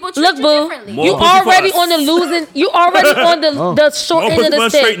look. it. People treat Look, you boo, differently. More you pussy for already us. on the losing. You already on the short More end of pussy the for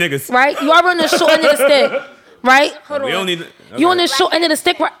us stick, straight niggas. right? You already on the short end of the stick, right? Hold We on. don't need. You on the short end of the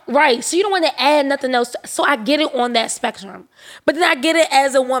stick, right? So you don't want to add nothing else. So I get it on that spectrum, but then I get it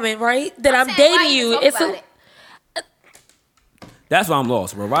as a woman, right? That I'm saying, why dating you you. talk It's about a, it? That's why I'm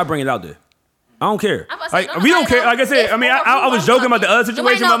lost, bro. Why bring it out there? I don't care. I'm about to say, Like don't we don't nobody care. Like I said, know I mean, if I was joking about the other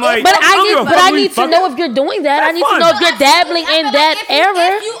Nobody situation, but I'm know like, if- but I don't give a but fuck. I We need to fucking- know if you're doing that. I That's need to fine. know if you're dabbling I feel in like that if era.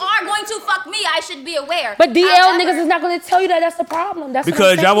 If you are going to fuck me, I should be aware. But DL However, niggas is not going to tell you that. That's the problem. That's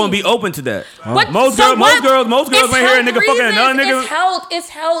Because what I'm y'all won't be saying. open to that. But Most so girls, what? most girls It's right here, a health nigga fucking another reasons. nigga. It's health. It's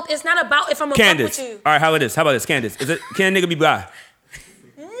health. It's not about if I'm a fuck Candace. with you. All right, how about this? How about this, Candace? Can a nigga be bi?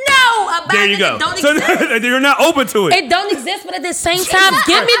 No, a bad There you nigga go. don't So exist. you're not open to it. It don't exist, but at the same time,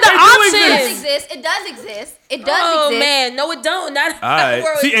 give me the It do It does options. exist. It does exist. It does Oh exist. man, no, it don't. Not All right.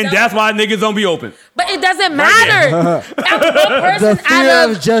 world, See, it and don't. that's why niggas don't be open. But it doesn't Right there. matter. I'm one The person fear out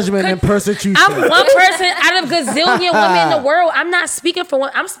of of. judgment and persecution. I'm one person out of gazillion women in the world. I'm not speaking for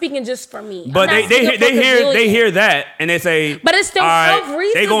one. I'm speaking just for me. But I'm not they speaking for hear gazillion. hear that and they say, But it's still all right, health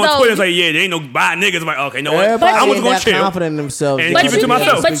reasons, They go on though. Twitter and say, yeah, they ain't no bi niggas. I'm like, okay, know what? Everybody I'm just ain't gonna that chill. confident in themselves. And that keep they it to can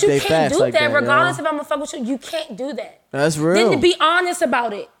myself. But speak you they can't facts do like that, yo. regardless if I'm gonna fuck with you. You can't do that. That's Then real. to be honest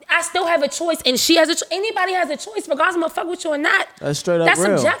about it, I still have a choice, and she has a choice. Anybody has a choice, regardless if I'm gonna fuck with you or not. That's straight up That's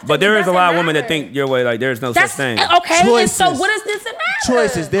real. subjective. But there It is a lot of doesn't women that matter. think your way, like there's no That's such thing. okay. And so Choices. what does this matter?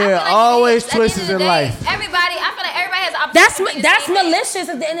 Choices. I There feel are like always at the end of choices the in day, life. Everybody, I feel like everybody has That's opportunity. that's malicious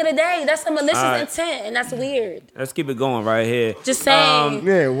at the end of the day. That's a malicious All right. intent, and that's weird. Let's keep it going right here. Just saying.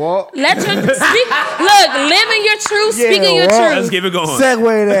 Yeah, Walt. Let your speak. Look, living your truth, Yeah, speaking your what? Let's truth. keep it going.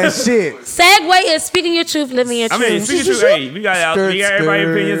 Segue that shit. Segue is speaking your truth, living your I truth. mean, speaking of truth, hey, we got everybody's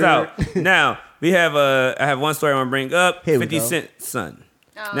skirt. opinions out. Now we have I have one story I want to bring up. Here we 50 go. Cent's son.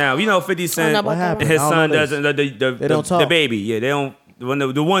 Now you know 50 Cent know about What that happened? and his I don't son know does this. the don't talk. baby. Yeah, they don't.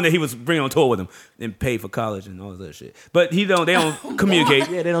 The one that he was bringing on tour with him and paid for college and all this other shit. But they don't communicate.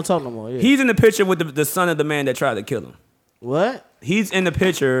 Yeah, they don't talk no more. Yeah. He's in the picture with the son of the man that tried to kill him. What? He's in the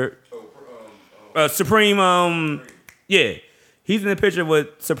picture. Supreme. Yeah, he's in the picture with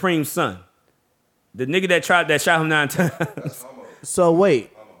Supreme's son, the nigga that shot him 9 times. So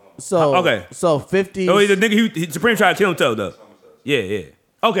wait. So Okay. So 50. Oh, the nigga Supreme tried to kill him though. Yeah.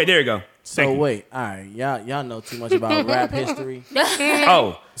 Okay, there you go. So Thank you. wait. All right. Y'all know too much about rap history.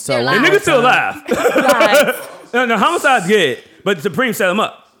 Oh, So They're the one lying. more nigga's still time. alive. No, homicide's good, but Supreme set him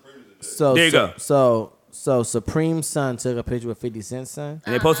up, So There you go. So Supreme's son took a picture with 50 Cent's son,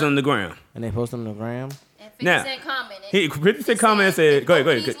 and they posted it on the ground. and they posted it on the gram. And 50 Now, Cent commented. He 50 Cent commented and said, "Go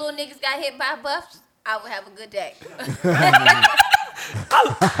ahead." These little niggas got hit by buffs. I would have a good day. And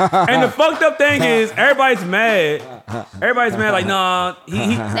the fucked up thing is, everybody's mad. Everybody's mad. Like, nah,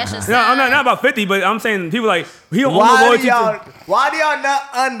 he That's your no, I'm son. not about 50, but I'm saying people like he don't owe no Why loyalty do y'all? to. Why do y'all not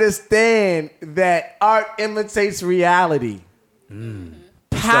understand that art imitates reality?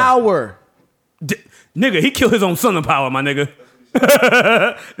 Power. Nigga, he killed his own son in power, my nigga.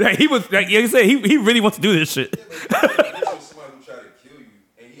 Like he was like I said, he really wants to do this shit. Somebody who tried to kill you,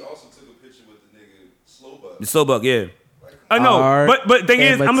 and he also took a picture with the nigga Slowbuck. The Slowbuck, yeah. I know, Art but thing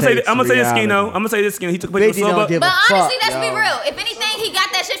is, I'm gonna say this, Skino. reality. I'm gonna say this, Skino. He took a picture with 50 don't Slowbuck. give But a honestly, fuck, let's be yo. real. If anything, he got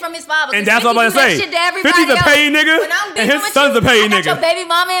that shit from his father. And 'cause that's what I'm 50 about to do that say. shit to everybody 50's a else. paid nigga, When I'm and beefing his with son's you, a paid I got nigga. your baby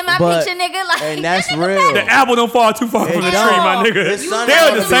mama in my But- picture, nigga. Like, and that's that nigga real. The apple don't fall too far from the It tree, my don't. nigga. His son They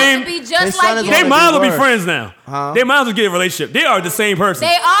are the is same. To be just His son like is you. They gonna might as well be worse. friends now. Huh? They might as well get a relationship. They are the same person.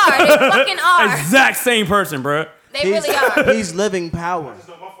 They are. They fucking are. Exact same person, bro. They really are. He's living power.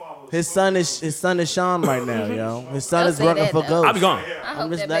 His son is Sean right now, yo. His son Don't is say working that, for though. Ghost. I'll be gone. I hope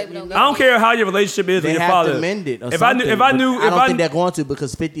just that letting baby you don't know. I don't care how your relationship is They with your have father. to mend it. Or If I knew, something, if I but knew, I if don't I think they're going to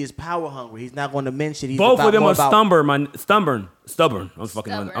because 50 is power hungry. He's not going to mend shit. He's both about of them more are about- stubborn. I'm fucking. Stubborn. I'm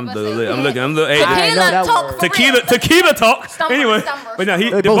I'm the. about to say, I'm looking. I'm the. I know Tequila that talk word. for real. Tequila talk. Stumber, Anyway, stumber, but now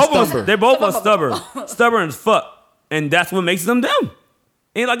They both are stumber. they're both are stubborn as fuck, and that's what makes them them.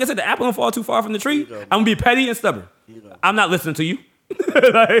 And like I said, the apple don't fall too far from the tree. I'm gonna be petty and stubborn. I'm not listening to you.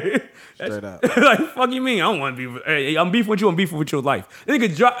 Like, Straight up. like fuck you mean? I don't want to be. Hey, I'm beefing with you. I'm beefing with your life.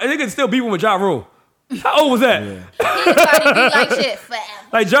 Nigga still beefing with Ja Rule. How old was that? He try to be like shit forever.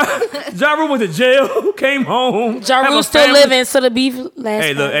 Like Ja Rule went to jail, came home. Ja have a Rule still family. living, so the beef last.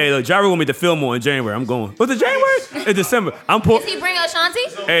 Hey, look, Ja Rule want me to film more in January. I'm going. Was it January? It's December. I'm poor. Does he bring Ashanti?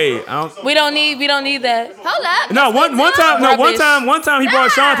 Hey, I don't. We don't need that Hold up. No, Yes, we one do. time, Rubbish. one time he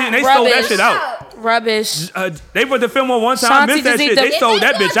brought Shanti and they stole that Rubbish. shit out. rubbish. They put the film on one time, Shanti missed that just need shit. to- They If sold they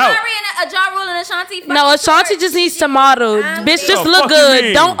that do bitch out. A Ja Rule and Ashanti. No, Ashanti just needs to model. Bitch, just Oh, look fuck you good.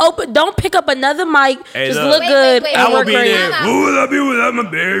 mean? Don't pick up another mic. Hey, just look. look Wait, good wait, and I will work be great. there. Time out. Who love you without my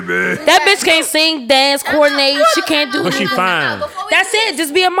baby? That bitch can't sing, dance, coordinate. She can't do But she anything. fine. That's it.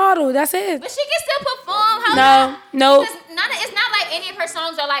 Just be a model. That's it. But she can still perform. How No, no. Because it's not like any of her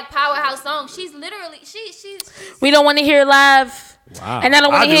songs are like powerhouse songs. She's literally she's We don't want to hear it live. Wow. And I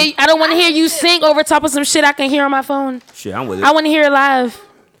don't want to do. hear. I don't want to hear you sing over top of some shit I can hear on my phone. Shit, I'm with it. I want to hear it live.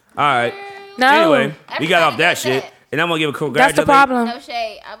 All right. No. Anyway, we got off that Everybody shit, does that. and I'm gonna give a That's congratulations. the problem. no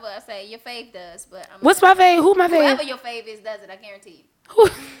shade. I would say your fave does, but What's my fave? Who my whoever fave? your fave is does it. I guarantee Who?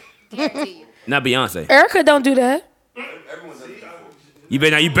 you. Guarantee you. Not Beyonce. Erica don't do that. Everyone's done it before. You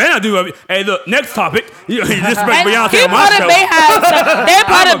better not do it. Hey, look, next topic. You disrespect And Beyonce he on my part of show. Bayhive. So they're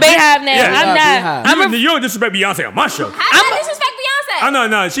part I'm of a big- Bayhive now. yeah. I'm Bayhive. not. You don't disrespect Beyonce on my show. How do you disrespect Beyonce? I know,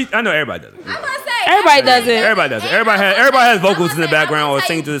 I know everybody does it. I'm gonna say Everybody does it. Everybody does it. And Everybody has I'm vocals gonna in the say- background I'm or gonna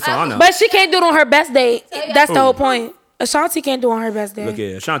singing say- to the song. I know. But she can't do it on her best day. That's the Who? whole point. Ashanti can't do it on her best Look day.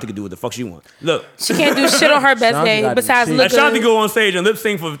 here, Ashanti can do what the fuck she want. Look, She can't do shit on her best Ashanti day got them besides cheeks. look Ashanti good. go on stage and lip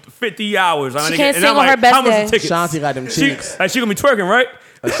sync for 50 hours. She can't sing on her best how much day. the tickets? Ashanti got them She, cheeks. she gonna be twerking, right?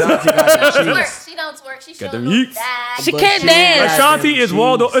 Ashanti got them cheeks. Twerk. She don't twerk. She Got show them no yeeks. that. She But can't she dance. got Ashanti them is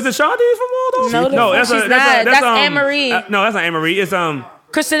Waldo. cheeks. Is Ashanti is from Waldo? No, she's not. That's Anne-Marie. No, that's not Anne-Marie. It's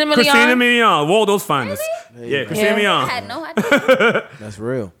Christina Milian. Christina Milian, Waldo's finest. Yeah, Christina Yeah. I Milian. had no idea. That's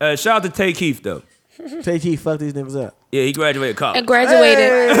real. Shout out to Tay Keith though. Tay Keith, fuck these niggas up. Yeah, he graduated college. And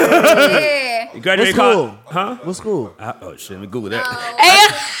graduated. Yeah. He graduated What college. school? Huh? What school? Oh shit, let me Google that.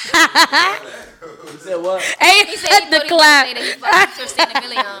 Hey, He said what? hey, He said he the thought he clap. was gonna say that he fucked Christina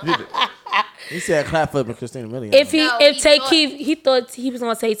Milian. He said clap for Christina Milian. If he No, if he Take thought- Keith, he thought he was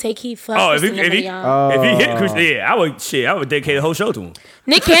gonna say Take Keith fuck Oh, if he- Christina if he- Milian. If he hit Chris, yeah, I would dedicate the whole show to him.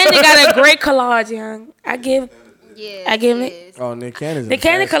 Nick Cannon got a great collage, young. I give Yeah. I give he it- is. Oh, Nick Cannon's the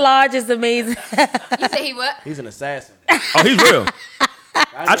Cannon collage is amazing. You say he what? He's an assassin. Oh, he's real.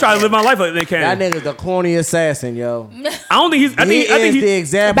 I try to live my life like Nick That Cannon. nigga's the corny assassin, yo. I don't think he's. I He think is the he.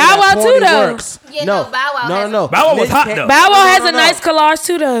 example Bow that Wow corny too, though. works. Yeah, no, Bow Wow has- no. Bow Wow was Nick hot, Can- though. Bow Wow has No, a no. nice collage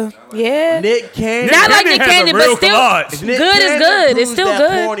too, though. Yeah. Nick Cannon. Not like Nick has Cannon, a but real still- collage. Nick Good is Cannon good. It's proves still that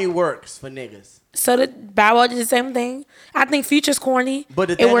good. corny works for niggas. So the Bow Wow did the same thing. I think Future's corny. But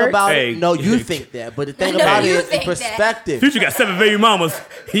the It thing works. about Hey. it, no, you think that. But the thing No, about it you is in think that. perspective. Future got 7 baby mamas.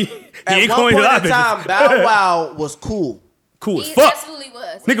 He At ain't one going point to in time, Bow Wow was cool. Cool as He fuck. absolutely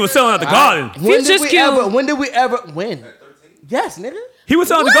was. Nigga was selling out the garden. Future's cute. When did we ever win? Yes, nigga. He was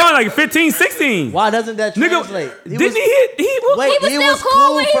selling out the garden like 15, 16. Why doesn't that Nigga, translate? didn't he hit? Wait, He was still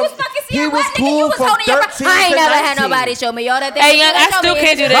cool when he was fucking he Sierra was Black. Nigga, cool you was from holding your 13 I ain't to never had 19. nobody show me all that thing. Hey, young, I still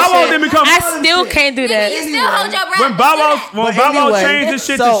can't do Bow Wow that didn't shit. become- I still can't do You that. still hold your breath. When Bow Wow, But when Bow Wow anyway, changed his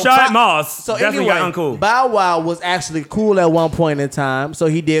shit so to Shot Bow- Moss, So that's when he anyway, got uncool. Bow Wow was actually cool at one point in time, so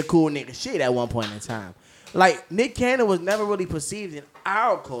he did cool nigga shit at one point in time. Like Nick Cannon was never really perceived in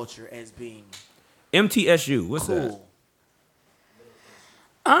our culture as being MTSU, what's that? cool.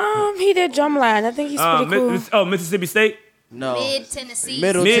 He did Drumline. I think he's pretty cool. Mississippi State, No, Mid Tennessee.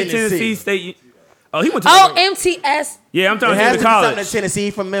 Middle Mid Tennessee. Tennessee State. Oh, he went to. Oh, MTS. yeah, I'm It talking has to to be something college. in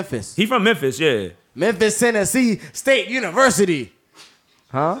Tennessee from Memphis. He from Memphis, yeah. Memphis, Tennessee State University.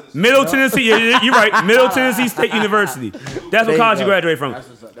 Huh? Middle Tennessee. Yeah, you're right. Middle Tennessee State University. That's what college you graduate from.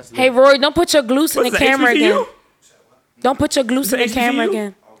 Hey, Roy, don't put your glutes in What's the the camera again. HBCU? Don't put your glutes in the Is it camera HBCU?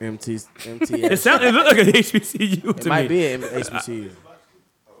 again. MTS. It looked like an HBCU It to might me. be an HBCU.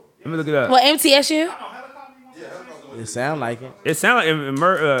 Let me look it up. What, MTSU? It sound like it. It sounded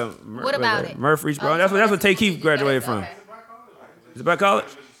like What about it? Murfreesboro. That's what Tay Keith graduated from. Okay. Is it Black College?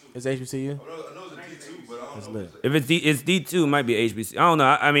 It's HBCU. It's lit. If it's D2, it might be HBCU. I don't know.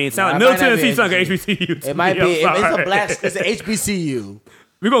 I mean, it sounds Nah, like it might Middle not be Tennessee sounds like HBCU. HBCU. to It might me. be. I'm It's a sorry. black. It's an HBCU.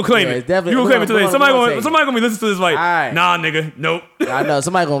 We gonna claim Yeah, it. it's definitely- You gonna we're claim it gonna- today. we're Somebody gonna gonna take somebody gonna be listening to this like, Alright. nah, nigga, nope. I know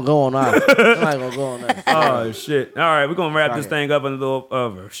somebody gonna go on us. Somebody gonna go on us. Oh shit! All right, we're gonna wrap this Right. thing up in a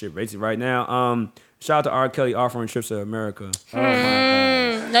little shit, basically right now. Shout out to R. Kelly offering trips to America.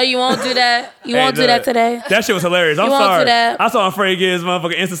 No, you won't do that. You won't do that today. That shit was hilarious. I'm You won't do sorry. that. I saw Freddie get his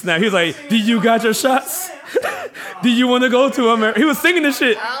motherfucking instant snap. He was like, "Do you got your shots? Do you want to go to America?" He was singing this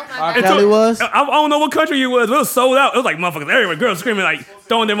shit. Oh my R. God. Kelly was. I don't know what country he was, but it was sold out. It was like motherfuckers everywhere. Girls screaming like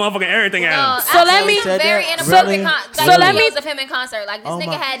throwing their motherfucking everything at him. So let me- Said very that? inappropriate. Really? So let let me- of him in concert. Like this Oh nigga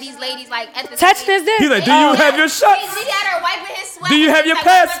my- had these ladies like at the Touch this dick. He's like, "Do you have your shots?" He had her wiping his sweat. Do you have your He's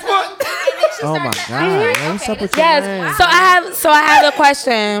like, passport? and then she Oh my started- God. I'm like, What's okay, up with this your is- Yes. man? So I have a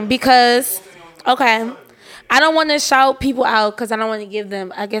question because, okay, I don't want to shout people out because I don't want to give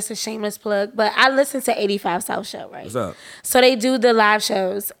them, I guess, a shameless plug. But I listen to 85 South Show, right? What's up? So they do the live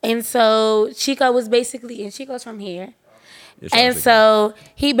shows, and so Chico was basically, and Chico's from here. And so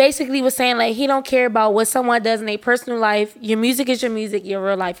he basically was saying like he don't care about what someone does in their personal life. Your music is your music. Your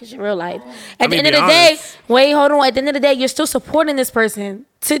real life is your real life. At the mean, end of be the day, honest. wait, hold on. At the end of the day, you're still supporting this person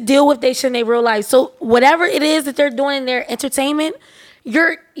to deal with their shit in their real life. So whatever it is that they're doing in their entertainment,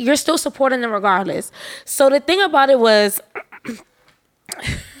 you're still supporting them regardless. So the thing about it was,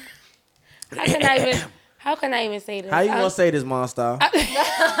 how can I even say this? How you gonna say this, monster?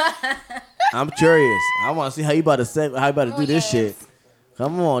 I'm curious. I want to see how you about to say. How you about to do this shit?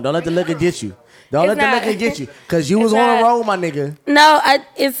 Come on, don't let the liquor get you. Don't let It's the not- liquor get you, cause you was it's on a not- roll, my nigga. No,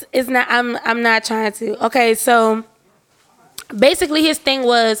 it's not. I'm not trying to. Okay, so basically, his thing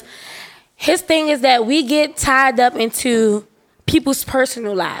is that we get tied up into people's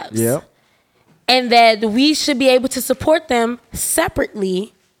personal lives. Yep. And that we should be able to support them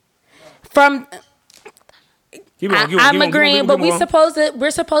separately from. I'm agreeing, but we're supposed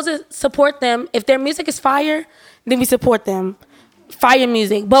to support them. If their music is fire, then we support them. Fire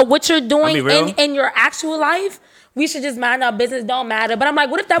music. But what you're doing I'll be real. in your actual life, we should just mind our business. Don't matter. But I'm like,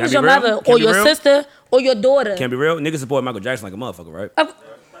 what if that Can I was be your real? mother Can I or be your real? sister or your daughter? Can't be real. Niggas support Michael Jackson like a motherfucker, right? Of-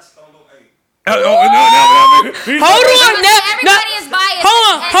 No. Hold on, Everybody is biased. hold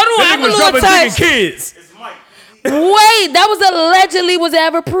on. That I'm nigga a was little dropping dick touched. kids. Wait, that was allegedly was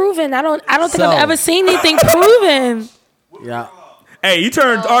ever proven. I don't think So- I've ever seen anything proven. Yeah. Hey, you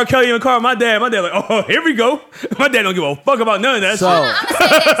turned R. Kelly in the car. My dad like, oh, here we go. My dad don't give a fuck about none of that So-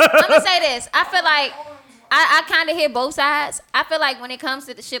 shit. I'm gonna say this. I feel like I kind of hear both sides. I feel like when it comes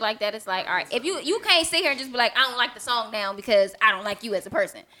to the shit like that, it's like, all right, if you can't sit here and just be like, I don't like the song now because I don't like you as a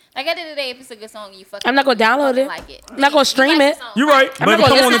person. Like at the end of the day, if it's a good song, you fucking. I'm not gonna download it. Like it. I'm not gonna stream it. You're right. I'm But not if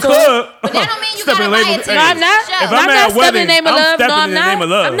gonna come on the listen to club. But that don't mean you stepping gotta in buy label- it. Hey, No, I'm not. If I'm I'm not at a stepping in wedding, the name of I'm love. No, stepping I'm in the name of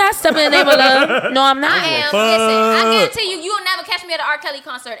not. love. I'm not stepping in the name of love. No, I'm I not. am. Listen, I guarantee you, you will never catch me at an R. Kelly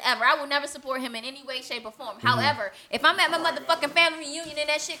concert ever. I will never support him in any way, shape, or form. However, if I'm at my motherfucking family reunion and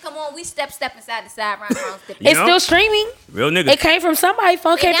that shit come on, we step side to side, round. It's know? still streaming. Real niggas. It came from somebody.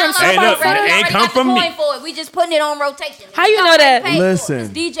 Phone came from Hey, somebody. look, it first. ain't come from me. For it. We just putting it on rotation. How you know that? Listen.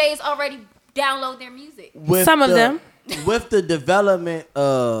 DJs already download their music. With Some of them. With the development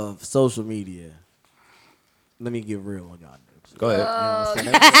of social media, let me get real on y'all. Go ahead. Let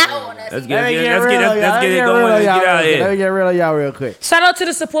me Let's get get it real going. on Let's y'all get out of real quick. Let me here. get real on y'all real quick. Shout out to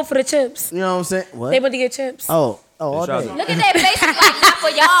the support for the chips. You know what I'm saying? What? They about to get chips. Oh, all Shout day. out. Look at that face, like not for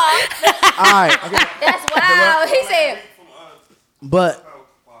y'all. All right. Okay. That's wild. He said, But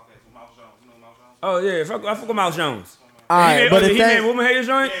Oh yeah, I fuck with Mouse Jones. all right, but the he made thing, Woman Haters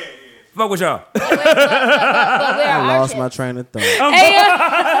joint. Fuck with y'all. but we're I lost my train of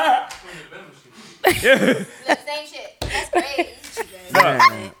thought. Same shit. That's crazy.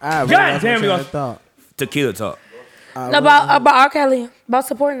 Man, I really God lost damn, my we train lost- of thought. Tequila talk. About R. Kelly. About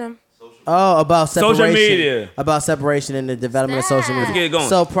supporting them. Oh, about Social separation. media. About separation and the development of social media. Let's get it going.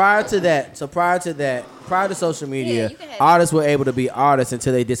 So prior to social media, you can have it. artists were able to be artists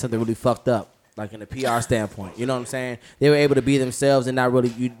until they did something really fucked up, like in a PR standpoint. You know what I'm saying? They were able to be themselves and not really.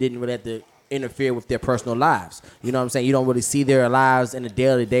 You didn't really have to interfere with their personal lives. You know what I'm saying? You don't really see their lives on a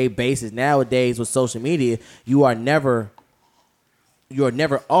day-to-day basis. Nowadays with social media, you are never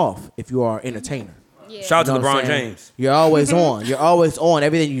off if you are an entertainer. Yeah. Shout out to You know what I'm LeBron saying? James. You're always on. You're always on.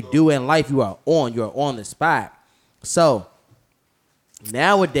 Everything you do in life, you are on. You're on the spot. So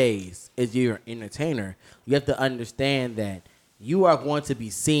nowadays, as you're an entertainer, you have to understand that you are going to be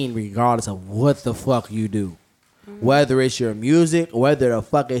seen regardless of what the fuck you do. Whether it's your music, whether the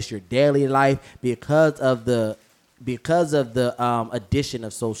fuck it's your daily life, because of the addition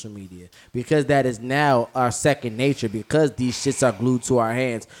of social media, because that is now our second nature, because these shits are glued to our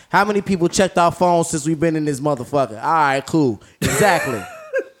hands. How many people checked our phones since we've been in this motherfucker? All right, cool. Exactly.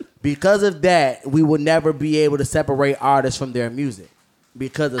 Because of that, we will never be able to separate artists from their music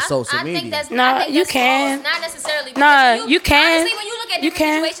because of social I media. think that's, Nah, I think you that's can. false. Not necessarily. Nah, because you can. Honestly, when you look at You different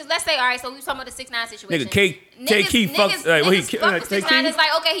can. situations, let's say, all right, so we talking about the 6ix9ine situation. Nigga, K Keith fucks. Like, what he niggas kill? fuck Like, with K 6ix9ine. Keith. It's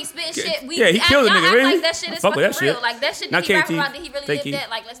like, okay, he spitting shit. Yeah, he killed a y'all nigga, act really? like that shit is Fuck with fucking that real. shit. Like that shit Not that he rap KT. about, did he really Take live Keith. that?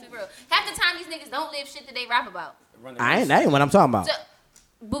 Like, let's be real. Half the time, these niggas don't live shit that they rap about. That ain't what I'm talking about. So,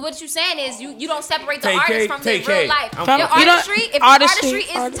 but what you saying is you don't separate the Take artist K, from their take real K. life. I'm Their fucking- You don't- artistry, if artistry the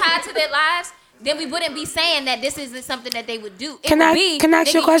artistry is tied to their lives, then we wouldn't be saying that this isn't something that they would do. It Can would I- be, can I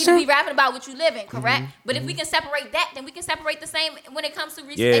ask nigga, you a question? You be rapping about what you live in, correct? But if we can separate that, then we can separate the same when it comes to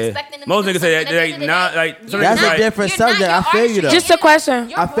Yeah. expecting them Most to do niggas say something. that, At the end of the not day, like. you're some That's niggas a like, different you're not subject. your I feel you, artistry. though. Just a question.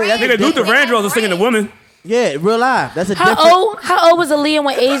 Your I feel that's brand Nigga, Luther is your Vandross was singing the brand. woman. Yeah, real life. That's a different. How old was Aaliyah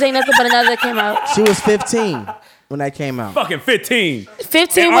when Age Ain't Nothing But Another came out? She was 15 when that came out. Fucking 15.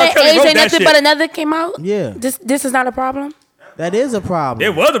 15 And R. when Kelly Age wrote Ain't that Nothing shit. But Another came out? Yeah. This is not a problem? That is a problem.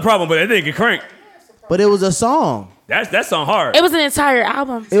 It was a problem, but that nigga get cranked. But it was a song. That's song hard. It was an entire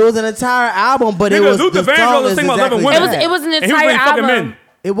album. It was an entire album, but it Nigga, was Luther the Vandross song was is singing about exactly loving women. that. It was an And he was entire bringing fucking album. men.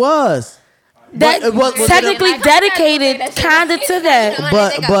 It was. That But was it technically a- dedicated kinda to that. But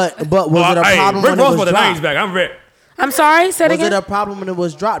was it a problem Rick when it Ross was brought the names dropped? back. I'm Rick. I'm sorry, say it Was it again. a problem when it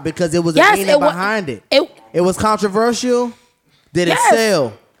was dropped because it was Yes, a meaning it wa- behind it? It It was controversial. Did it Yes.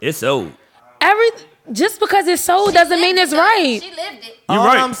 sell? It's old. just because it's sold doesn't mean it's right. She lived it. You're All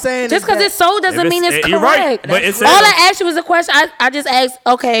right. I'm saying Just is because that- it's sold doesn't If mean it's- it's you're right, correct. but it's All sold. I asked you was a question. I just asked,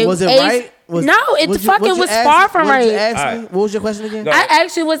 okay. Was it Age- right? No, it what'd fucking what'd was ask far me? from What'd you right. ask me? Alright. What was your question again? Go. I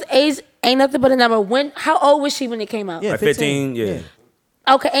actually was Age Ain't Nothing But a Number. How old was she when it came out? Yeah, Like 15, yeah.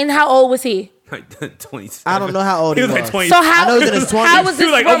 Okay, and how old was he? Like 27. I don't know how old He he was like was. 20. So how, I know he was in his 20s. how was He this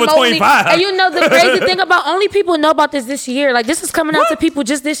was like over remotely- 25. And you know the crazy thing about only people know about this year. Like this is coming out to people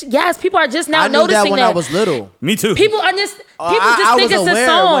just this. Yes, people are just now I knew noticing that when I was little. Me too. People are just people I just think was it's a aware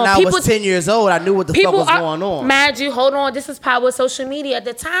song. when I people was 10 years old. I knew what the fuck was going on. Mind you, hold on. This is power of social media. At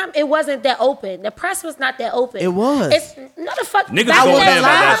the time, it wasn't that open. The press was not that open. It was. It's not a fuck. Niggas back was in going in that about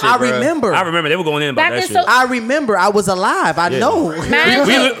that time- shit, I bro. remember. I remember they were going in about Back that in shit. so- I remember. I was alive. I know. Mind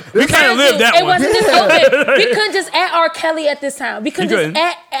We you, kind of mind lived you, that it one. wasn't just open. We couldn't just add R. Kelly at this time. We couldn't You just couldn't.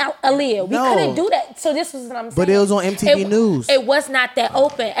 add Aaliyah. We No. couldn't do that. So this was what I'm saying. But it was on MTV News. It was not that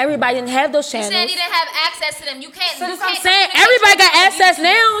open. Everybody didn't have those You channels. said he didn't have access to them. You can't. So you that's what I'm can't saying. communicate Everybody got with access YouTube.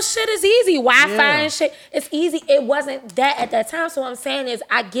 now. Shit is easy. Wi-Fi Yeah. and shit. It's easy. It wasn't that at that time. So what I'm saying is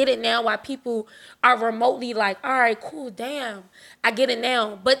I get it now why people are remotely like, all right, cool, damn. I get it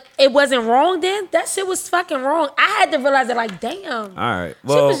now. But it wasn't wrong then. That shit was fucking wrong. I had to realize it like, damn. All right.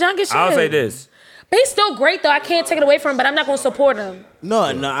 Well, was young as shit. I'll say this. But he's still great though. I can't take it away from him, but I'm not gonna support him. No,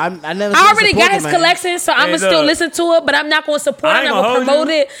 I never. I already got supported, his man. collection, so I'm Hey, gonna still look. listen to it, but I'm not gonna support I it. ain't I'm gonna gonna hold promote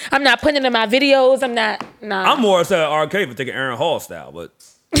you. it. I'm not putting it in my videos. I'm not. Nah. I'm more upset at R. Kelly for taking Aaron Hall style, but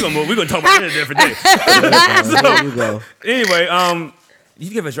we're gonna talk about it a different day. There you go. Anyway,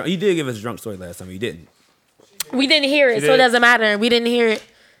 you did give us a drunk story last time. You didn't. We didn't hear it, You so it did? doesn't matter. We didn't hear it.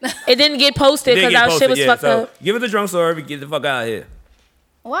 It didn't get posted Didn't because get our shit posted, was yeah, fucked so up. give us a drunk story. We get the fuck out of here.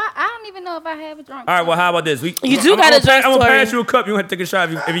 Why? I don't even know if I have a drunk. All right. Well, how about this? You do got a drunk I'm gonna story. pass you a cup. You gonna have to take a shot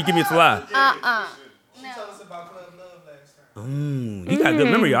if you give me a supply. Tell us about Club Love last time. You got a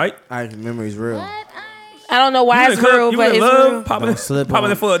good memory, right? I remember he's real. I don't know why You it's in the club, real, you but in it's love, real. popping Don't slip it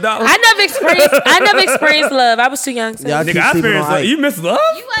on. full of dollars. I never experienced love. I was too young. So. Y'all Nigga, keep I sleeping experienced on love. Ike. You miss love?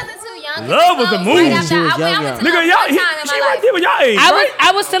 You wasn't too young. Love was the move. Right after She was I young, went to Nigga, love y'all, one time in my she right life. there with y'all age, right?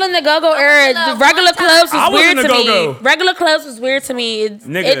 I was still in the go-go era. love The regular one time. clubs I was was weird in the to me. go-go. Regular clubs was weird to me. It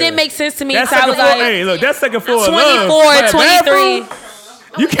Nigga, didn't make sense to me. That So I second was floor, like hey, look, that second floor of 24, love. By the 23.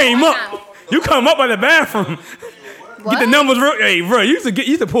 bathroom, you came up. You come up by the bathroom. Get the numbers real. Hey, bro, you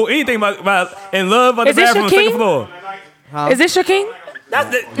used to pull anything about in love by the Is this bathroom on the your second floor. Is this your king?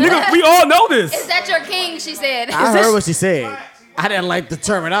 That's the, nigga, we all know Is this. that your king? She said. I heard what she said. I didn't like the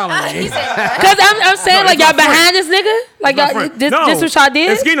terminology. He said, what? Cause I'm saying No, like it's y'all my friend. behind this nigga, like My y'all friend. this No, what y'all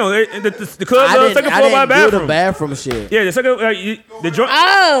did. Eskino, the club's I on the second floor by the didn't do bathroom. the bathroom shit. Yeah, the second the joint.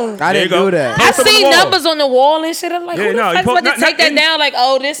 Oh, I There you didn't go. do that. I Post on the see wall. numbers on the wall and shit. I'm like, Yeah, who the no, you fuck's post- about to not take that in- down? Like,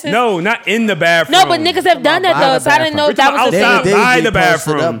 oh, this is No, not in the bathroom. no, but niggas have done that by though, the so I didn't know if that was a outside thing. They by be the posted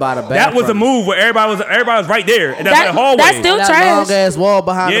bathroom. up by the That was a bathroom. move where everybody was right there, and that's the hallway. That's still That trash. long ass wall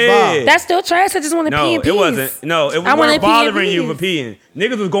behind the Yeah. bar. That's still trash. I just want to pee No, in peace. it wasn't. No, it I wanna wasn't pee in bothering you for peace. peeing.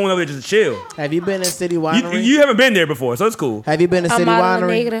 Niggas was going over there just to chill. Have you been in City You, Winery? you haven't been there before, so it's cool. Have you been to I'm City modeling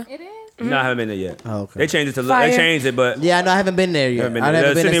Winery? negative. It is. No, I haven't been there yet. Oh, okay. They changed it to Fire. they changed it, but Yeah, I know. I haven't been there yet. haven't been I there.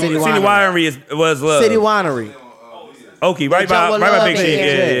 never been to City City Winery. Winery was love. City Winery. Okay, right by Jump with right by love Big there.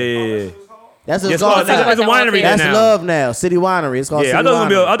 Shit. Yeah. Yeah. That's It's what's called called it's a now. winery there That's now. love now. City Winery. It's called Yeah, I City thought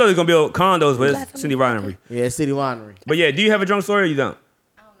Winery. it was gonna build condos, but it's City Winery. Yeah, City Winery. But yeah, do you have a drunk story or you don't?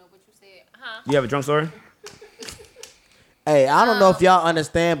 I don't know what you said. Huh? You have a drunk story? Hey, I don't know if y'all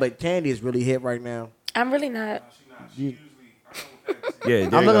understand, but Candy is really hit right now. I'm really not. Yeah. There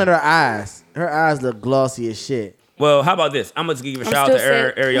I'm you looking go. at her eyes. Her eyes look glossy as shit. Well, how about this? I'm gonna give a I'm shout out to still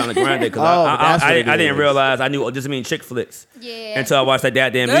sick. Ariana Grande because Oh, that's what it I didn't is. realize I knew this mean chick flicks Yeah. until I watched that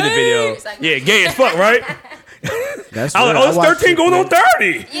goddamn music Gay. video. It's like- Yeah, gay as fuck, right? That's I was real. like, oh, it's watched 13 it, going on man.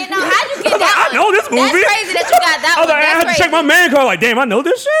 30. You know, how you get that I know this movie. That's crazy that you got that I was one. like, I had to That's check my crazy. man card. Like, damn, I know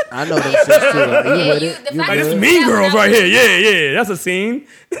this shit. I know them shits too. You Yeah, with you- it? the You fact Like, that this with is it? Mean Girls right here. Yeah, that's a scene.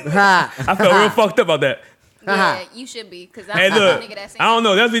 Ha. I felt real fucked up about that. Yeah, you should be, because I'm Hey, not look, a nigga that's I don't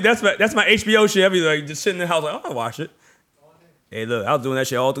know. That's my HBO shit. I be like just sitting in the house like, oh, I'll watch it. Hey, look, I was doing that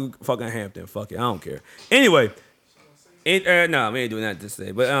shit all through fucking Hampton. Fuck it, I don't care. Anyway, nah, we ain't doing that this day.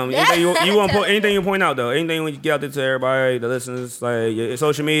 But anything you want anything you point out though? Anything you want to get out there to everybody, the listeners, like your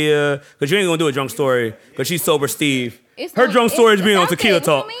social media? Because you ain't gonna do a drunk story. Because she's sober, Steve. Her drunk story is being on it's out Tequila there.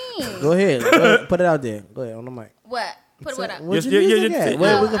 Talk. What you mean? Go ahead. Go ahead. Put it out there. Go ahead on the mic. What? Put what up? Where's Yes, your yeah, music yeah, at? yeah.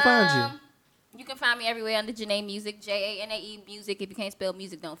 Where we can find you? You can find me everywhere under Janae Music, JANAE Music. If you can't spell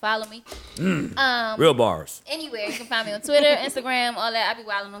music, don't follow me. Real bars. Anywhere. You can find me on Twitter, Instagram, all that. I be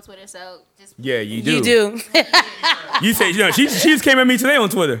wilding on Twitter, so just Yeah, you do. You do. You say she just came at me today on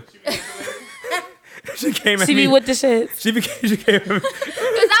Twitter. She came at She me. be with the shit. She came at me.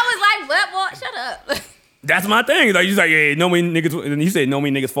 because I was like, what? Boy, shut up. That's my thing. Like, she's like, yeah, no me niggas. And you say no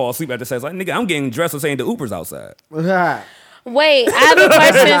me niggas fall asleep after sex. Like, nigga, I'm getting dressed or saying the Uber's outside. Ha. Wait, I have a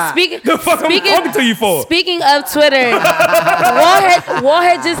question. The fuck I'm talking to you for? Speaking of Twitter, Wall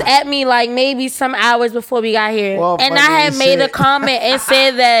had just at me like maybe some hours before we got here, Wall and I funny had as made a shit. comment and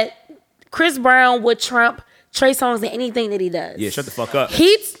said that Chris Brown would trump Trey Songz in anything that he does. Yeah, shut the fuck up.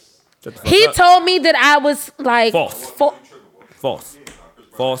 He Shut the fuck he up. told me that I was like False. False.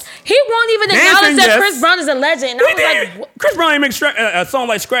 False. He won't even Dancing, acknowledge that yes. Chris Brown is a legend. And I He was like, did. what? Chris Brown ain't make a song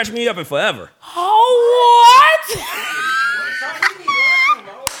like "Scratch Me Up" in forever. Oh, what?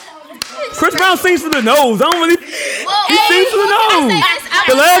 Chris Brown sings through the nose. I don't really. Whoa, He sings through the nose. I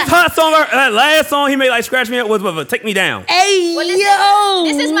The was- last hot song, that last song he made like "Scratch Me Up" was with "Take Me Down." Hey, Well, yo.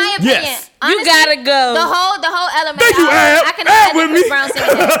 This is my opinion. Yes. You gotta go. The whole element. Thank you, Ab. I can Ab imagine with Chris me. Brown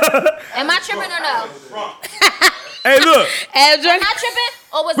singing that. Am I tripping or no? Hey, look. Ab Am drunk. I tripping?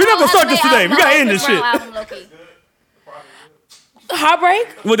 Or was We're not the gonna start whole this today. LMA We gotta album end the this whole shit. Chris Brown album, low-key? Heartbreak.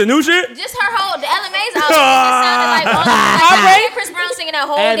 With the new shit. Just her whole, the LMA's album just sounded like all Heartbreak? Chris Brown singing that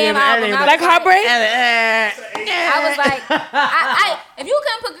whole damn album. I was Like Heartbreak. I was like, if you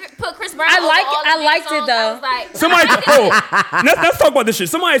couldn't put Chris Brown, I over like- all I the liked songs, it, though. I was like, Somebody, let's talk about this shit.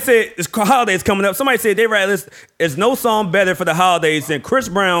 Somebody said it's holidays coming up. Somebody said they write list. There's no song better for the holidays than Chris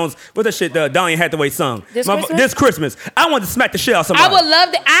Brown's what's that shit? The Donny Hathaway song. This Christmas? This Christmas. I want to smack the shit out of somebody. I would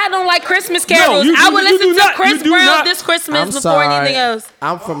love that. I don't like Christmas carols. you I would do listen to not- Chris you do Brown not- this Christmas I'm before sorry. anything else.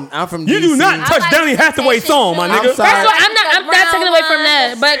 I'm from You DC. do not I touch like Donny Hathaway's Temptations song, my too. nigga. I'm sorry. First of all, I'm not taking away from that,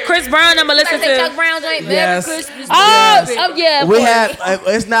 one. but Chris Brown, I'm gonna listen Like the Chuck to. Brown joint, Merry Yes. Christmas. Oh yeah. We boy. have.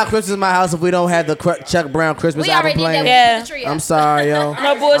 It's not Christmas in my house if we don't have the Chuck Brown Christmas We album already did playing. that. Yeah. With the trio. I'm sorry, yo.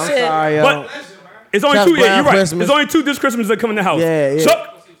 No bullshit. I'm sorry, yo. But it's only Chuck two. Yeah, Brown you're right. Christmas. There's only two this Christmas that come in the house. Yeah, yeah.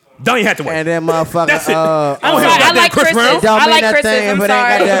 Chuck, Donny Hathaway. And then motherfucker. That's it. I don't I'm have sorry, I goddamn like Chris Christmas. Brown. It don't I mean like that Christmas. thing if I'm it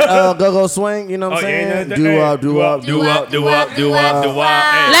sorry. ain't got that go-go swing. You know what I'm saying? Do up. do up.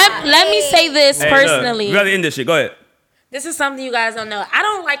 Let me say this personally. You gotta end this shit. Go ahead. This is something you guys don't know. I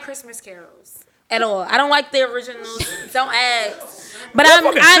don't like Christmas carols at all. I don't like the originals. Don't ask. But I'm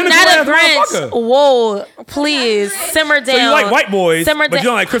Motherfucker, not a cynical ass Grinch. motherfucker. Whoa, please simmer down. So you like white boys, Simmer but you down.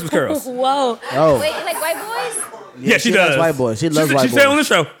 don't like Christmas carols. Whoa. Oh, Wait, you like white boys? Yeah, she likes does. white boys. She loves white She said on boys.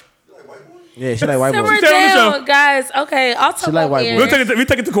 the show. Yeah, she like white Simmer boys. Stay on the down, show. guys. Okay, I'll talk She like about white it. We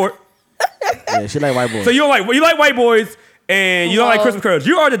take it to court. Yeah, she like white boys. So you like white boys, and you don't like Christmas carols.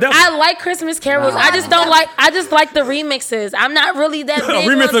 You are the devil. I like Christmas carols. I just don't like. I just like the remixes. I'm not really that big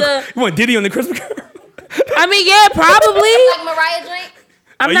Remix on the. you want Diddy on the Christmas carol? I mean, yeah, probably. Like Mariah drink.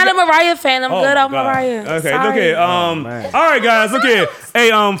 I'm you not a got- Mariah fan. I'm good on God. Mariah. Okay, Sorry. look here. All right, guys, look here. Hey,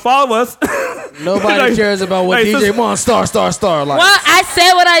 follow us. Nobody Like, cares about what hey, DJ sis- Mon star like. Well, I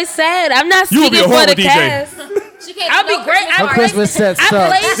said what I said. I'm not You would be speaking a for the horrible DJ. cast. She can't I'll do be great. Her Christmas set I sucks.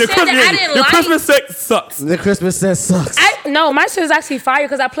 played Your shit that I didn't your like. Christmas set sucks. The Christmas set sucks. No, my shit is actually fire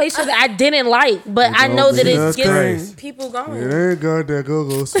because I played shit that I didn't like, but I know that it That's gets crazy. people going. ain't got that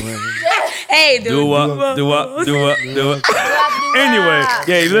go swing. Hey, dude. Do up. Anyway,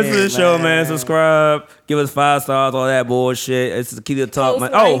 yeah, you listen to the show, man. Subscribe, give us 5 stars, all that bullshit. It's the key to the talk,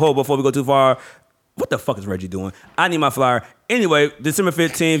 man. Post Oh, like. hold before we go too far. What the fuck is Reggie doing? I need my flyer. Anyway, December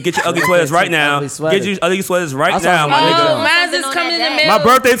 15th, get your ugly sweaters right now. Ugly sweaters. Get your ugly sweaters right I saw now, some my ugly nigga. Oh, ones. mine's is Something on coming in that the day. mail. My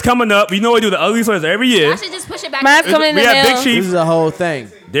birthday's coming up. You know we do the ugly sweaters every year. I should just push it back. Mine's coming in We the have mail. Big Chief. This is a whole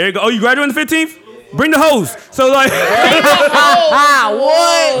thing. There you go. Oh, you graduate on the 15th? Bring the hose. So like,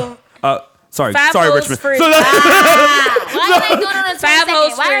 sorry, Five sorry, hoes Richmond. free. So, Why are they doing it on the 5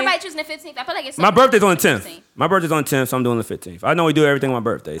 hoes 22nd? Why free. everybody choosing the 15th? I feel like it's my birthday's on the 15th. 10th. My birthday's on the 10th, so I'm doing the 15th. I know we do everything on my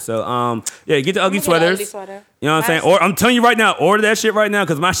birthday. So, yeah, get the ugly I'm gonna get an sweaters. ugly sweater. You know what I'm saying? Or I'm telling you right now, order that shit right now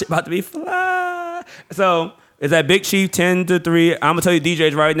because my shit about to be fly. So it's at Big Chief 10 to 3. I'm gonna tell you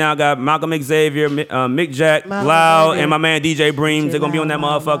DJs right now. I got Malcolm Xavier, Mick Jack, Loud, and my man DJ Breams. They're gonna be on that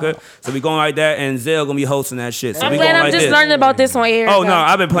motherfucker. So we going like that, and Zell gonna be hosting that shit. So I'm we glad going I'm like just this. learning about this on air. Oh no, though.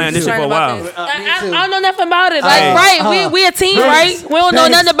 I've been playing this shit for a Learning about while. this. I don't know nothing about it. Like, Hey. right? We a team, right? We don't know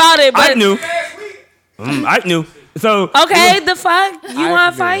nothing about it. I But knew. I knew. So okay, the fuck you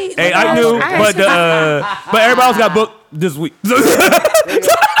want to fight? hey, I knew, but but everybody else got booked this week.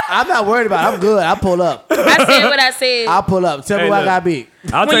 I'm not worried about it. I'm good. I'll pull up. I said what I said. I'll pull up. Tell me Hey, what I look. got beat.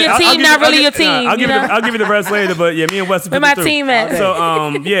 I'll When tell you- your I'll team give not you- really I'll your give- nah, team, I'll give you you. know? I'll give you the rest later. But yeah, me and Wes. Where my team at? So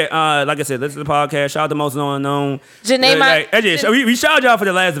yeah, like I said, listen to the podcast. Shout out to Most Unknown. Janae, my- we shouted y'all for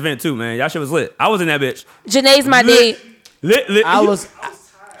the last event too, man. Y'all shit was lit. I was in that bitch. Janae's my date. Lit. I was.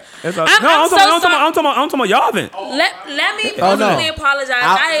 That's all. I'm No, so I'm sorry. talking about y'all event. Let me Oh, no. personally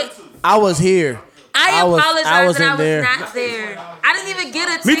apologize. I was here. I apologize I was that I in was there. not there. I didn't even get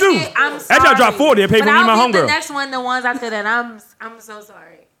a Me ticket. too. I'm After I sorry. dropped 40, they paid for But me and my I'll get homegirl. the next one, the ones after that. I'm so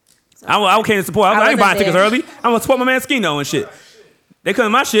sorry. I came to support. I ain't wasn't buying tickets there. early. I'm gonna support my man Skino and shit. They come to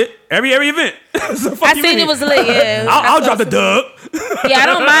my shit every event. So fuck I you seen mean? it was lit. Yeah, I'll drop the dub. Yeah, I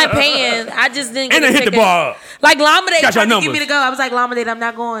don't mind paying. I just didn't get And a then hit the ticket. bar. Like Lamade Got tried your to get me numbers. to go. I was like, Lamade, I'm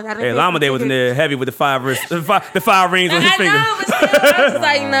not going. I didn't Hey, pay Llama for Day the was in ticket. there heavy with the 5 wrists, the 5 rings on his I finger. know, but still, I was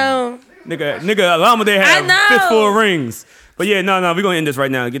like, no. Nigga, Llama Day I had know. fistful of rings. But yeah, no, we're gonna end this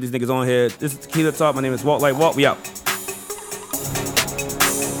right now. Get these niggas on here. This is Tequila Talk. My name is Walk Like Walk. We out.